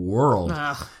feeling in the world.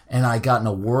 And I got in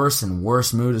a worse and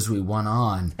worse mood as we went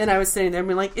on. And I was sitting there and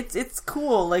being like, it's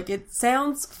cool. Like, it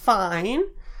sounds fine.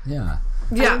 Yeah.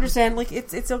 I understand, like,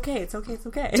 it's okay. Don't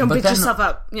But beat then- yourself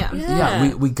up. Yeah.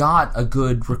 Yeah, we got a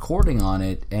good recording on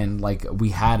it, and, like, we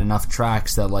had enough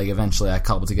tracks that, like, eventually I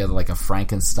cobbled together, like, a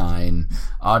Frankenstein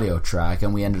audio track,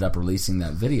 and we ended up releasing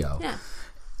that video. Yeah.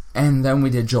 And then we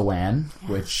did Joanne,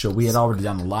 which we had already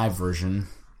done a live version,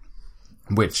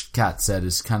 which Kat said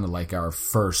is kind of like our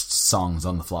first songs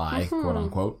on the fly, quote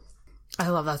unquote. I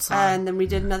love that song. And then we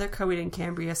did another Coheed and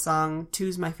Cambria song,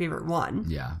 Two's my favorite one.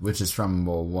 Yeah, which is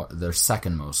from their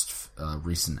second most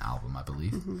recent album, I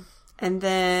believe. And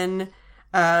then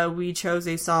we chose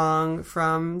a song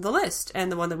from the list,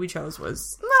 and the one that we chose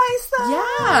was Nice though.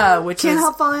 Yeah, which Can't is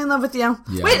Help Falling in Love with You.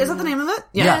 Yeah. Wait, is that the name of it?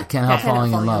 Yeah, Can't Help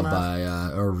Falling in Falling Love in by,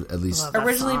 or at least... Love that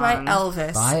originally song. by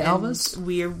Elvis. By and Elvis?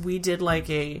 We did like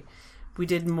we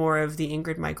did more of the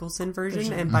Ingrid Michaelson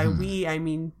version, and by we I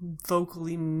mean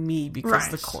vocally me, because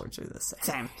Right. the chords are the same.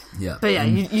 Same. Yeah. But yeah,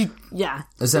 you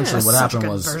Essentially, Yeah, what such a happened good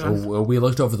was version. we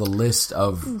looked over the list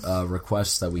of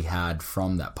requests that we had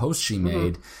from that post she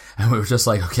made, and we were just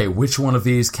like, okay, which one of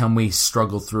these can we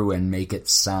struggle through and make it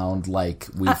sound like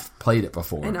we've played it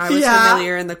before? And I was Yeah.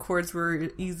 familiar, and the chords were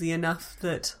easy enough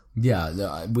that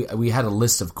Yeah, we had a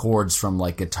list of chords from,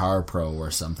 like, Guitar Pro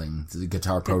or something,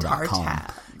 guitarpro.com.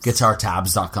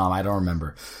 Guitartabs.com, I don't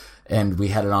remember. And we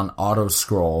had it on auto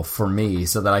scroll for me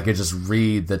so that I could just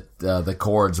read the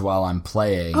chords while I'm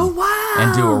playing. Oh, wow.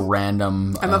 And do a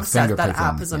random I'm obsessed. finger That picking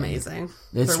app is thing. amazing.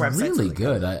 It's Their website's really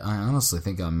good. I honestly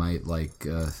think I might, like,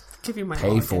 Give you my pay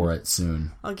login. for it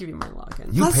soon. I'll give you my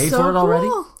login. You That's paid so for it already?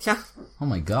 cool. Yeah. Oh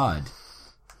my god.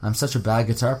 I'm such a bad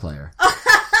guitar player.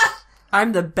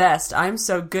 I'm the best. I'm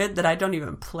so good that I don't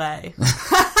even play.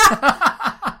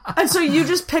 And so you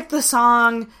just pick the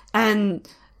song, and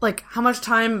like how much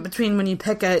time between when you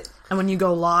pick it and when you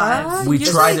go live? We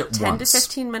usually tried it 10 once. to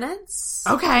 15 minutes.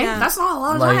 Okay, Yeah. that's not a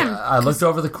lot of Like, time. I looked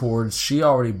over the chords. She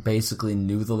already basically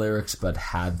knew the lyrics, but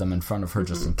had them in front of her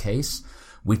just in case.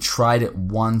 We tried it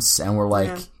once, and we're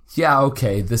like, yeah,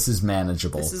 okay, this is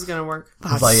manageable. This is gonna work.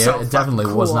 That's like, so it definitely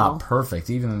fucking was cool. not perfect.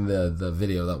 Even in the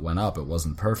video that went up, it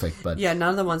wasn't perfect. But Yeah, none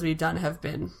of the ones we've done have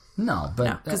been. no,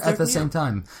 but 'cause at they're the new. same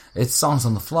time, it's songs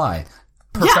on the fly.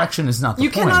 Perfection is not the You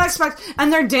point. cannot expect,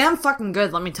 and they're damn fucking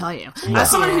good. Let me tell you.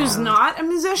 As someone who's not a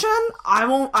musician,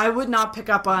 I would not pick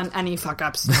up on any fuck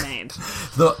ups you made.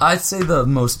 I'd say the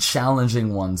most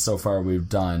challenging one so far we've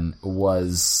done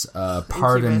was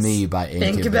Pardon Incubus. Me by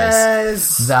Incubus.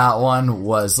 Incubus. That one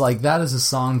was, like, that is a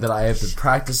song that I have been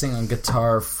practicing on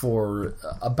guitar for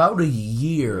about a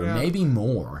year, maybe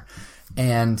more.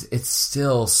 And it's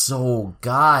still so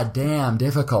goddamn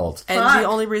difficult. And Fuck. the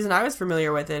only reason I was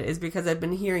familiar with it is because I've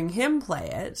been hearing him play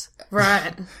it.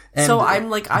 Right. So I'm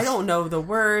like, I don't know the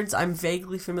words. I'm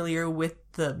vaguely familiar with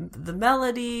the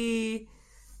melody,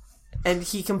 and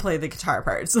he can play the guitar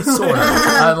parts. Sort of.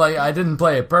 I didn't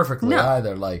play it perfectly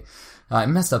either. Like, I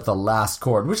messed up the last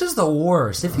chord, which is the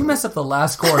worst. If you mess up the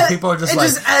last chord, people are just It like,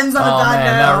 just ends on a oh bad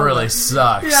man, note." that really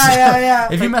sucks. Yeah.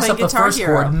 If you Like mess up playing the Guitar first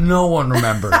Hero. chord, no one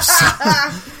remembers.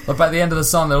 But by the end of the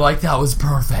song, they're like, that was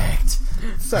perfect.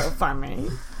 So funny.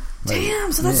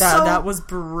 Damn, so that's Yeah, so... that was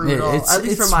brutal. At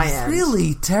least it's from my end.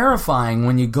 really terrifying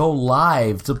when you go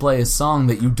live to play a song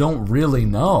that you don't really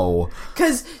know.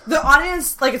 Because the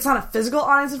audience, like, it's not a physical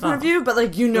audience in front of you, but,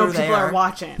 like, you know Who they people are are.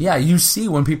 watching. Yeah, you see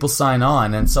when people sign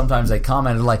on, and sometimes they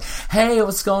comment and like, hey,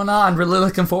 what's going on? Really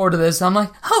looking forward to this. And I'm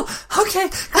like, oh, okay,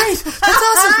 great. That's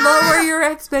awesome. Lower your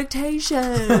expectations.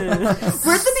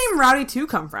 Where'd the name Rowdy 2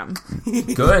 come from?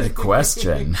 Good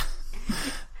question.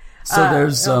 So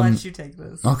there's I'll let you take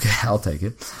this. okay, I'll take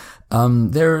it.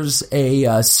 There's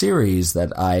a series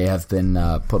that I have been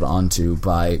put onto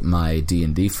by my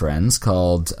D&D friends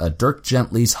called Dirk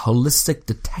Gently's Holistic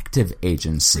Detective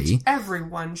Agency.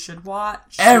 Everyone should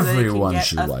watch. Everyone so they can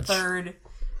should get a watch. Third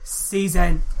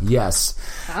season. Yes.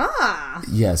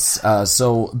 Yes.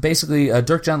 So basically,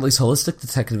 Dirk Gently's Holistic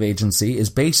Detective Agency is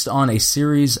based on a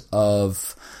series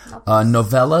of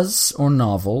novellas or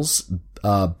novels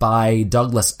by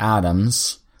Douglas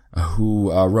Adams,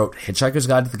 who wrote Hitchhiker's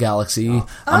Guide to the Galaxy,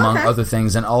 among other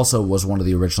things, and also was one of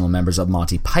the original members of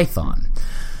Monty Python.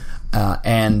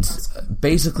 And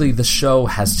basically the show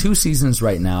has 2 seasons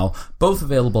right now, both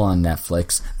available on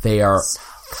Netflix. They are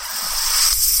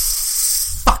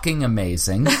fucking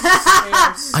amazing.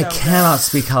 I cannot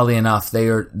speak highly enough. They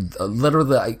are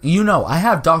literally, I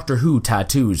have Doctor Who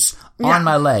tattoos on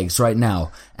my legs right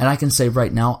now, and I can say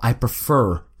right now I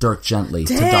prefer Dirk Gently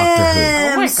to Doctor Who.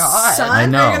 Oh my god. Son, I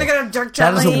know. You're gonna get a Dirk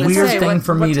That is Gently. a weird thing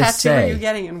for me to What tattoo say. are you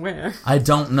getting and where? I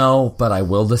don't know, but I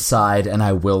will decide and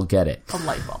I will get it. A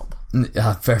light bulb.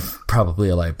 Probably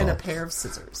a light bulb. And a pair of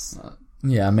scissors.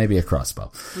 Yeah, maybe a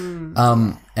crossbow.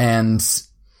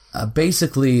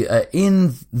 Basically,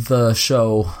 in the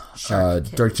show,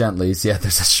 Dirk Gently's,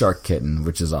 there's a shark kitten,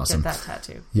 which is awesome. Get that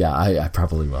tattoo. Yeah, I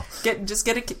probably will. Just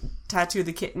get a tattoo of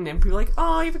the kitten, and people are like,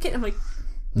 oh, you have a kitten. I'm like,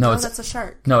 No, that's a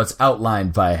shark. No, it's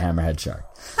outlined by a hammerhead shark.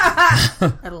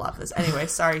 I love this. Anyway,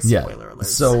 sorry, spoiler alert.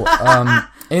 So,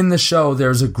 in the show,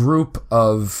 there's a group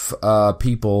of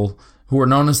people who are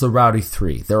known as the Rowdy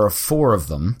Three. There are 4 of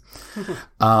them,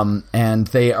 and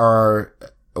they are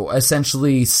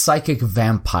essentially psychic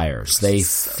vampires. They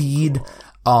feed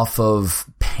off of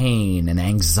pain and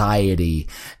anxiety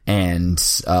and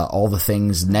all the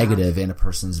things negative in a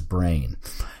person's brain.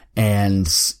 And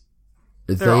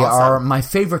they are my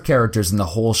favorite characters in the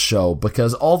whole show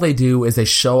because all they do is they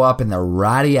show up in their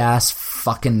ratty ass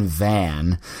fucking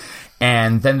van,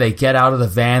 and then they get out of the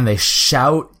van, they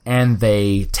shout, and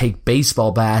they take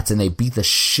baseball bats and they beat the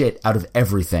shit out of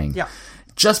everything. Yeah.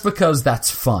 Just because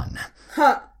that's fun.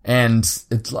 And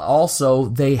it's also,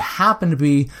 they happen to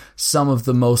be some of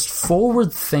the most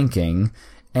forward-thinking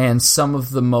and some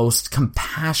of the most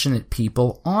compassionate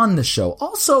people on the show.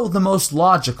 Also the most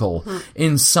logical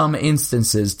in some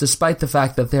instances, despite the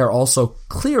fact that they're also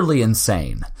clearly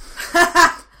insane.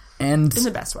 And in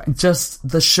the best way. Just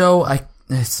the show,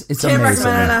 it's Can't amazing.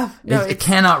 recommend it enough. No, It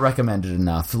cannot recommend it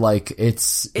enough. Like,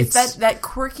 it's that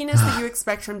quirkiness that you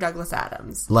expect from Douglas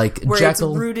Adams. Like where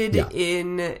Jekyll,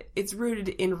 it's rooted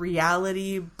in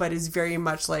reality, but is very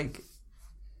much like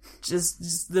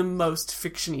just the most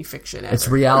fiction-y fiction ever. it's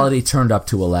reality turned up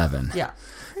to 11. Yeah.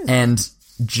 And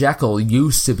Jekyll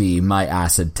used to be my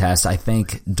acid test. I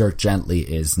think Dirk Gently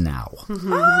is now.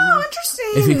 Oh, interesting.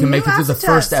 If you can make it through the Acid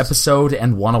first test. episode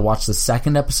and want to watch the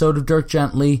second episode of Dirk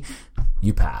Gently,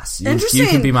 you pass. Interesting. You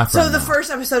can be my friend. So the now. first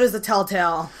episode is the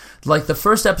telltale. Like the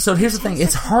first episode, here's the thing,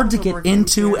 it's hard to get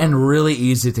into and really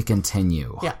easy to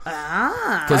continue. Yeah.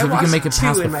 Because if you can make it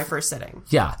past 2 in the my first sitting.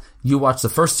 Yeah, you watch the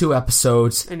first 2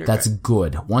 episodes, And you're that's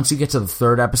good. Once you get to the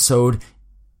 3rd episode,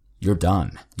 you're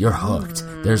done. You're hooked.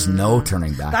 There's no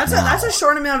turning back. That's a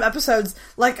short amount of episodes.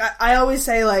 Like I always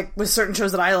say, like with certain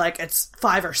shows that I like, it's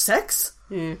 5 or 6.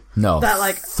 No, that,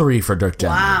 like- 3 for Dirk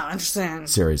Gently. Wow, interesting.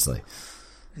 Seriously.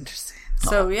 Interesting.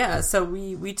 So yeah, so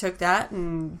we took that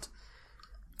and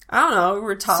I don't know, we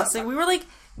were tossing. We were like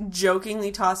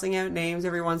jokingly tossing out names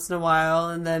every once in a while,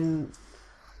 and then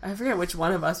I forget which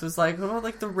one of us was like, "Oh,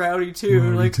 like the Rowdy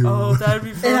Two." Like, oh, that'd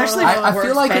be fun. It actually I works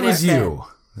feel like it was benefit. you.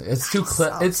 It's too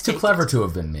it's too take clever to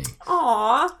have been me.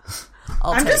 Aw.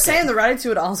 I'm just saying, the Rowdy 2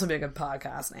 would also be a good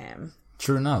podcast name.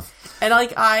 True enough. And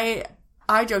like I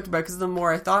joked about, because the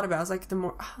more I thought about it, I was like, the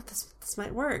more, this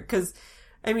might work, because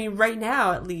I mean, right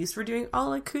now at least we're doing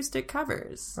all acoustic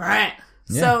covers, Right.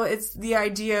 So it's the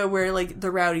idea where like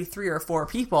the Rowdy 3 are 4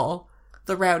 people,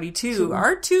 the Rowdy 2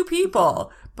 are 2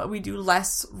 people, but we do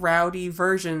less rowdy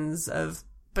versions of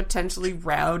potentially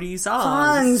rowdy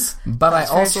songs. But I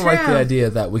also like the true. idea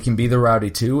that we can be the Rowdy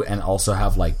 2 and also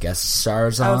have like guest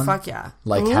stars on. Oh fuck yeah,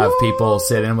 Like have people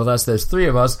sit in with us. There's 3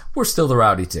 of us. We're still the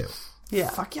Rowdy 2. yeah,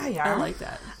 Fuck yeah. I like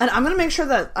that. And I'm going to make sure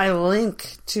that I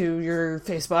link to your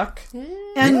Facebook.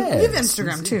 And you have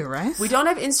Instagram too, right? We don't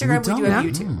have Instagram, we do have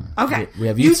YouTube. Okay. We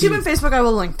have YouTube YouTube. and Facebook I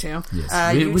will link to.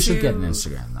 Yes. We should get an YouTube.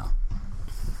 Instagram though.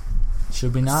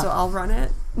 Should we not? So I'll run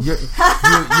it. You'll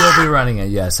be running it,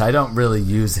 yes. I don't really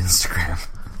use Instagram.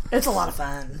 It's a lot of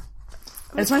fun.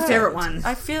 It's my favorite one.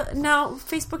 I feel no.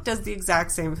 Facebook does the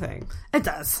exact same thing. It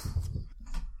does.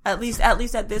 At least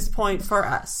at this point for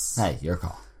us. Hey, your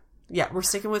call. Yeah, we're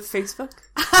sticking with Facebook.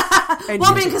 And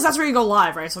Well, I mean, YouTube. because that's where you go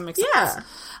live, right? So it makes sense.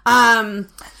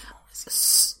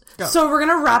 yeah. So we're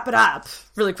going to wrap it up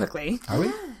really quickly. Are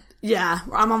we? Yeah.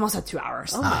 I'm almost at 2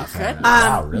 hours. Oh my goodness.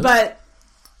 Wow, really? But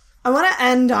I want to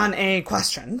end on a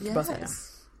question for both of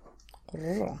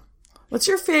you. What's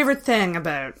your favorite thing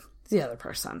about the other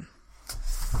person?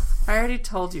 I already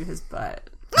told you his butt.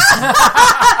 Is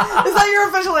that your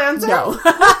official answer? No.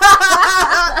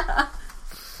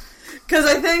 Because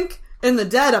I think in the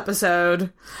Dead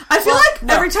episode. I feel like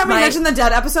every time we mention the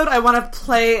Dead episode, I want to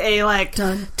play a like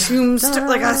tombstone,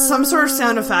 like some sort of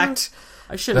sound effect.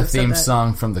 I should The have said theme that.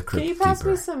 song from the Crypt Can you pass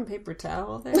Keeper. me some paper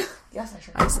towel there? Yes, I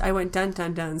should. I went dun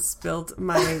dun dun, spilled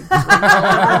my drink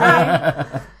all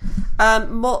over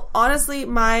me. Well, honestly,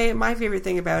 my favorite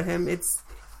thing about him, it's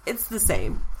the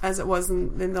same as it was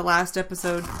in the last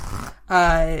episode,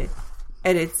 and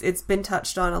it's been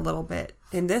touched on a little bit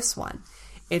in this one.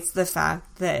 It's the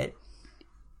fact that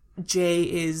Jay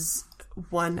is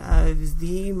one of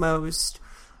the most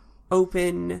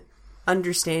open,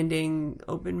 understanding,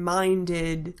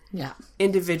 open-minded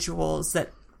individuals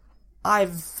that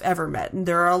I've ever met. And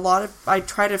there are a lot of, I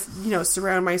try to,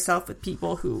 surround myself with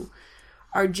people who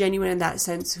are genuine in that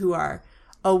sense, who are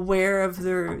aware of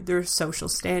their social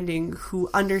standing, who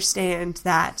understand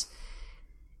that,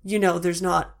 there's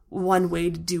not one way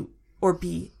to do or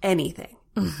be anything.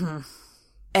 Mm-hmm.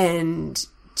 And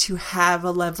to have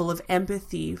a level of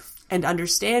empathy and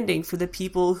understanding for the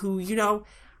people who,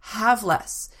 have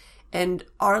less and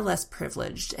are less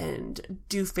privileged and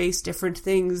do face different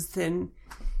things than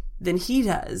he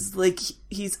does. Like,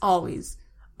 he's always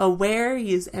aware,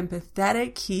 he is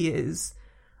empathetic, he is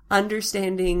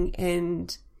understanding,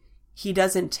 and he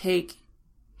doesn't take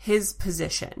his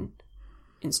position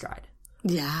in stride.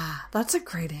 Yeah, that's a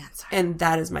great answer. And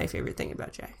that is my favorite thing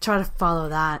about Jay. Try to follow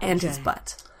that. And Jay. his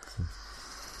butt.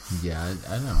 Yeah,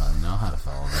 I don't really know how to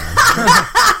follow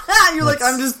that. You're like,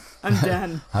 I'm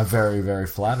done. I'm very, very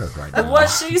flattered right now. What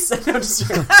she said. No, just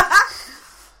kidding.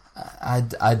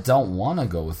 I don't want to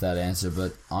go with that answer,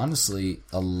 but honestly,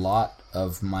 a lot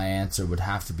of my answer would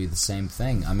have to be the same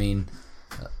thing. I mean,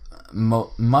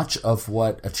 much of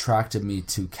what attracted me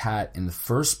to Kat in the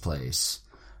first place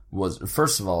was,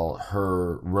 first of all,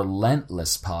 her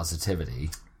relentless positivity,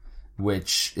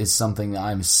 which is something that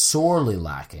I'm sorely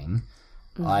lacking.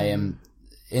 Mm-hmm. I am,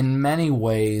 in many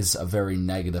ways, a very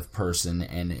negative person,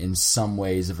 and in some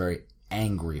ways, a very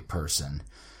angry person.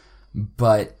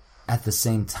 But at the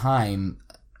same time,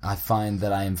 I find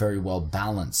that I am very well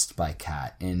balanced by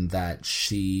Kat, in that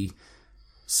she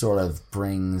sort of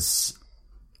brings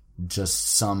just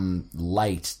some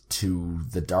light to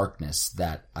the darkness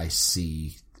that I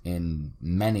see in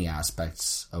many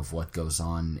aspects of what goes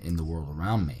on in the world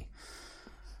around me.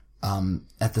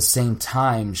 At the same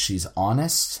time, she's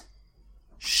honest.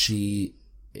 She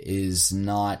is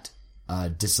not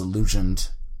disillusioned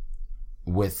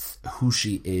with who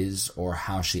she is or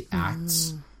how she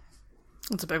acts.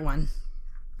 That's a big one.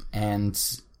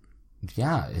 And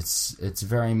yeah, it's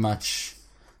very much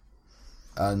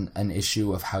an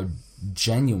issue of how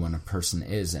genuine a person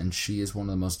is, and she is one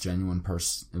of the most genuine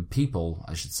people,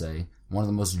 I should say, one of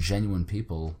the most genuine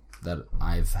people that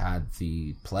I've had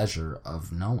the pleasure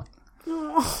of knowing.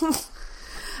 And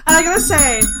I gotta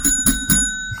say,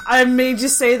 I made you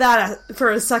say that for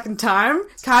a second time.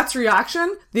 Kat's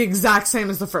reaction, the exact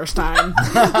same as the first time.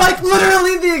 Like,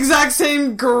 literally the exact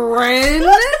same grin.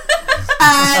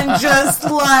 And just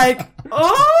like,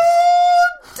 oh,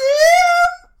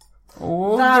 damn.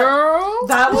 Oh, girl.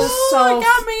 That was so...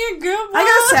 got me a good one.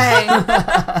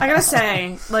 I gotta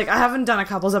say, like, I haven't done a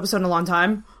couples episode in a long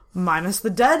time. Minus the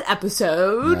Dead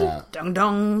episode. Yeah. Dong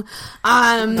dong.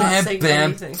 Not saying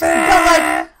anything. But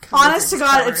like, honest to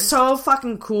God, it's so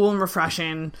fucking cool and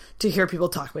refreshing to hear people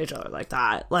talk about each other like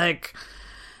that. Like,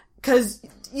 because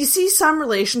you see some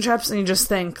relationships and you just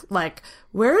think, like,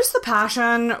 where's the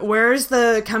passion? Where's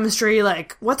the chemistry?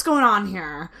 Like, what's going on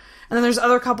here? And then there's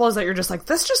other couples that you're just like,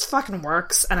 this just fucking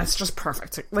works and it's just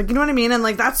perfect. Like, you know what I mean? And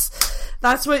like, that's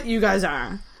what you guys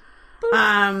are.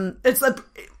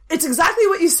 It's exactly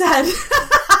what you said.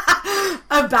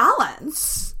 A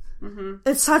balance. Mm-hmm.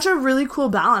 It's such a really cool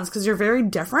balance because you're very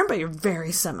different, but you're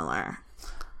very similar.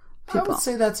 I would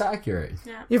say that's accurate.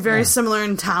 Yeah. You're very similar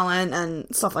in talent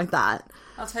and stuff like that.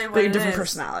 I'll tell you what But you're it different is.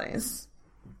 personalities.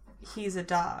 He's a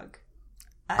dog.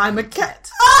 I'm a cat.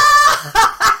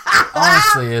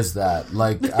 Honestly, is that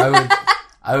like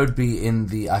I would be in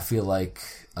the, I feel like,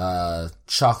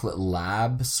 chocolate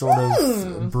lab sort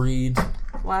of breed.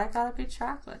 Why gotta be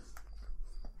chocolate?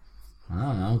 I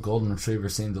don't know. Golden Retriever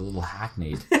seemed a little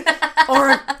hackneyed.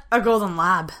 Or a golden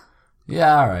lab.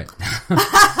 Yeah, all right.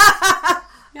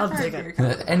 I'll take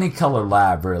it. Any color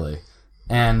lab, really.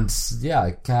 And yeah,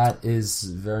 a cat is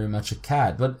very much a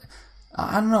cat, but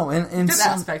I don't know. In Good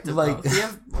some aspect of like, both.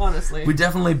 Yeah, honestly. we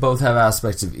definitely both have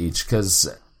aspects of each because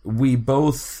we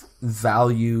both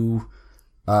value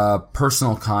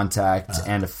personal contact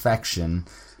and affection.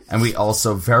 And we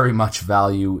also very much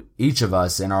value, each of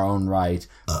us in our own right,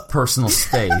 personal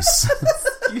space.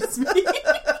 Excuse me.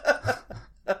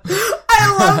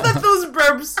 I love that those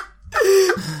burps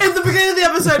in the beginning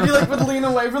episode, you would lean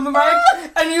away from the mic,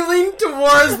 and you lean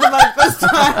towards the mic this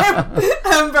time.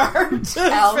 Amber, it's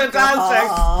fantastic.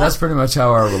 That's pretty much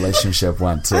how our relationship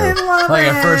went too. I love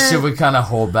At first, it. she would kind of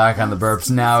hold back on the burps.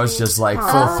 Now it's just full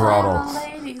throttle.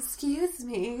 Lady, excuse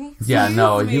me. Yeah,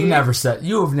 no, you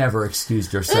have never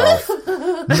excused yourself.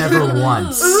 Never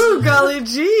once. Ooh, golly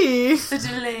gee.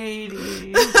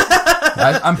 Lady.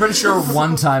 I'm pretty sure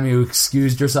one time you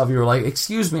excused yourself. You were like,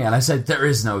 "Excuse me," and I said, "There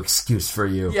is no excuse for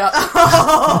you." Yep.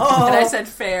 And I said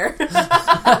fair.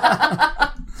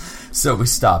 So we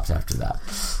stopped after that.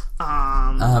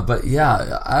 But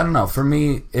yeah, I don't know. For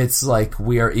me, it's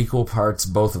we are equal parts,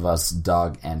 both of us,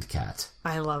 dog and cat.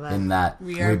 I love it. In that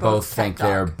we both think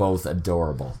they are both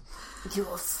adorable.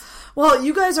 Yes. Well,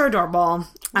 you guys are adorable,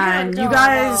 and you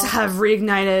guys have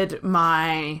reignited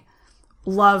my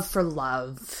love for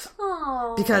love.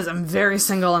 Aww. Because I'm very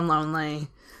single and lonely,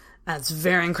 and it's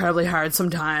very incredibly hard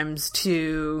sometimes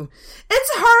to... It's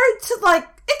hard to,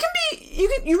 it can be...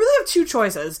 You really have two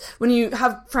choices when you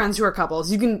have friends who are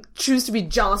couples. You can choose to be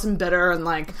jealous and bitter and,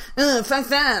 fuck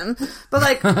them.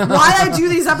 But, why I do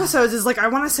these episodes is, I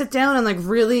want to sit down and,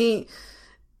 really...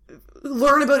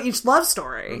 learn about each love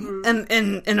story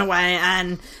in a way,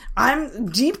 and I'm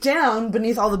deep down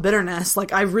beneath all the bitterness.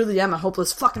 I really am a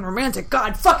hopeless fucking romantic.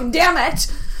 God fucking damn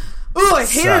it! Ooh, I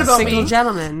hate it about Single me.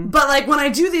 gentleman. But when I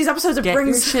do these episodes, it Get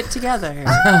brings your shit together.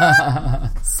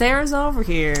 Sarah's over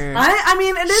here. I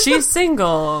mean, it is. She's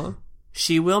single.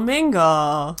 She will mingle.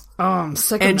 Oh, I'm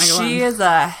sick of And mingling. she is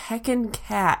a heckin'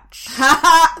 catch.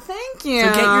 Thank you.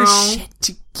 So get your shit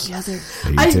together. Are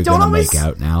you I two don't gonna always- make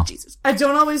out now? I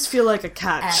don't always feel like a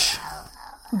catch.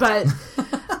 But,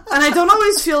 and I don't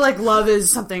always feel like love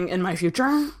is something in my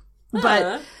future.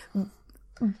 But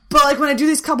when I do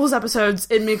these couples episodes,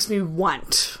 it makes me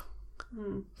want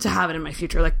to have it in my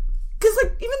future. Because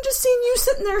even just seeing you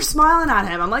sitting there smiling at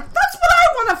him, I'm like, that's what I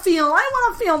want to feel. I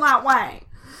want to feel that way.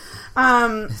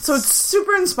 So it's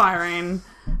super inspiring,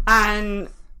 and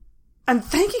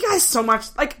thank you guys so much.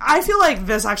 I feel like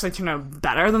this actually turned out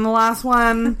better than the last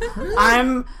one.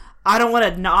 I don't want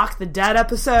to knock the dead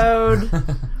episode,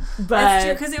 but That's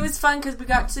true, because it was fun because we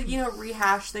got to,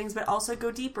 rehash things, but also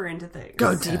go deeper into things.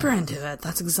 go deeper into it.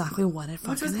 That's exactly what it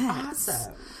fucking Which was is.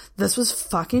 awesome. This was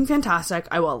fucking fantastic.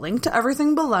 I will link to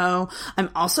everything below. I'm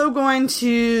also going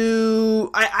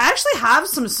to... I actually have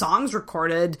some songs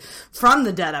recorded from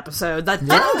the Dead episode that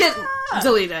didn't get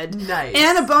deleted. Nice.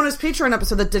 And a bonus Patreon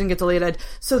episode that didn't get deleted.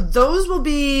 So those will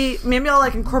be... Maybe I'll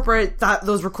incorporate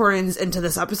those recordings into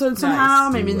this episode somehow.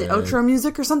 Nice. Maybe in the outro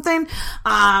music or something.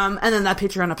 And then that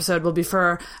Patreon episode will be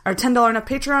for our $10 and up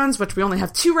Patrons, which we only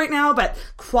have 2 right now, but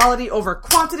quality over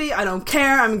quantity. I don't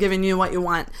care. I'm giving you what you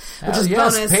want. Which is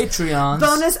bonus... Patreons.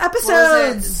 Bonus What was it?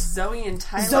 episodes. Zoe and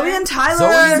Tyler. Zoe and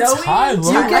Tyler. Zoe Tyler.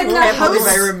 You get I can't believe host.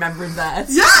 I remembered that.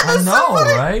 Yeah, I that's so know,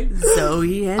 funny. right?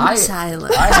 Zoe and Tyler.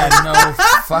 I had no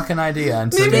fucking idea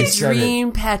until Maybe you The said it.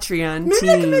 Dream Patreon Maybe team.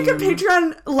 I can make a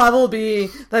Patreon level be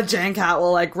that Jan Cat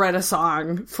will write a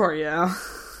song for you.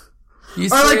 You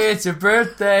Or, say it's your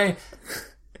birthday.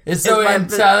 It's Zoe my and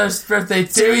bir- Tyler's birthday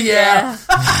too, yeah.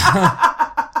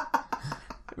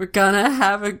 We're gonna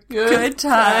have a good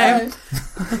time.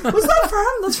 What's that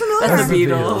from? That's familiar. That's the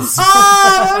Beatles.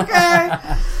 Oh,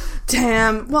 okay.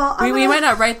 Damn. Well, We might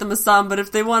not write them a song, but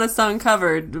if they want a song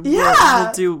covered, Yeah.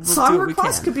 we'll do song what we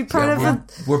requests can. could be part of it.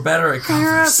 We're better at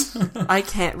covers. I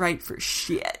can't write for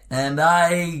shit. And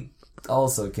I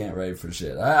also can't write for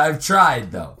shit. I've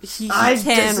tried, though. He I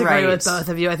can disagree write. with both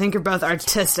of you. I think you're both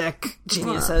artistic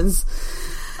geniuses.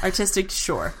 Artistic,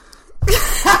 sure.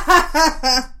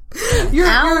 You're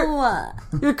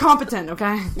competent,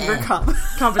 okay? We're competent.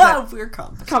 Competent. We're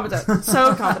competent. Competent.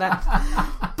 So competent.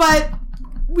 But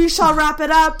we shall wrap it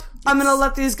up. I'm going to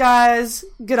let these guys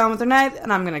get on with their night,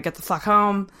 and I'm going to get the fuck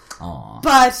home. Aw.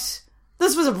 But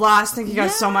this was a blast. Thank you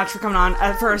guys so much for coming on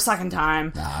for a second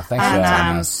time. Nah, thanks for And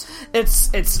having us.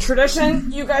 it's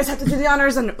tradition. You guys have to do the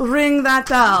honors and ring that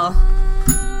bell.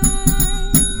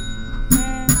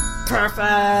 Perfect.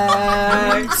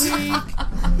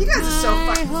 You guys are so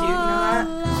fucking cute, you know that?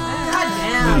 God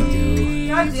damn. We do.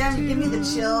 God damn, you give me the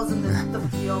chills and the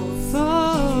feels.